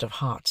my heart of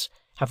hearts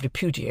have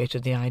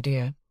repudiated the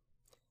idea.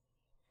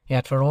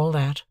 Yet for all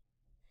that,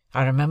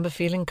 I remember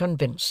feeling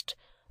convinced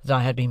that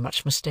I had been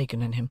much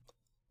mistaken in him,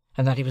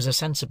 and that he was a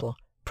sensible,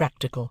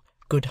 practical,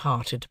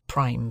 good-hearted,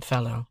 prime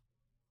fellow.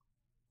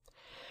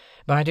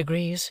 By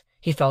degrees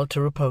he fell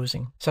to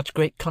reposing such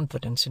great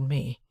confidence in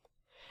me,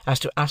 as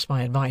to ask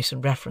my advice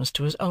in reference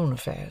to his own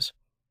affairs.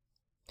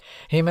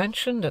 He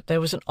mentioned that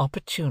there was an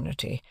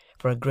opportunity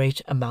for a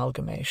great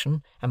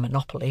amalgamation and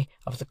monopoly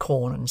of the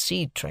corn and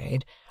seed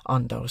trade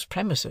on those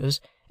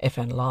premises, if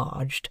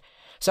enlarged,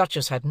 such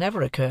as had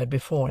never occurred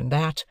before in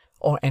that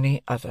or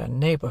any other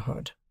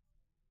neighbourhood.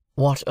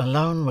 What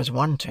alone was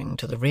wanting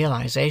to the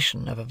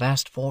realization of a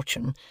vast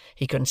fortune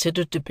he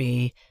considered to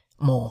be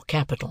more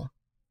capital.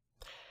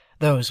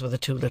 Those were the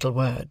 2 little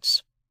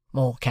words,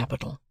 more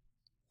capital.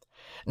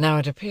 Now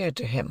it appeared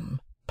to him,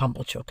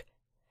 Pumblechook,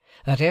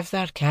 that if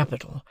that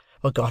capital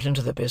were got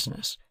into the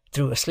business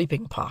through a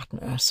sleeping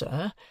partner,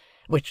 sir,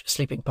 which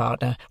sleeping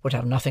partner would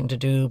have nothing to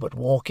do but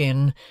walk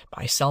in,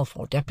 by self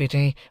or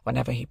deputy,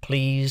 whenever he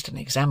pleased, and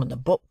examine the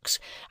books,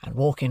 and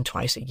walk in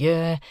twice a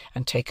year,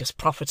 and take his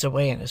profits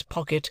away in his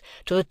pocket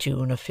to the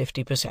tune of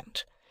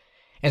 50%.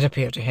 It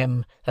appeared to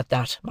him that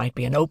that might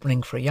be an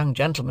opening for a young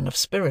gentleman of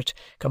spirit,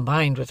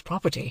 combined with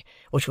property,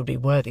 which would be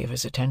worthy of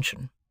his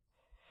attention.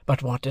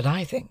 But what did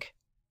I think?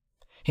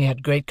 He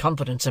had great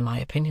confidence in my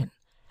opinion,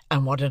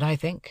 and what did I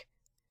think?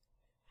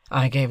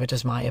 I gave it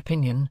as my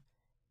opinion.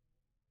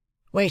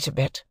 Wait a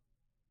bit.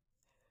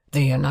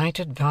 The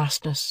united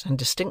vastness and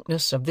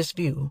distinctness of this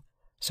view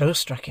so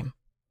struck him,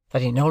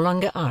 that he no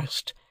longer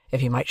asked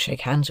if he might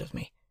shake hands with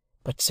me,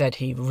 but said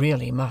he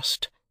really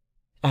must,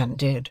 and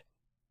did.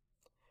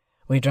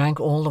 We drank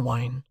all the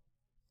wine,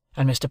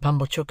 and Mr.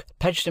 Pumblechook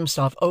pledged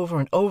himself over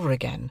and over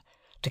again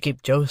to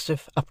keep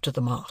Joseph up to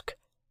the mark,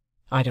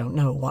 I don't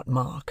know what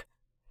mark,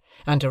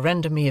 and to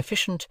render me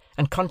efficient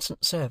and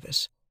constant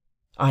service,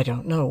 I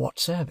don't know what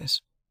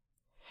service.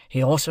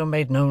 He also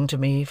made known to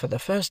me for the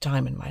first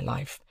time in my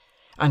life,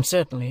 and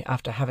certainly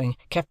after having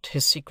kept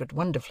his secret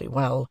wonderfully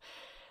well,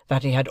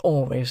 that he had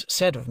always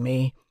said of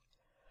me,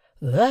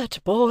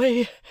 "That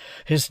boy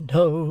is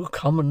no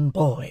common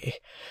boy,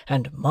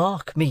 and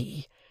mark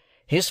me,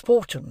 his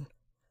fortune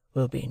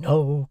will be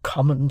no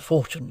common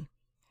fortune."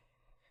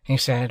 He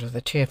said with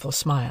a cheerful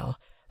smile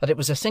that it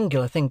was a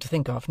singular thing to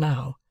think of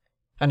now,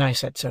 and I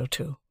said so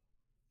too.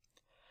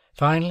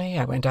 Finally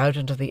I went out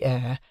into the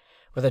air,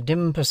 with a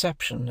dim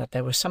perception that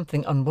there was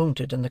something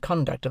unwonted in the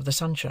conduct of the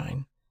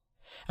sunshine,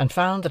 and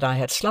found that I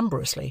had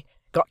slumberously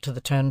got to the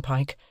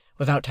turnpike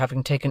without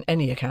having taken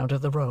any account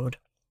of the road.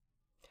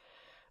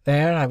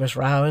 There I was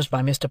roused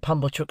by Mr.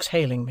 Pumblechook's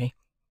hailing me.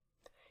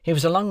 He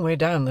was a long way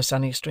down the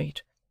sunny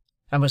street,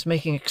 and was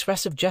making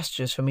expressive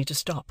gestures for me to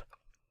stop.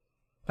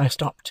 I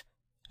stopped,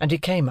 and he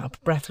came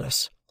up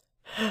breathless.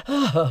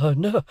 "Oh,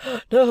 no,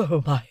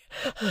 no, my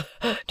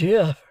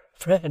dear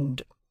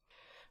friend,"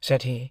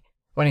 said he,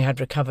 when he had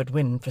recovered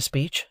wind for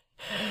speech.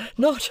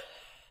 "Not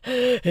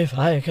if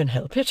I can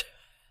help it.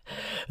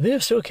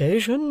 This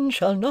occasion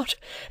shall not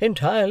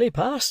entirely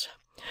pass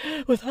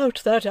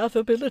without that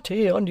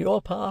affability on your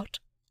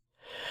part.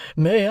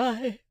 May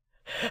I,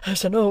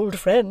 as an old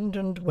friend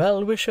and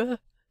well-wisher,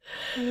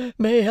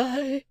 may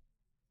I—"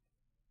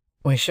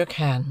 We shook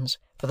hands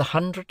for the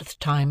 100th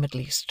time at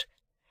least,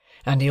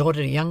 and he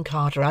ordered a young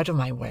carter out of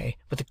my way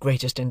with the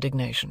greatest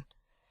indignation.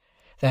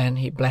 Then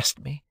he blessed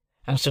me,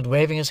 and stood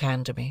waving his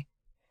hand to me,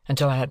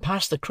 until I had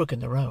passed the crook in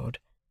the road,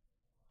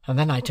 and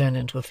then I turned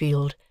into a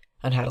field,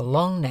 and had a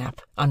long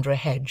nap under a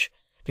hedge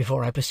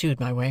before I pursued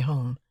my way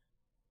home.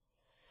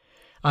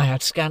 I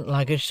had scant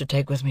luggage to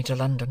take with me to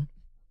London,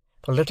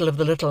 for little of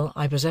the little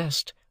I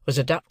possessed was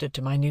adapted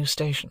to my new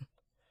station.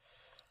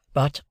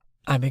 But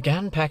I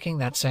began packing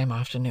that same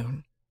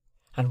afternoon,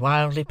 and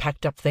wildly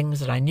packed up things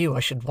that I knew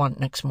I should want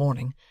next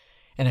morning,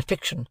 in a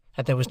fiction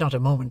that there was not a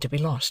moment to be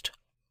lost.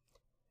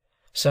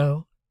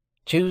 So,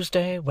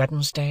 Tuesday,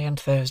 Wednesday, and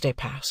Thursday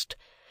passed,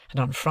 and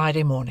on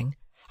Friday morning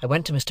I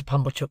went to Mr.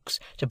 Pumblechook's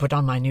to put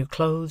on my new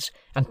clothes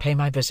and pay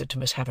my visit to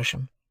Miss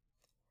Havisham.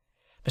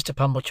 Mr.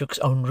 Pumblechook's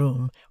own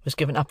room was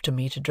given up to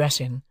me to dress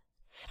in,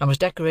 and was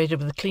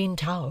decorated with clean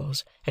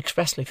towels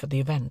expressly for the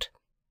event.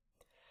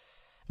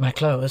 My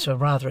clothes were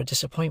rather a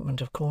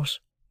disappointment, of course.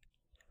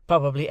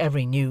 Probably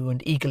every new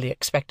and eagerly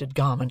expected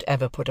garment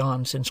ever put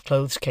on since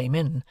clothes came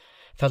in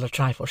fell a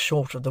trifle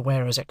short of the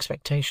wearer's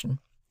expectation.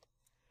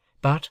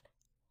 But,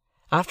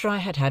 after I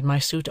had had my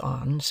suit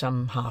on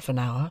some half an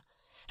hour,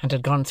 and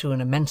had gone through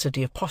an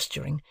immensity of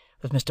posturing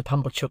with Mr.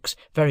 Pumblechook's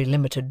very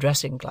limited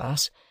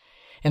dressing-glass,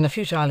 in the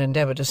futile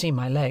endeavour to see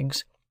my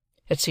legs,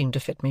 it seemed to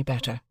fit me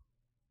better.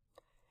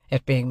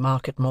 It being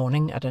market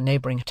morning at a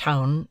neighbouring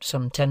town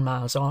some 10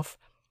 miles off,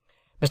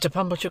 Mr.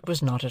 Pumblechook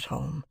was not at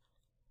home.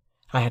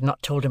 I had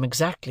not told him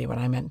exactly when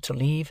I meant to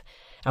leave,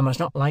 and was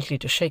not likely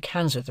to shake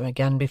hands with him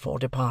again before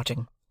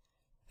departing.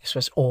 This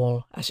was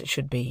all as it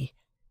should be,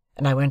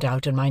 and I went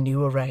out in my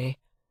new array,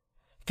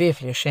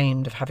 fearfully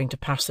ashamed of having to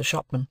pass the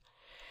shopman,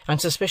 and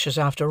suspicious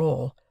after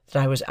all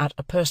that I was at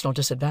a personal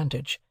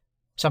disadvantage,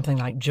 something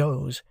like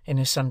Joe's in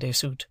his Sunday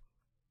suit.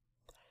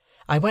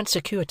 I went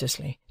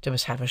circuitously to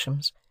Miss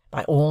Havisham's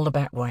by all the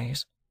back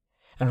ways,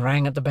 and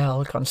rang at the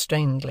bell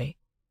constrainedly,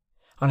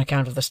 on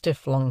account of the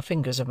stiff long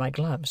fingers of my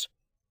gloves.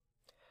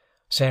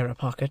 Sarah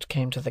Pocket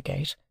came to the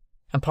gate,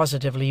 and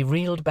positively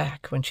reeled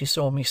back when she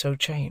saw me so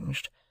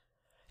changed.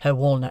 Her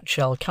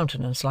walnut-shell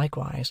countenance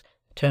likewise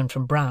turned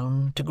from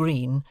brown to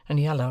green and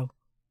yellow.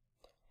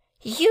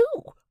 "You!"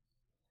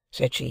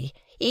 said she.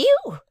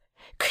 "You!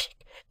 Good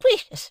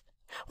gracious!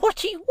 What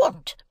do you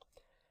want?"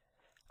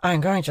 "I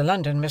am going to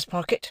London, Miss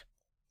Pocket,"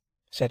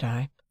 said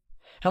I,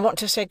 "and want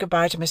to say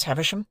good-bye to Miss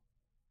Havisham."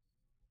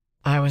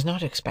 I was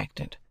not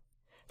expected,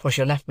 for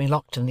she left me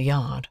locked in the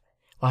yard,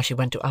 while she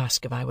went to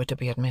ask if I were to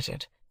be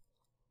admitted.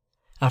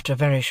 After a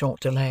very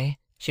short delay,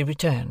 she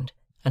returned,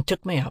 and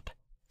took me up,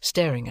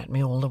 staring at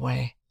me all the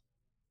way.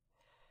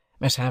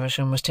 Miss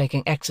Havisham was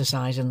taking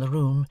exercise in the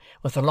room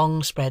with a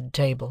long spread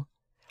table,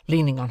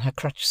 leaning on her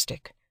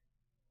crutch-stick.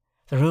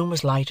 The room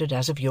was lighted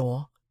as of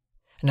yore,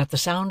 and at the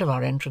sound of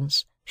our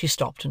entrance she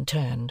stopped and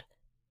turned.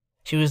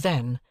 She was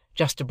then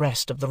just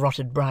abreast of the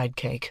rotted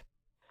bride-cake.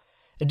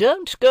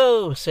 "Don't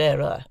go,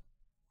 Sarah,"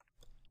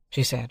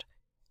 she said.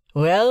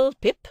 "Well,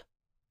 Pip?"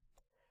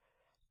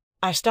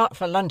 "I start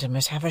for London,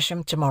 Miss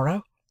Havisham,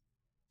 to-morrow."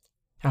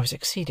 I was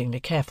exceedingly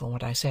careful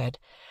what I said.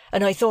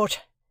 "And I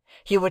thought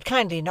you would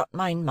kindly not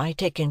mind my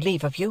taking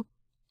leave of you."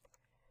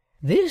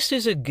 "This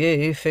is a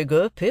gay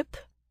figure, Pip,"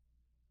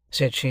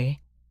 said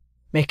she,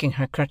 making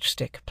her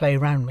crutch-stick play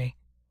round me,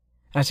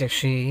 as if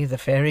she, the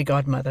fairy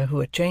godmother who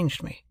had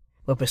changed me,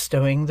 were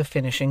bestowing the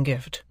finishing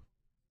gift.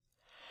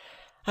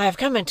 "I have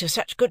come into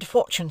such good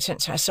fortune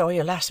since I saw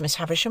you last, Miss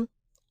Havisham,"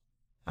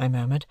 I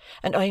murmured,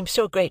 "and I am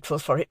so grateful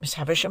for it, Miss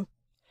Havisham."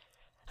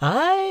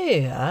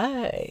 "Aye,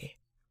 aye,"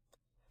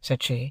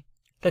 said she,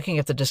 looking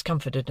at the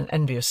discomfited and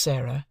envious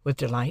Sarah with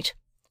delight.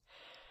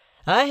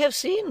 "I have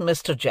seen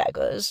Mr.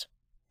 Jaggers.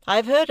 I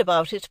have heard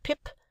about it,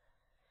 Pip.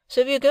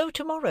 So you go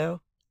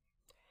to-morrow?"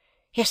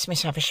 "Yes,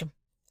 Miss Havisham."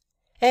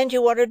 "And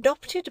you are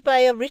adopted by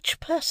a rich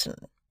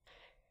person?"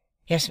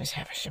 "Yes, Miss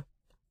Havisham."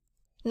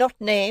 "Not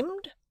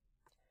named?"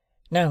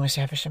 "No, Miss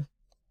Havisham."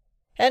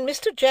 "And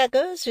Mr.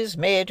 Jaggers is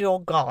made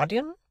your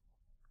guardian?"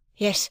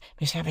 "Yes,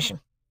 Miss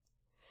Havisham."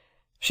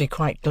 She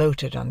quite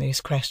gloated on these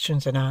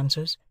questions and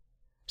answers,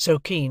 so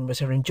keen was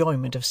her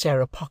enjoyment of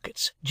Sarah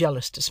Pocket's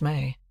jealous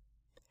dismay.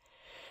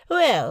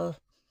 "Well,"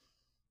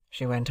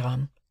 she went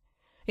on,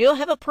 "you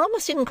have a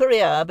promising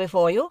career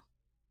before you.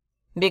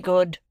 Be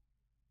good,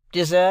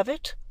 deserve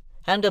it,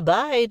 and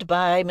abide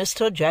by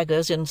Mr.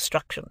 Jaggers'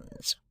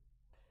 instructions."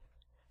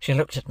 She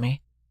looked at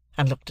me,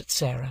 and looked at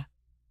Sarah,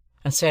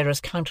 and Sarah's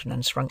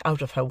countenance wrung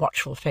out of her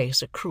watchful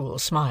face a cruel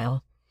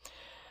smile.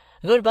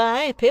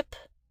 "Good-bye, Pip.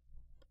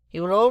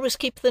 You will always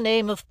keep the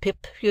name of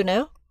Pip, you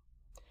know."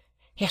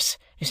 "Yes,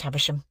 Miss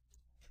Havisham."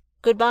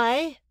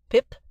 "Good-bye,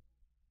 Pip."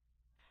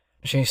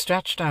 She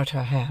stretched out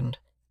her hand,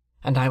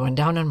 and I went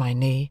down on my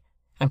knee,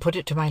 and put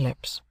it to my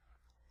lips.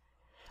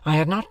 I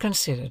had not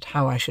considered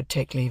how I should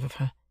take leave of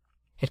her.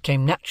 It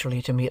came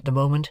naturally to me at the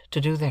moment to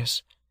do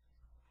this.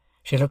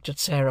 She looked at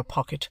Sarah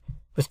Pocket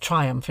with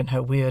triumph in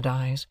her weird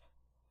eyes,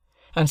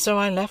 and so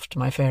I left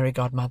my fairy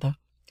godmother,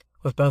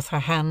 with both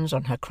her hands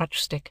on her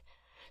crutch-stick,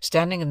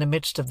 standing in the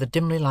midst of the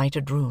dimly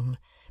lighted room,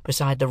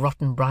 beside the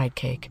rotten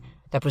bride-cake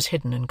that was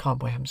hidden in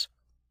cobwebs.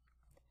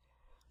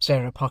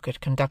 Sarah Pocket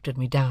conducted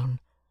me down,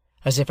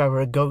 as if I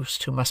were a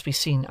ghost who must be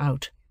seen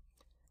out.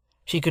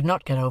 She could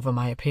not get over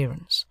my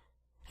appearance,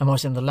 and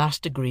was in the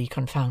last degree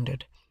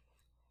confounded.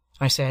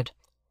 I said,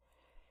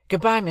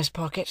 "Good-bye, Miss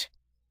Pocket,"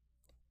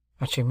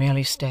 but she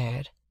merely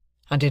stared,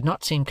 and did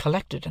not seem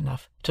collected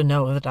enough to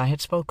know that I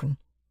had spoken.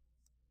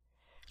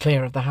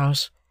 Clear of the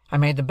house, I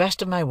made the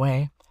best of my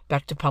way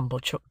back to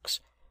Pumblechook's,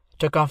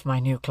 took off my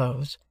new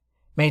clothes,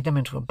 made them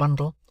into a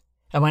bundle,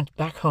 and went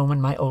back home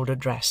in my old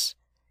dress,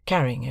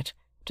 carrying it,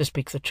 to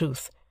speak the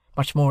truth,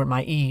 much more at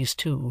my ease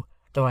too,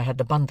 though I had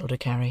the bundle to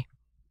carry.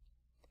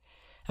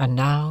 And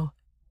now,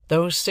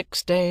 those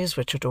 6 days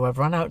which were to have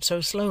run out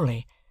so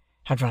slowly,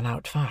 had run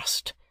out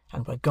fast,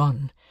 and were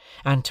gone,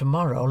 and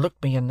to-morrow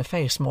looked me in the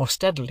face more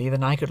steadily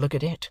than I could look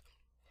at it.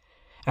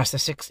 As the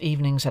 6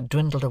 evenings had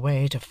dwindled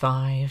away to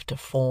 5, to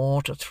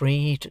 4, to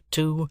 3, to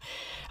 2,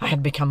 I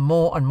had become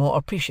more and more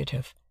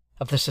appreciative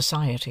of the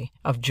society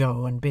of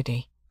Joe and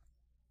Biddy.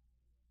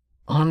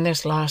 On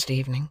this last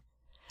evening,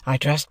 I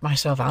dressed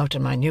myself out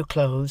in my new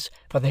clothes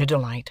for their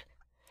delight,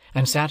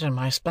 and sat in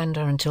my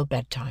splendour until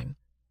bedtime.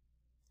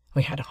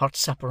 We had a hot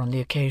supper on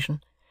the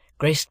occasion,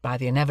 graced by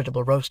the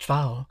inevitable roast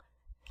fowl,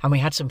 and we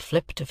had some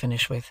flip to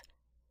finish with.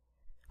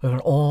 We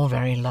were all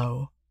very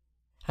low,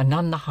 and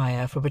none the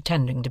higher for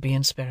pretending to be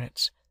in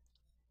spirits.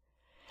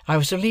 I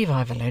was to leave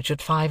our village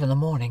at 5 in the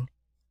morning,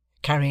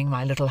 carrying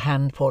my little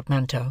hand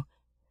portmanteau,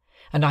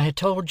 and I had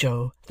told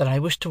Joe that I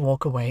wished to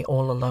walk away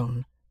all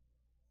alone.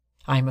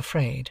 I am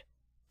afraid,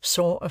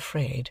 sore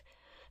afraid,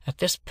 that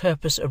this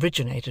purpose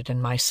originated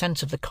in my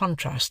sense of the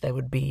contrast there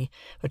would be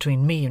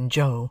between me and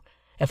Joe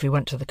if we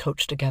went to the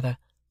coach together.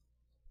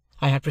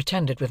 I had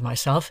pretended with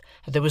myself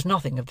that there was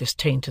nothing of this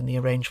taint in the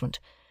arrangement,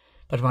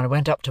 but when I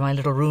went up to my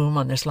little room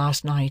on this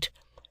last night,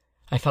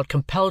 I felt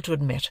compelled to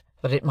admit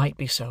that it might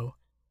be so,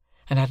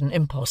 and had an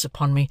impulse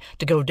upon me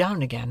to go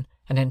down again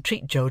and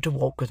entreat Joe to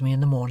walk with me in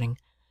the morning.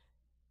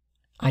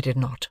 I did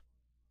not.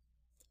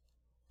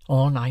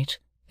 All night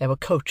there were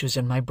coaches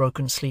in my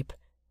broken sleep,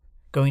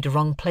 going to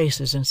wrong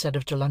places instead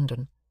of to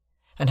London,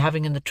 and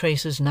having in the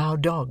traces now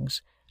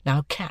dogs,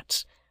 now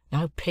cats,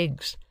 now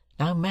pigs,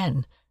 now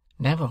men,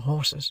 never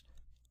horses.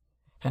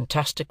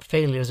 Fantastic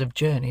failures of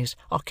journeys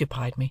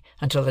occupied me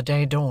until the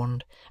day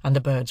dawned, and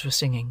the birds were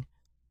singing.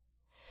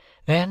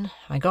 Then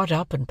I got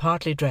up and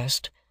partly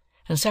dressed,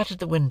 and sat at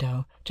the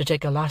window to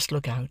take a last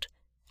look out,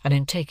 and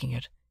in taking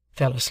it,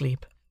 fell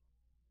asleep.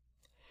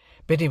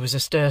 Biddy was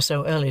astir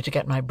so early to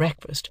get my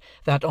breakfast,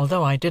 that,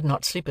 although I did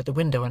not sleep at the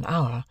window an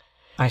hour,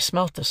 I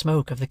smelt the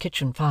smoke of the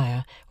kitchen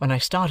fire when I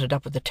started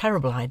up with the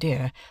terrible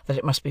idea that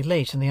it must be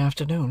late in the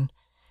afternoon.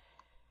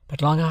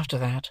 But long after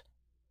that,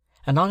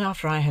 and long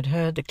after I had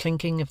heard the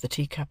clinking of the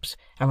teacups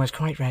and was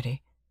quite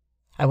ready,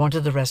 I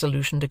wanted the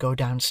resolution to go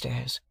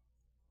downstairs.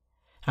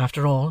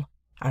 After all,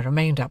 I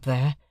remained up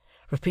there,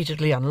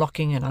 repeatedly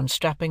unlocking and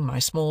unstrapping my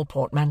small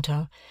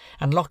portmanteau,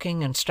 and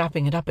locking and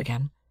strapping it up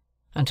again,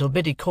 until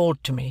Biddy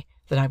called to me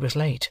that I was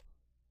late.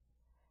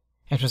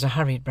 It was a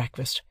hurried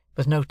breakfast,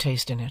 with no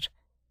taste in it.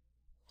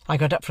 I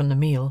got up from the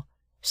meal,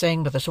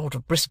 saying with a sort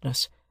of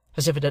briskness,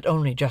 as if it had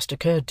only just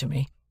occurred to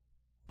me,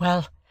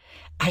 "Well,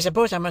 I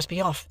suppose I must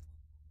be off."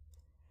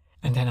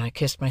 And then I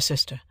kissed my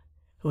sister,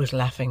 who was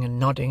laughing and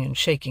nodding and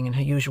shaking in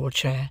her usual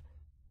chair,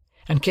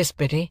 and kissed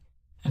Biddy,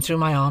 and threw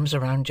my arms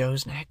around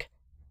Joe's neck.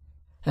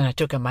 Then I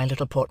took up my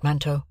little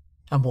portmanteau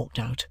and walked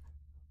out.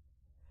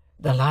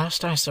 The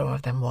last I saw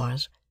of them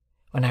was,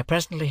 when I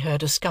presently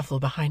heard a scuffle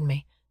behind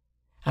me,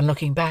 and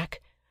looking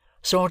back,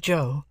 saw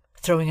Joe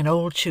throwing an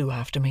old shoe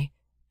after me,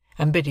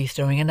 and Biddy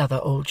throwing another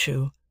old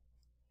shoe.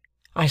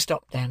 I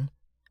stopped then,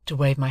 to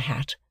wave my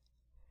hat,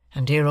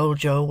 and dear old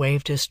Joe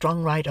waved his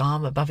strong right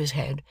arm above his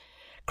head,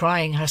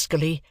 crying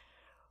huskily,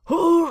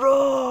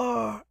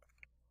 "Hooroar!"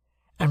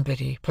 and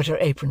Biddy put her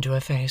apron to her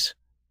face.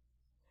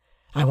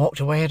 I walked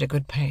away at a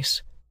good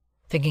pace,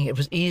 thinking it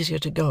was easier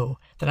to go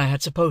than I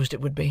had supposed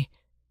it would be,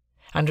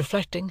 and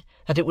reflecting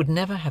that it would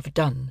never have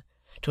done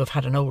to have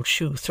had an old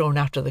shoe thrown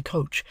after the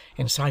coach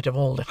in sight of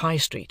all the High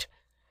Street.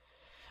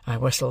 I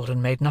whistled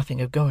and made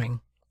nothing of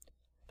going,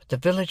 but the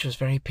village was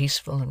very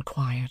peaceful and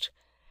quiet,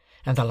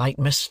 and the light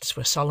mists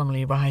were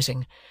solemnly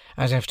rising,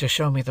 as if to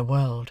show me the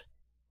world,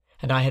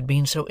 and I had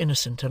been so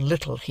innocent and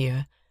little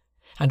here,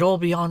 and all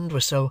beyond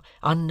was so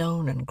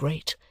unknown and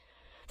great,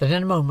 that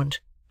in a moment,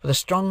 with a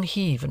strong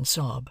heave and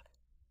sob,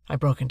 I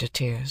broke into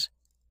tears.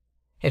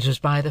 It was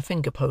by the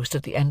finger-post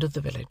at the end of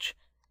the village,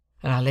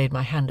 and I laid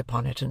my hand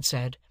upon it and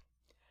said,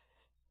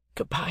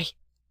 "Good-bye,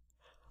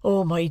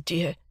 oh, my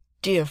dear,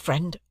 dear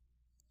friend."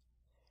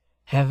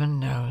 Heaven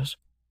knows,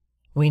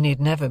 we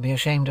need never be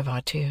ashamed of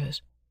our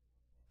tears,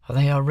 for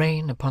they are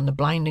rain upon the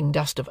blinding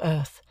dust of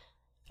earth,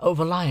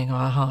 overlying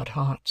our hard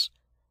hearts.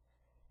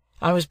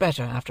 I was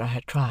better after I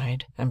had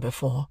cried than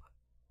before,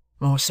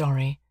 more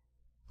sorry,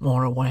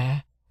 more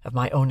aware of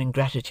my own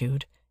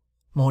ingratitude,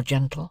 more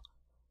gentle.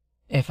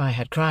 If I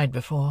had cried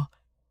before,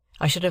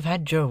 I should have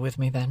had Joe with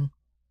me then.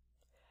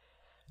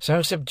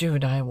 So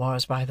subdued I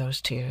was by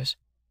those tears,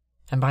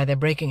 and by their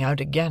breaking out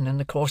again in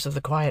the course of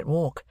the quiet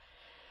walk,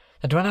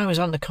 that when I was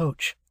on the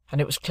coach, and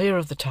it was clear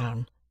of the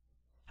town,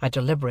 I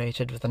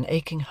deliberated with an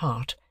aching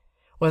heart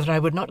whether I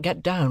would not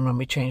get down when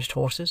we changed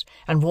horses,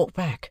 and walk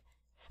back,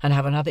 and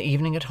have another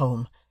evening at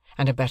home,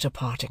 and a better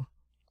parting.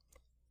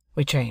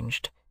 We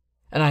changed,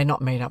 and I had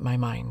not made up my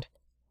mind,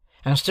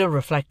 and still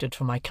reflected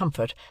for my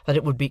comfort that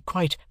it would be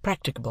quite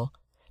practicable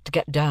to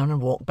get down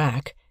and walk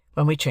back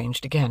when we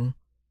changed again.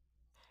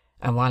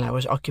 And while I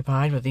was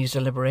occupied with these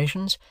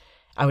deliberations,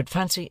 I would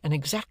fancy an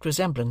exact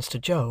resemblance to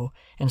Joe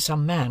in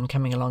some man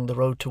coming along the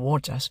road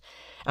towards us,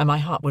 and my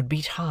heart would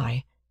beat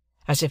high,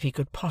 as if he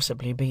could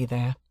possibly be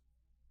there.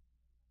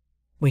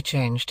 We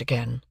changed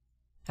again,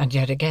 and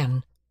yet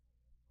again,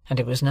 and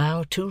it was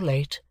now too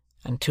late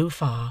and too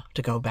far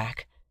to go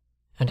back,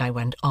 and I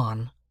went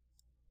on.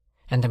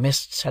 And the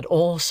mists had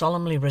all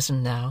solemnly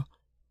risen now,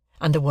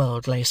 and the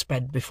world lay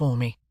spread before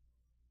me.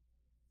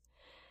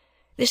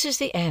 This is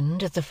the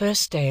end of the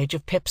first stage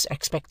of Pip's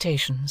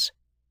expectations.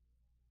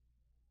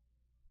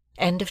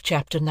 End of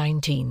chapter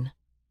 19.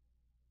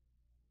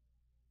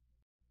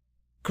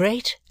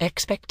 Great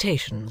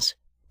Expectations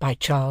by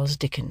Charles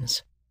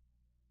Dickens.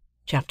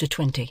 Chapter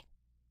 20.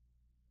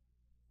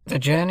 The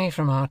journey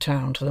from our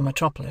town to the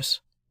metropolis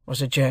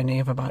was a journey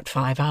of about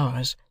 5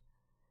 hours.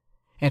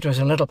 It was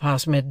a little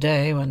past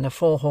midday when the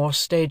 4-horse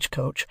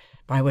stage-coach,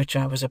 by which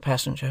I was a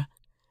passenger,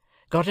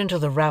 got into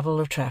the ravel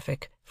of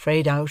traffic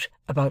frayed out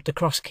about the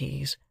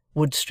Cross-Keys,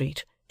 Wood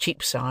Street,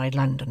 Cheapside,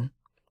 London.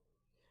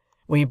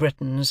 We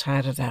Britons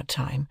had at that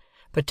time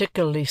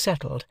particularly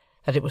settled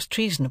that it was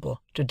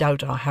treasonable to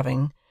doubt our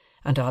having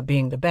and our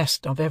being the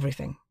best of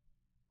everything.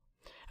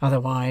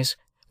 Otherwise,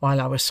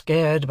 while I was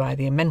scared by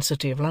the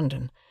immensity of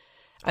London,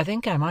 I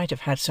think I might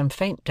have had some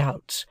faint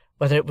doubts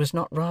whether it was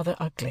not rather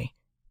ugly,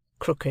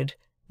 crooked,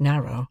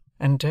 narrow,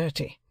 and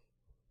dirty.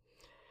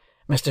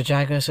 Mr.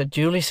 Jaggers had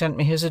duly sent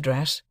me his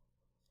address.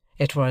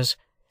 It was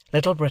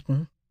Little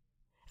Britain,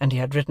 and he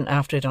had written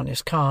after it on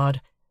his card,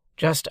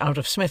 just out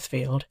of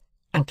Smithfield,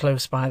 and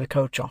close by the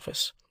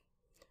coach-office.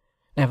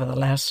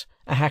 Nevertheless,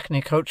 a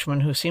hackney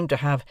coachman who seemed to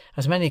have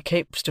as many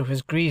capes to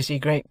his greasy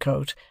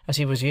greatcoat as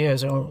he was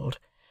years old,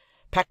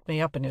 packed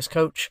me up in his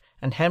coach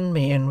and hemmed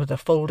me in with a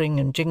folding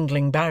and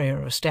jingling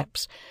barrier of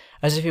steps,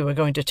 as if he were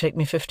going to take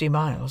me 50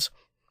 miles.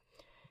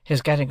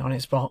 His getting on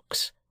his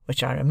box,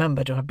 which I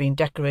remember to have been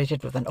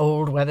decorated with an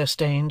old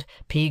weather-stained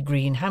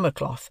pea-green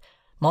hammer-cloth,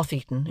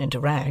 moth-eaten into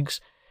rags,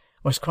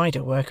 was quite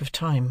a work of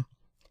time.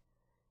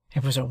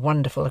 It was a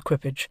wonderful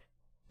equipage,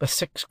 with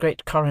 6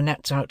 great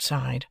coronets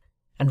outside,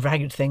 and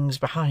ragged things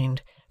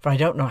behind, for I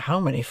don't know how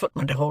many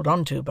footmen to hold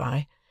on to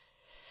by,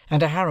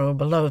 and a harrow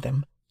below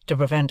them, to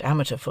prevent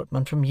amateur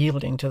footmen from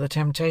yielding to the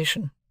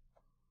temptation.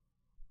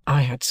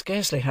 I had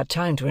scarcely had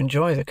time to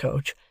enjoy the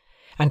coach,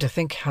 and to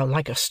think how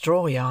like a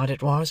straw-yard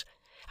it was,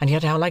 and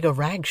yet how like a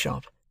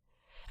rag-shop,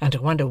 and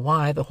to wonder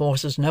why the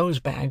horses'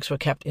 nose-bags were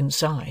kept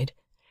inside,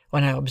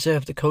 when I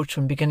observed the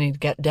coachman beginning to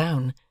get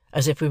down,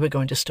 as if we were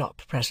going to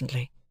stop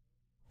presently.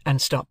 And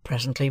stop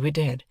presently we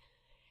did,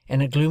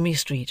 in a gloomy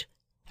street,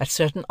 at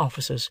certain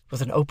offices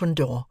with an open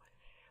door,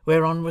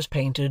 whereon was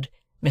painted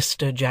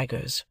Mr.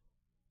 Jaggers.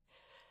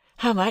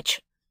 "How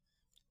much?"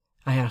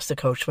 I asked the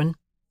coachman.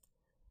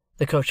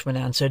 The coachman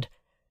answered,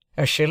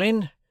 "A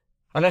shilling,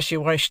 unless you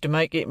wish to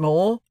make it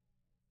more."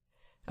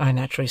 I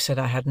naturally said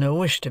I had no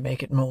wish to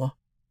make it more.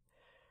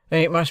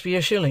 "Then it must be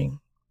a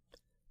shilling,"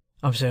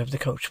 observed the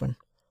coachman.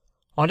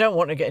 "I don't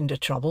want to get into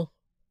trouble.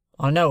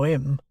 I know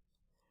him."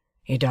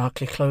 He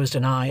darkly closed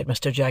an eye at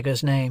Mr.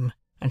 Jaggers' name,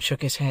 and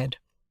shook his head.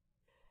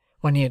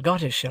 When he had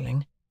got his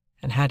shilling,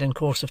 and had in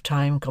course of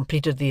time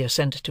completed the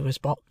ascent to his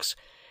box,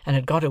 and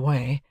had got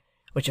away,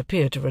 which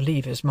appeared to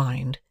relieve his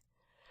mind,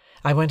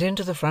 I went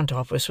into the front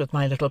office with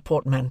my little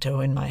portmanteau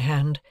in my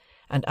hand,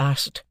 and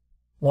asked,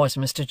 was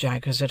Mr.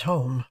 Jaggers at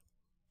home?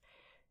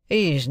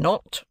 "He is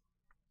not,"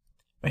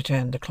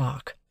 returned the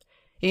clerk.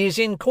 "He is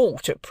in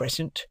court at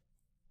present.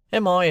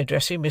 Am I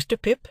addressing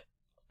Mr. Pip?"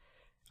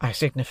 I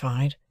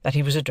signified that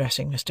he was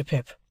addressing Mr.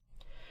 Pip.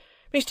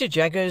 "Mr.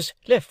 Jaggers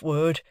left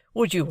word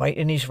would you wait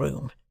in his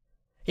room.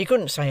 He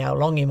couldn't say how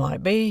long he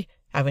might be,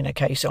 having a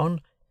case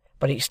on,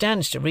 but it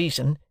stands to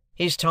reason,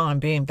 his time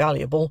being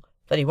valuable,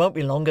 that he won't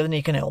be longer than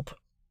he can help."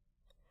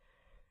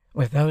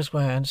 With those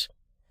words,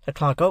 the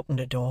clerk opened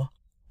a door,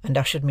 and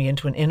ushered me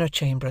into an inner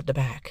chamber at the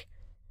back.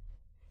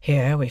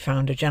 Here we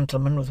found a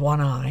gentleman with one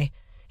eye,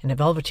 in a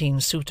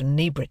velveteen suit and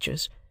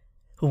knee-breeches,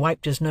 who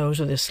wiped his nose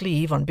with his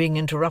sleeve on being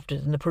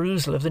interrupted in the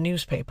perusal of the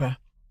newspaper.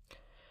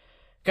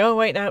 "Go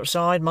wait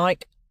outside,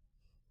 Mike,"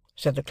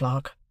 said the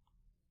clerk.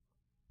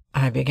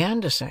 I began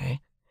to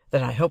say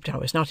that I hoped I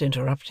was not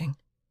interrupting,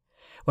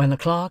 when the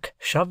clerk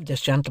shoved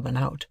this gentleman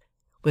out,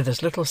 with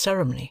as little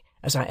ceremony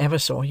as I ever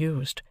saw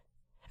used,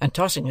 and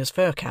tossing his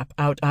fur cap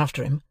out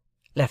after him,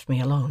 left me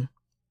alone.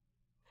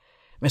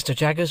 Mr.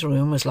 Jaggers'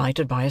 room was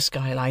lighted by a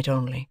skylight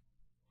only,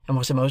 and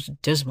was a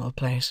most dismal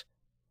place.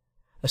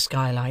 The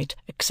skylight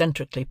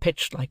eccentrically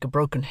pitched like a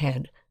broken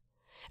head,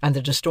 and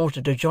the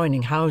distorted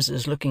adjoining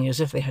houses looking as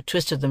if they had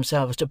twisted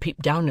themselves to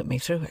peep down at me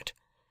through it.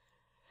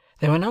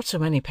 There were not so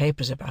many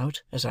papers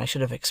about as I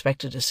should have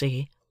expected to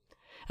see,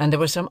 and there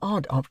were some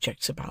odd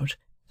objects about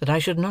that I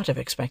should not have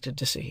expected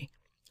to see,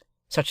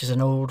 such as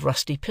an old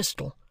rusty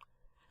pistol,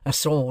 a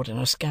sword in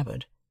a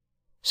scabbard,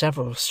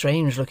 several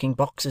strange-looking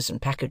boxes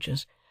and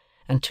packages,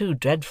 and 2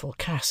 dreadful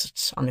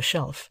casts on a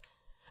shelf,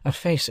 of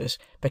faces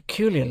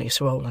peculiarly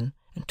swollen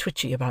and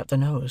twitchy about the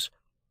nose.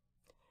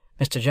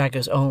 Mr.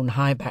 Jaggers's own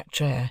high-backed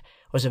chair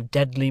was of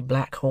deadly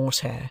black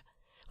horsehair,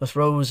 with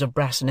rows of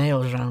brass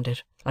nails round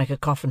it, like a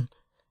coffin,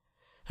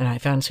 and I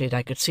fancied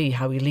I could see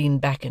how he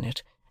leaned back in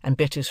it and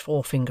bit his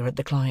forefinger at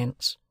the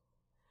clients.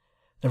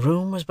 The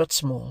room was but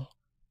small,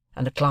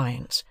 and the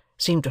clients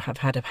seemed to have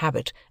had a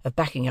habit of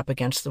backing up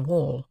against the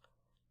wall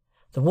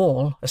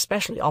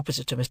especially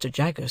opposite to Mr.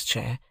 Jaggers's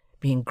chair,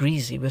 being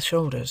greasy with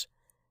shoulders.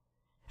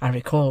 I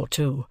recalled,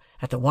 too,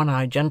 that the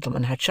one-eyed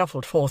gentleman had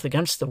shuffled forth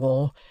against the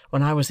wall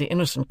when I was the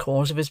innocent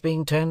cause of his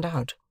being turned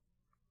out.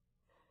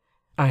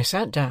 I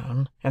sat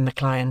down in the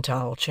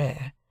clientele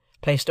chair,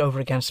 placed over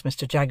against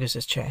Mr.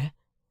 Jaggers's chair,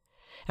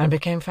 and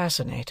became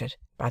fascinated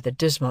by the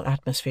dismal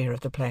atmosphere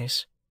of the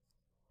place.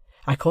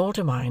 I called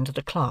to mind that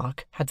the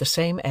clerk had the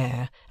same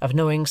air of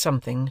knowing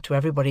something to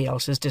everybody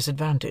else's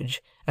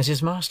disadvantage as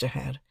his master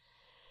had.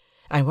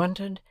 I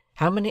wondered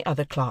how many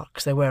other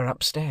clerks there were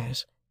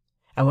upstairs,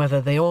 and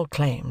whether they all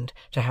claimed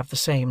to have the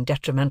same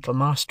detrimental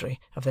mastery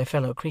of their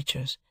fellow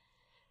creatures.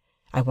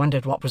 I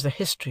wondered what was the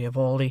history of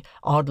all the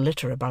odd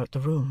litter about the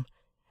room,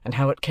 and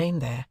how it came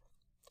there.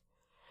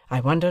 I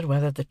wondered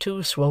whether the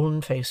 2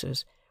 swollen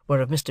faces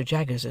were of Mr.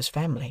 Jaggers's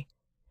family,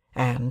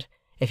 and,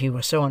 if he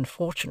were so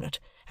unfortunate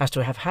as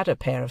to have had a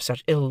pair of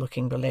such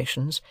ill-looking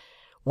relations,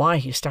 why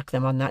he stuck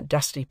them on that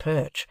dusty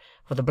perch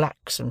for the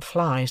blacks and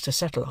flies to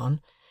settle on,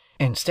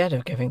 instead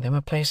of giving them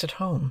a place at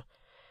home.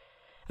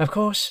 Of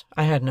course,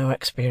 I had no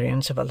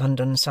experience of a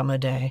London summer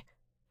day,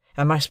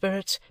 and my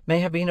spirits may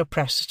have been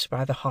oppressed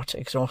by the hot,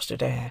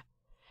 exhausted air,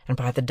 and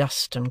by the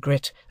dust and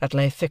grit that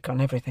lay thick on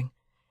everything.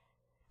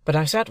 But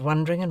I sat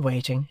wondering and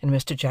waiting in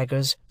Mr.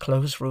 Jaggers's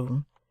close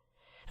room,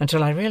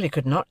 until I really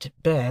could not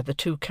bear the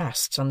 2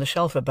 casts on the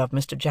shelf above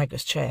Mr.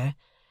 Jaggers's chair,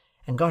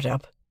 and got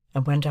up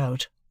and went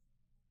out.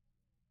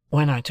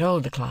 When I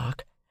told the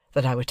clerk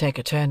that I would take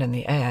a turn in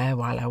the air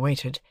while I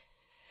waited,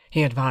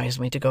 he advised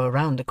me to go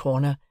round the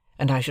corner,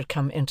 and I should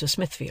come into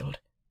Smithfield.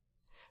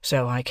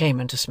 So I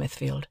came into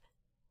Smithfield,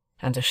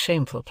 and the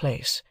shameful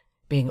place,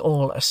 being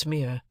all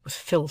asmear with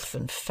filth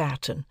and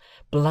fat and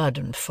blood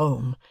and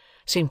foam,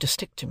 seemed to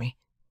stick to me.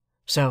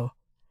 So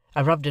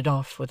I rubbed it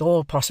off with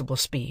all possible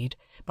speed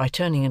by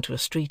turning into a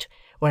street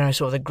where I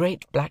saw the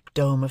great black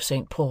dome of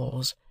St.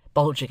 Paul's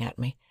bulging at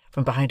me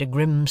from behind a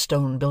grim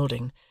stone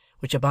building,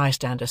 which a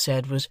bystander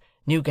said was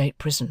Newgate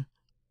Prison.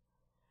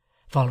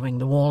 Following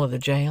the wall of the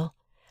jail,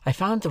 I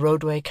found the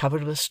roadway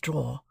covered with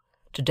straw,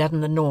 to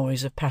deaden the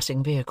noise of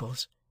passing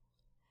vehicles,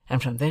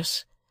 and from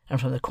this, and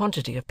from the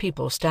quantity of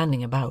people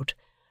standing about,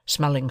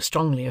 smelling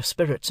strongly of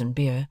spirits and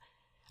beer,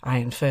 I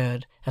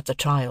inferred that the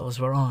trials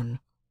were on.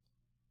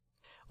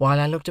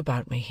 While I looked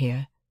about me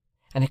here,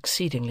 an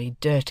exceedingly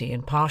dirty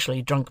and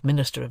partially drunk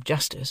minister of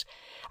justice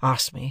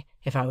asked me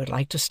if I would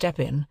like to step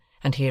in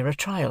and hear a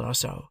trial or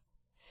so,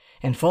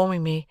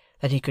 informing me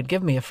that he could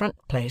give me a front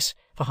place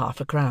for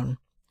 £0.50,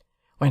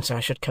 whence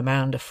I should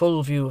command a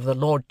full view of the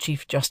Lord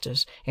Chief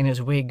Justice in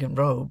his wig and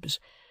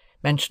robes,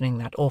 mentioning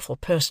that awful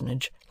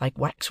personage like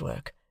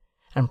waxwork,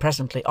 and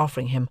presently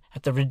offering him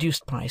at the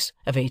reduced price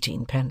of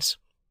 18 pence.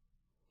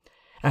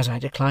 As I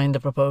declined the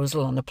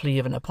proposal on the plea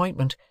of an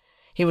appointment,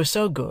 he was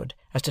so good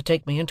as to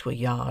take me into a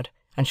yard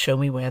and show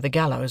me where the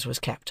gallows was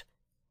kept,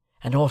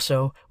 and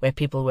also where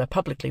people were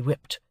publicly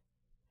whipped,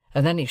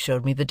 and then he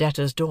showed me the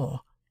debtor's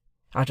door,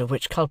 out of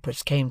which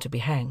culprits came to be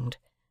hanged,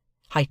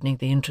 heightening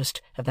the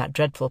interest of that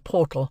dreadful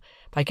portal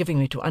by giving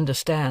me to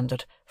understand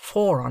that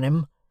 4 on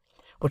 'em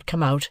would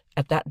come out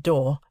at that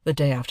door the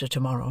day after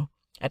tomorrow,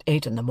 at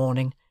 8 in the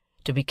morning,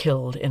 to be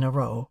killed in a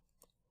row.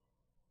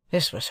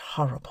 This was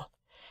horrible,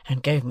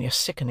 and gave me a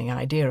sickening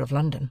idea of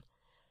London,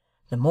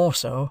 the more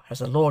so as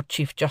the Lord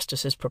Chief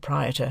Justice's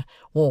proprietor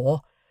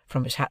wore,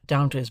 from his hat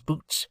down to his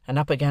boots and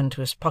up again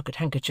to his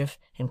pocket-handkerchief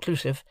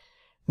inclusive,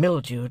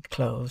 mildewed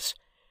clothes,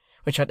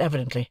 which had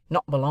evidently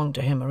not belonged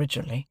to him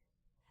originally,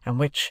 and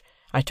which,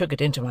 I took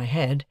it into my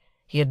head,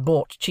 he had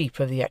bought cheap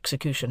of the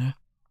executioner.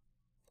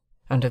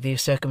 Under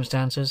these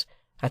circumstances,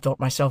 I thought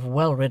myself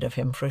well rid of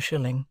him for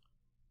 £1.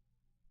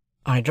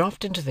 I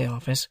dropped into the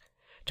office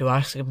to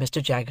ask if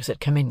Mr. Jaggers had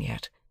come in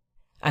yet,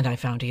 and I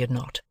found he had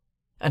not,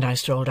 and I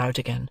strolled out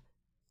again.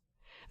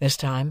 This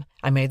time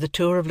I made the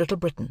tour of Little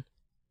Britain,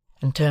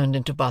 and turned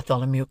into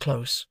Bartholomew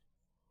Close.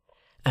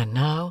 And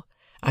now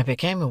I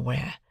became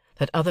aware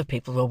that other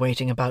people were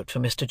waiting about for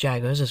Mr.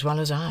 Jaggers as well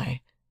as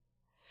I.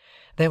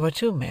 There were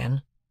 2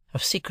 men,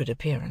 of secret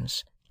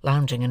appearance,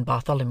 lounging in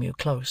Bartholomew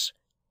Close,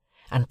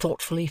 and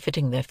thoughtfully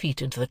fitting their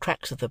feet into the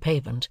cracks of the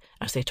pavement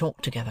as they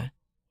talked together,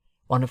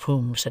 one of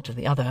whom said to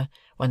the other,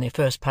 when they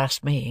first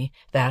passed me,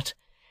 that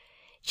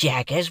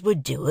Jaggers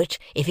would do it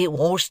if it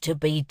was to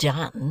be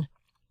done.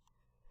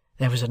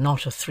 There was a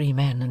knot of 3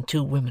 men and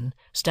 2 women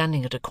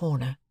standing at a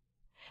corner,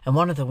 and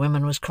one of the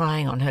women was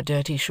crying on her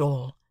dirty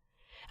shawl,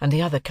 and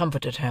the other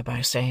comforted her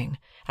by saying,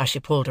 as she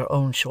pulled her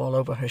own shawl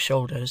over her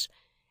shoulders,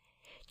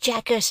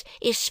 "Jaggers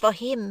is for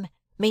him,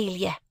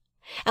 'Melia,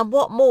 and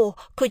what more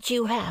could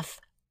you have?"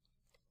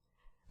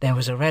 There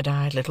was a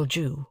red-eyed little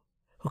Jew,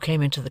 who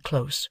came into the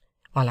close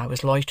while I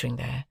was loitering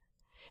there,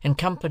 in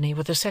company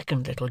with a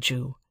second little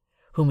Jew,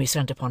 whom he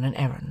sent upon an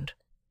errand.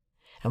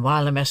 And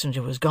while the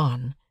messenger was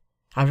gone,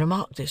 I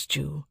remarked this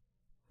Jew,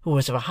 who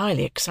was of a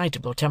highly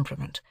excitable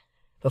temperament,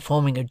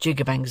 performing a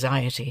jig of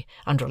anxiety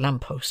under a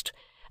lamp-post,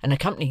 and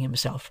accompanying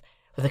himself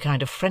with a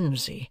kind of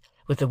frenzy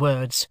with the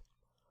words,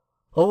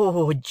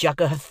 "Oh,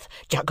 Jaggerth,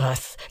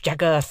 Jaggerth,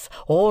 Jaggerth,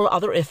 all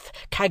othereth,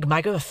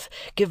 Cagmaggerth,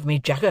 give me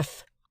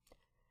Jaggerth."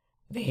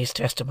 These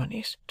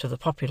testimonies to the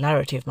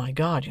popularity of my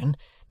guardian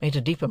made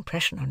a deep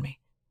impression on me,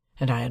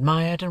 and I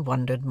admired and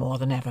wondered more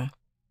than ever.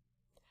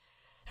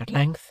 At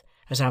length,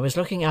 as I was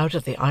looking out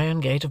at the iron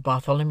gate of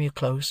Bartholomew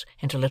Close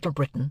into Little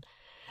Britain,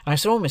 I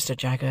saw Mr.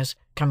 Jaggers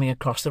coming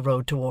across the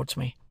road towards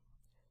me.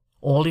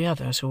 All the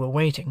others who were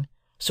waiting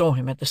saw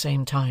him at the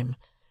same time,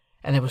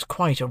 and there was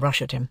quite a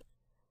rush at him.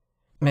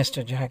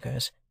 Mr.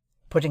 Jaggers,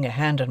 putting a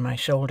hand on my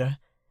shoulder,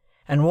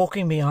 and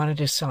walking me on at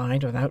his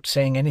side without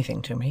saying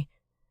anything to me,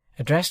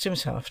 addressed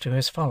himself to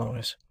his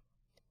followers.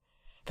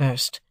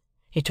 First,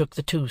 he took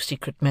the two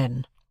secret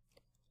men.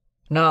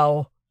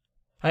 "Now,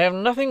 I have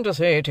nothing to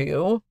say to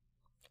you,"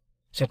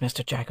 said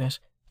Mr. Jaggers,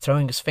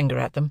 throwing his finger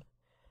at them.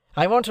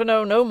 "I want to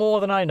know no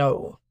more than I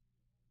know.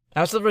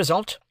 As the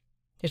result,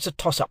 it's a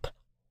toss-up.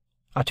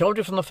 I told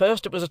you from the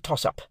first it was a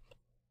toss-up.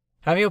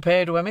 Have you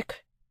paid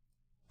Wemmick?"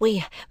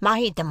 "We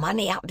made the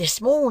money up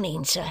this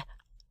morning, sir,"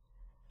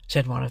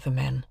 said one of the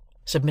men,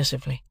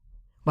 submissively,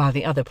 while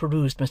the other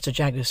perused Mr.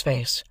 Jaggers's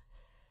face.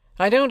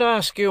 "I don't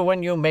ask you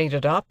when you made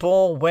it up,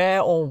 or where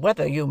or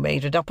whether you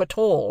made it up at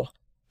all.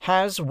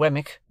 Has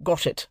Wemmick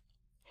got it?"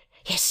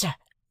 "Yes, sir,"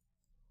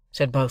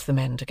 said both the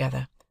men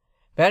together.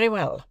 "Very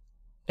well.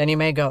 Then you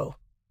may go.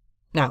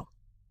 Now,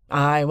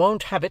 I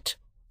won't have it,"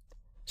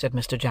 said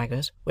Mr.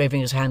 Jaggers,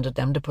 waving his hand at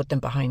them to put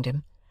them behind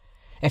him.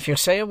 "If you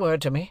say a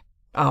word to me,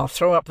 I'll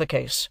throw up the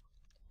case."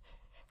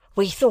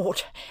 "We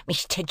thought,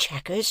 Mr.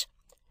 Jaggers,"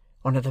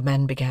 one of the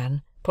men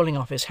began, pulling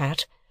off his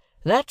hat.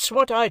 "That's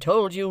what I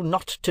told you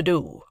not to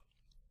do,"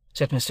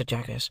 said Mr.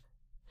 Jaggers.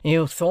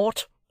 "You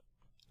thought.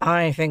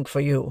 I think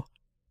for you.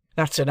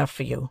 That's enough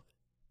for you.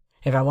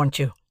 If I want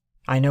you,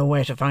 I know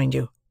where to find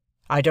you.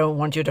 I don't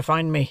want you to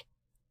find me.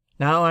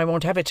 Now I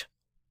won't have it.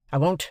 I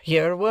won't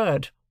hear a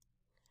word."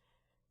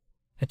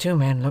 The two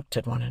men looked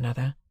at one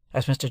another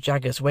as Mr.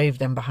 Jaggers waved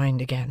them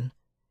behind again,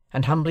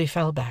 and humbly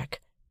fell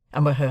back,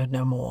 and were heard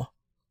no more.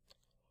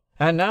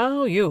 "And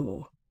now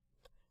you,"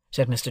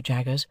 said Mr.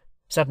 Jaggers,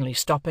 suddenly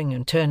stopping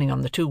and turning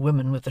on the two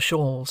women with the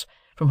shawls,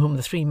 from whom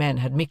the three men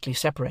had meekly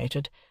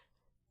separated.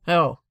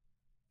 "Oh,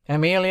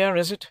 Amelia,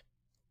 is it?"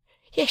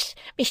 "Yes,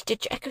 Mr.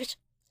 Jaggers."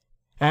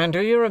 "And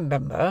do you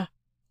remember,"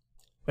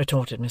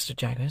 retorted Mr.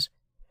 Jaggers,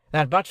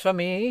 "that but for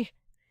me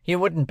you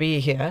wouldn't be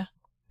here,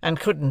 and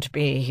couldn't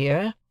be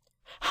here?"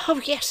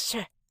 "Oh, yes,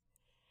 sir,"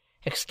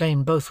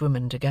 exclaimed both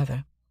women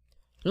together.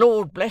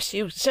 "Lord bless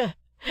you, sir,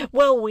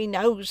 well we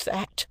knows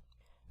that."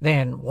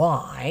 "Then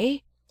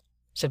why,"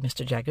 said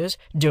Mr. Jaggers,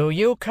 "do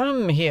you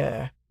come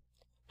here?"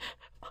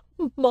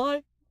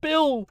 "My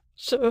bill,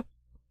 sir,"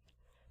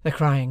 the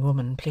crying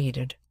woman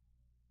pleaded.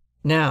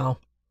 "Now,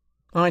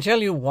 I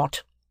tell you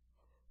what,"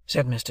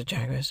 said Mr.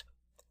 Jaggers,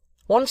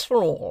 "once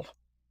for all,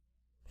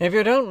 if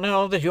you don't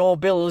know that your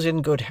bill's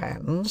in good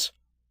hands,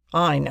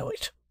 I know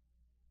it.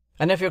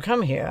 And if you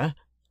come here,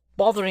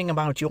 bothering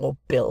about your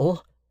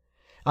bill,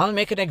 I'll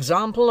make an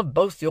example of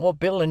both your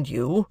bill and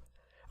you,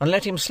 and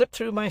let him slip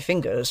through my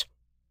fingers.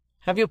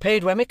 Have you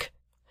paid Wemmick?"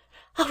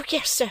 "Oh,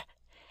 yes, sir,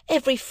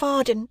 every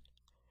farden."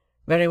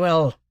 "Very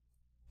well.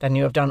 Then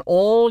you have done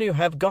all you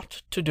have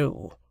got to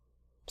do.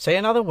 Say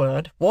another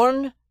word,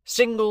 one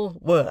single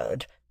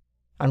word,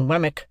 and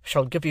Wemmick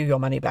shall give you your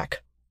money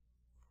back."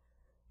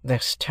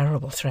 This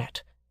terrible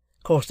threat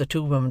caused the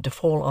two women to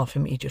fall off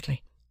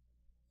immediately.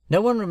 No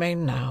one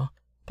remained now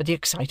but the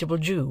excitable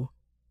Jew,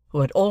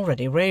 who had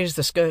already raised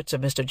the skirts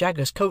of Mr.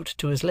 Jaggers's coat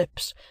to his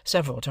lips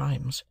several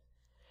times.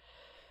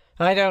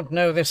 "I don't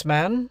know this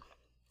man,"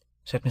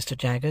 said Mr.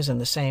 Jaggers in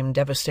the same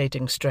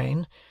devastating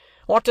strain.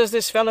 "What does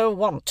this fellow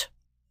want?"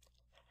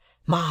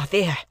 "Ma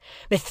there,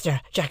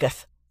 Mr.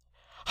 Jaggers,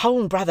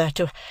 own brother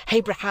to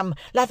Abraham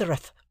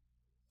Lathereth."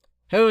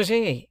 "Who's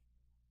he?"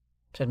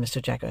 said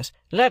Mr. Jaggers.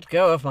 "Let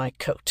go of my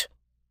coat."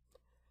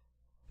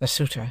 The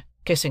suitor,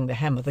 kissing the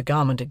hem of the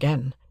garment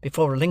again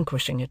before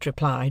relinquishing it,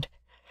 replied,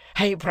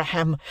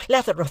 "Abraham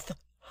Lathereth,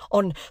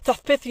 on the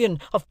Pythian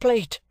of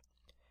Plate."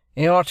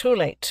 "You're too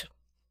late,"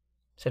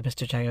 said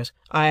Mr. Jaggers.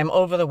 "I am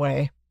over the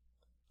way."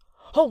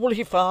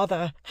 "Holy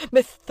Father,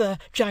 Mr.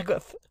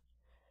 Jaggers,"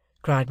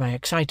 cried my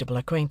excitable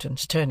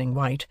acquaintance, turning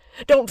white,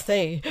 "don't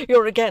say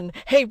you're again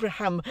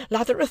Abraham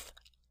Lathereth."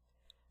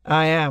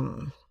 "I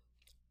am,"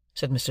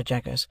 said Mr.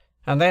 Jaggers,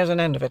 "and there's an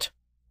end of it.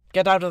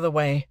 Get out of the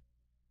way."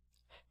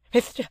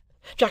 "Mr.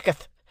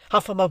 Jaggers,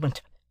 half a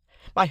moment.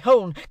 my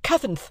own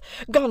cousinth,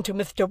 gone to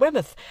Mr.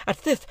 Wemyss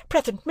at this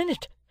present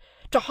minute,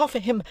 to offer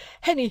him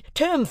any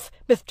terms,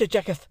 Mr.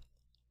 Jaggers.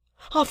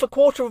 Half a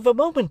quarter of a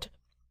moment.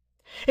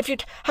 If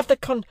you'd have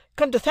the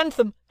condescend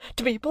them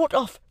to be bought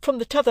off from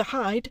the t'other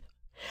hide,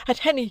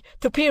 at any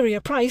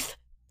superior price,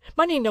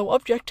 money no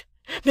object,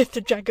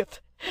 Mr. Jaggers,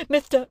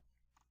 Mr—"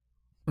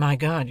 My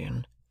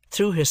guardian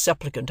threw his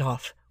supplicant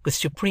off with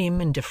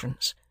supreme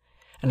indifference,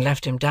 and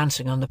left him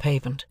dancing on the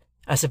pavement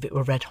as if it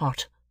were red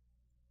hot.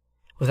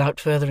 Without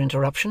further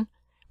interruption,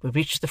 we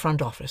reached the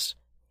front office,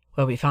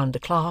 where we found the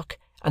clerk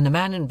and the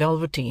man in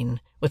velveteen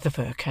with the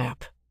fur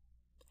cap.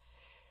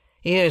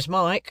 "Here's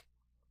Mike,"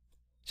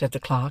 said the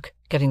clerk,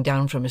 getting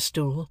down from his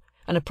stool,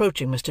 and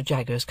approaching Mr.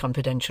 Jaggers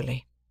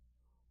confidentially.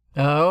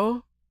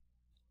 "Oh?"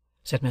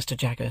 said Mr.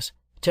 Jaggers,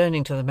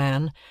 turning to the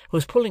man, who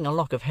was pulling a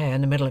lock of hair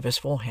in the middle of his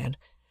forehead,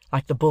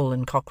 like the bull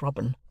in Cock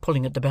Robin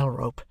pulling at the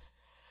bell-rope.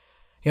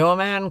 "Your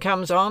man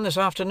comes on this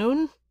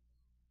afternoon?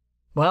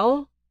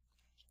 Well?"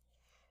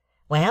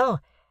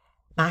 "Well,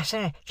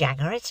 Master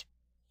Jaggers,"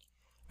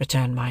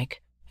 returned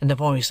Mike, in the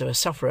voice of a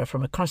sufferer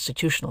from a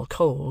constitutional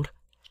cold,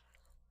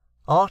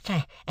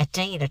 "arter a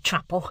deal of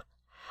trouble,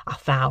 I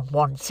found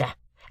one, sir,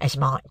 as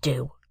might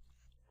do."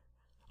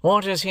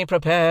 "What is he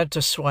prepared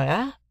to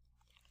swear?"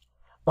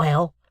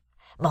 "Well,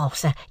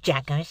 Master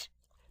Jaggers,"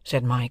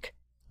 said Mike,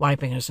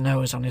 wiping his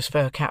nose on his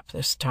fur cap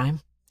this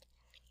time.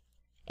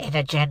 "in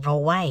a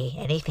general way,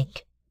 anything."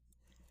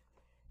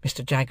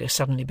 Mr. Jaggers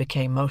suddenly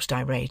became most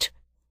irate.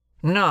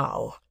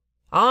 "Now,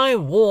 I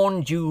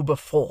warned you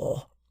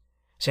before,"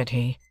 said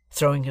he,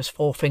 throwing his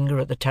forefinger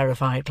at the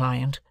terrified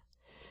client,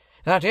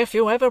 "that if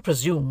you ever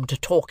presumed to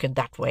talk in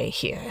that way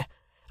here,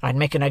 I'd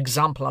make an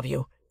example of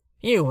you.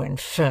 You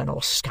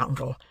infernal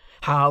scoundrel!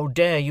 How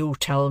dare you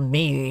tell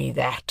me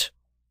that?"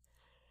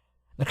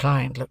 The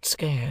client looked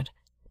scared,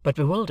 but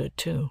bewildered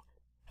too,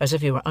 as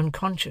if he were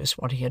unconscious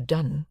what he had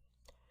done.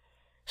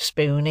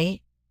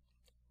 "Spoony,"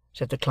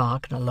 said the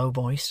clerk in a low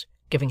voice,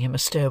 giving him a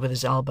stir with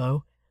his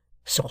elbow.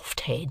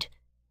 "Soft head.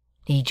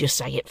 Need you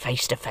say it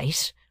face to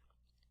face?"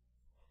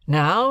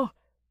 "Now,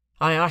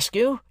 I ask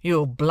you,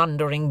 you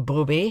blundering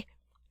booby,"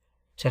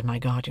 said my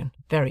guardian,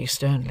 very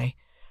sternly,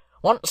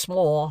 "once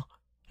more,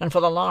 and for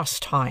the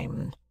last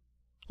time,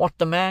 what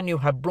the man you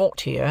have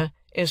brought here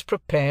is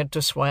prepared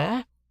to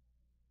swear?"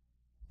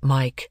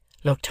 Mike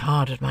looked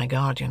hard at my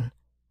guardian,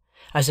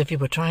 as if he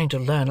were trying to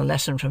learn a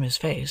lesson from his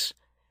face,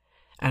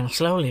 and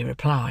slowly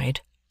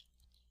replied,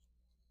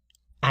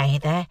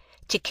 "Either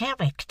to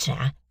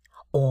character,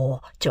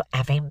 or to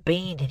having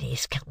been in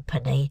his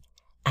company,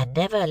 and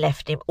never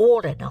left him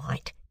all the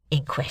night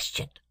in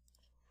question."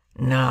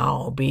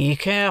 "Now be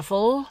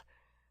careful.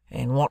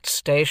 In what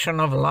station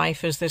of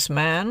life is this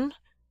man?"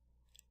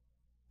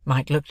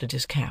 Mike looked at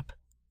his cap,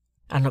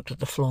 and looked at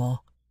the floor,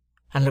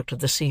 and looked at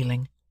the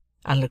ceiling,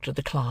 and looked at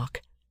the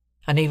clerk,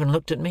 and even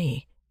looked at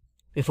me,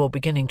 before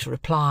beginning to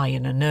reply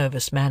in a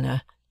nervous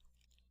manner,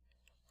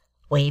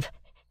 "We've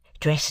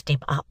dressed him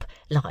up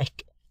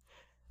like—"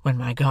 when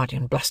my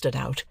guardian blustered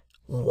out,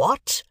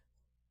 "What?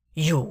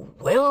 You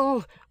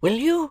will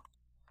you?"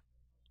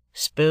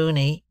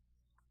 "Spoony,"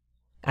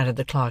 added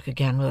the clerk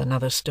again with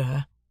another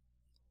stir.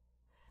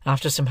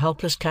 After some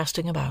helpless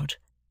casting about,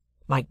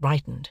 Mike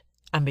brightened,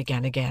 and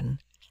began again.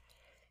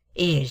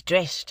 "He is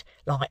dressed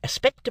like a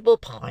 'spectable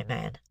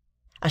pie-man,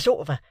 a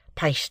sort of a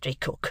pastry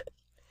cook."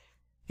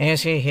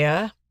 "Is he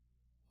here?"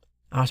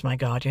 asked my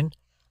guardian.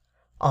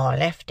 "I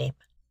left him,"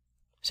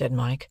 said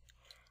Mike.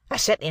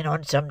 "a-setting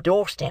on some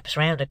doorsteps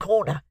round the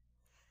corner."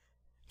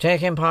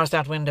 "Take him past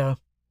that window,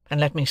 and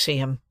let me see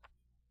him."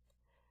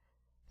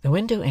 The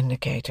window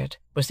indicated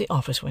was the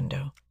office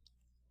window.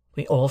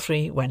 We all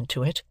three went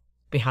to it,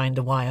 behind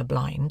the wire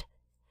blind,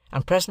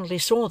 and presently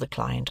saw the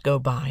client go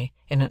by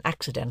in an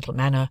accidental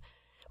manner,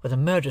 with a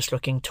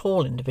murderous-looking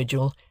tall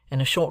individual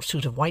in a short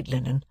suit of white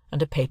linen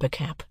and a paper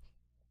cap.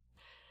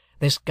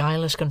 This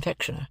guileless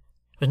confectioner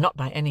was not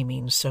by any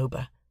means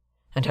sober,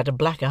 and had a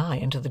black eye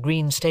into the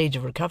green stage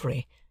of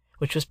recovery,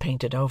 which was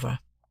painted over.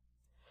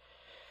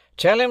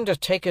 "Tell him to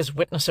take his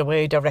witness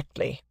away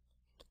directly,"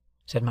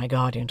 said my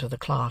guardian to the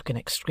clerk in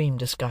extreme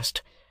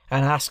disgust,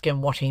 "and ask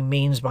him what he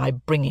means by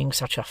bringing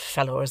such a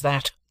fellow as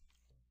that."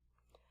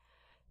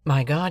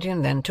 My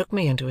guardian then took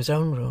me into his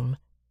own room,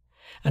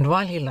 and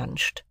while he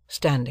lunched,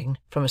 standing,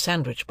 from a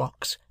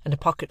sandwich-box and a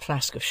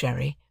pocket-flask of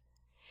sherry,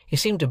 he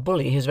seemed to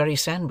bully his very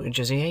sandwich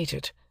as he ate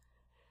it,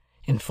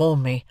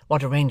 informed me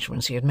what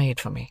arrangements he had made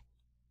for me.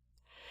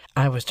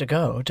 I was to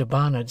go to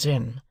Barnard's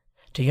Inn,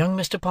 to young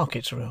Mr.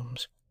 Pocket's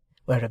rooms,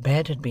 where a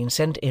bed had been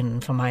sent in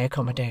for my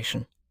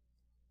accommodation.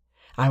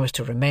 I was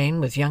to remain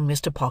with young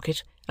Mr.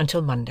 Pocket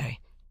until Monday.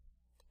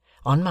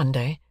 On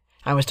Monday,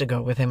 I was to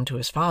go with him to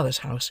his father's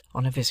house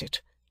on a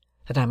visit,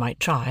 that I might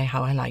try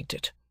how I liked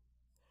it.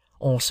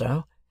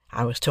 Also,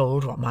 I was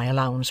told what my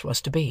allowance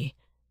was to be.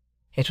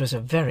 It was a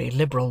very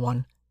liberal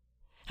one,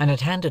 and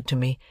had handed to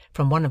me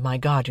from one of my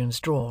guardian's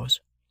drawers.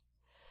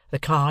 The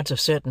cards of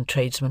certain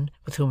tradesmen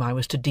with whom I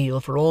was to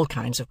deal for all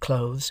kinds of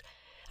clothes,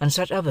 and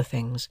such other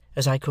things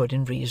as I could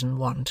in reason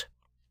want.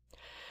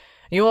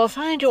 "You will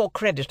find your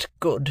credit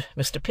good,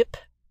 Mr. Pip,"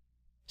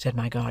 said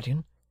my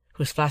guardian,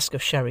 whose flask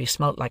of sherry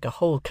smelt like a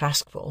whole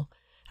caskful,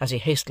 as he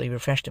hastily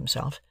refreshed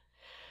himself;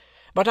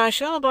 "but I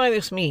shall by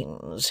this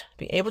means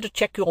be able to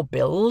check your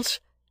bills,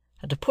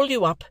 and to pull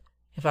you up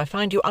if I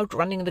find you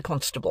outrunning the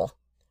constable.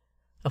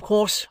 Of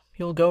course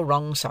you'll go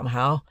wrong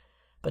somehow,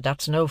 but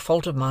that's no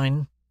fault of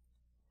mine."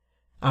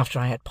 After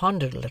I had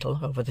pondered a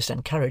little over this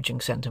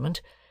encouraging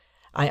sentiment,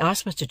 I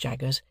asked Mr.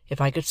 Jaggers if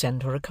I could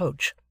send for a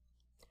coach.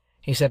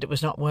 He said it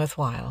was not worth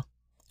while,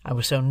 I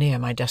was so near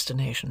my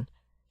destination.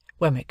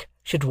 Wemmick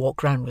should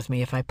walk round with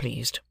me if I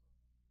pleased.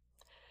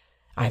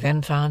 I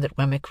then found that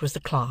Wemmick was the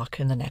clerk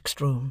in the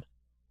next room.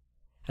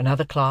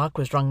 Another clerk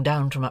was rung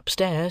down from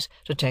upstairs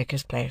to take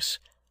his place,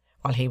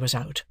 while he was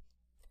out,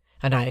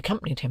 and I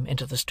accompanied him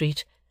into the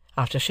street,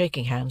 after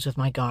shaking hands with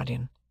my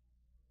guardian.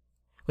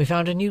 We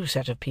found a new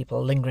set of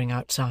people lingering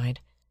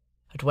outside,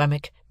 but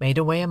Wemmick made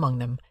a way among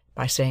them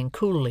by saying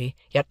coolly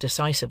yet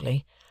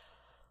decisively,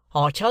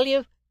 "I tell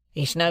you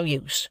it's no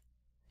use.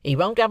 He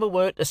won't have a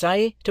word to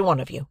say to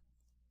one of you."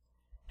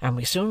 And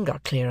we soon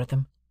got clear of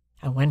them,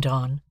 and went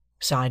on,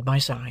 side by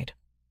side.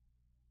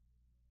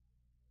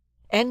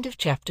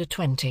 Chapter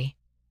 20.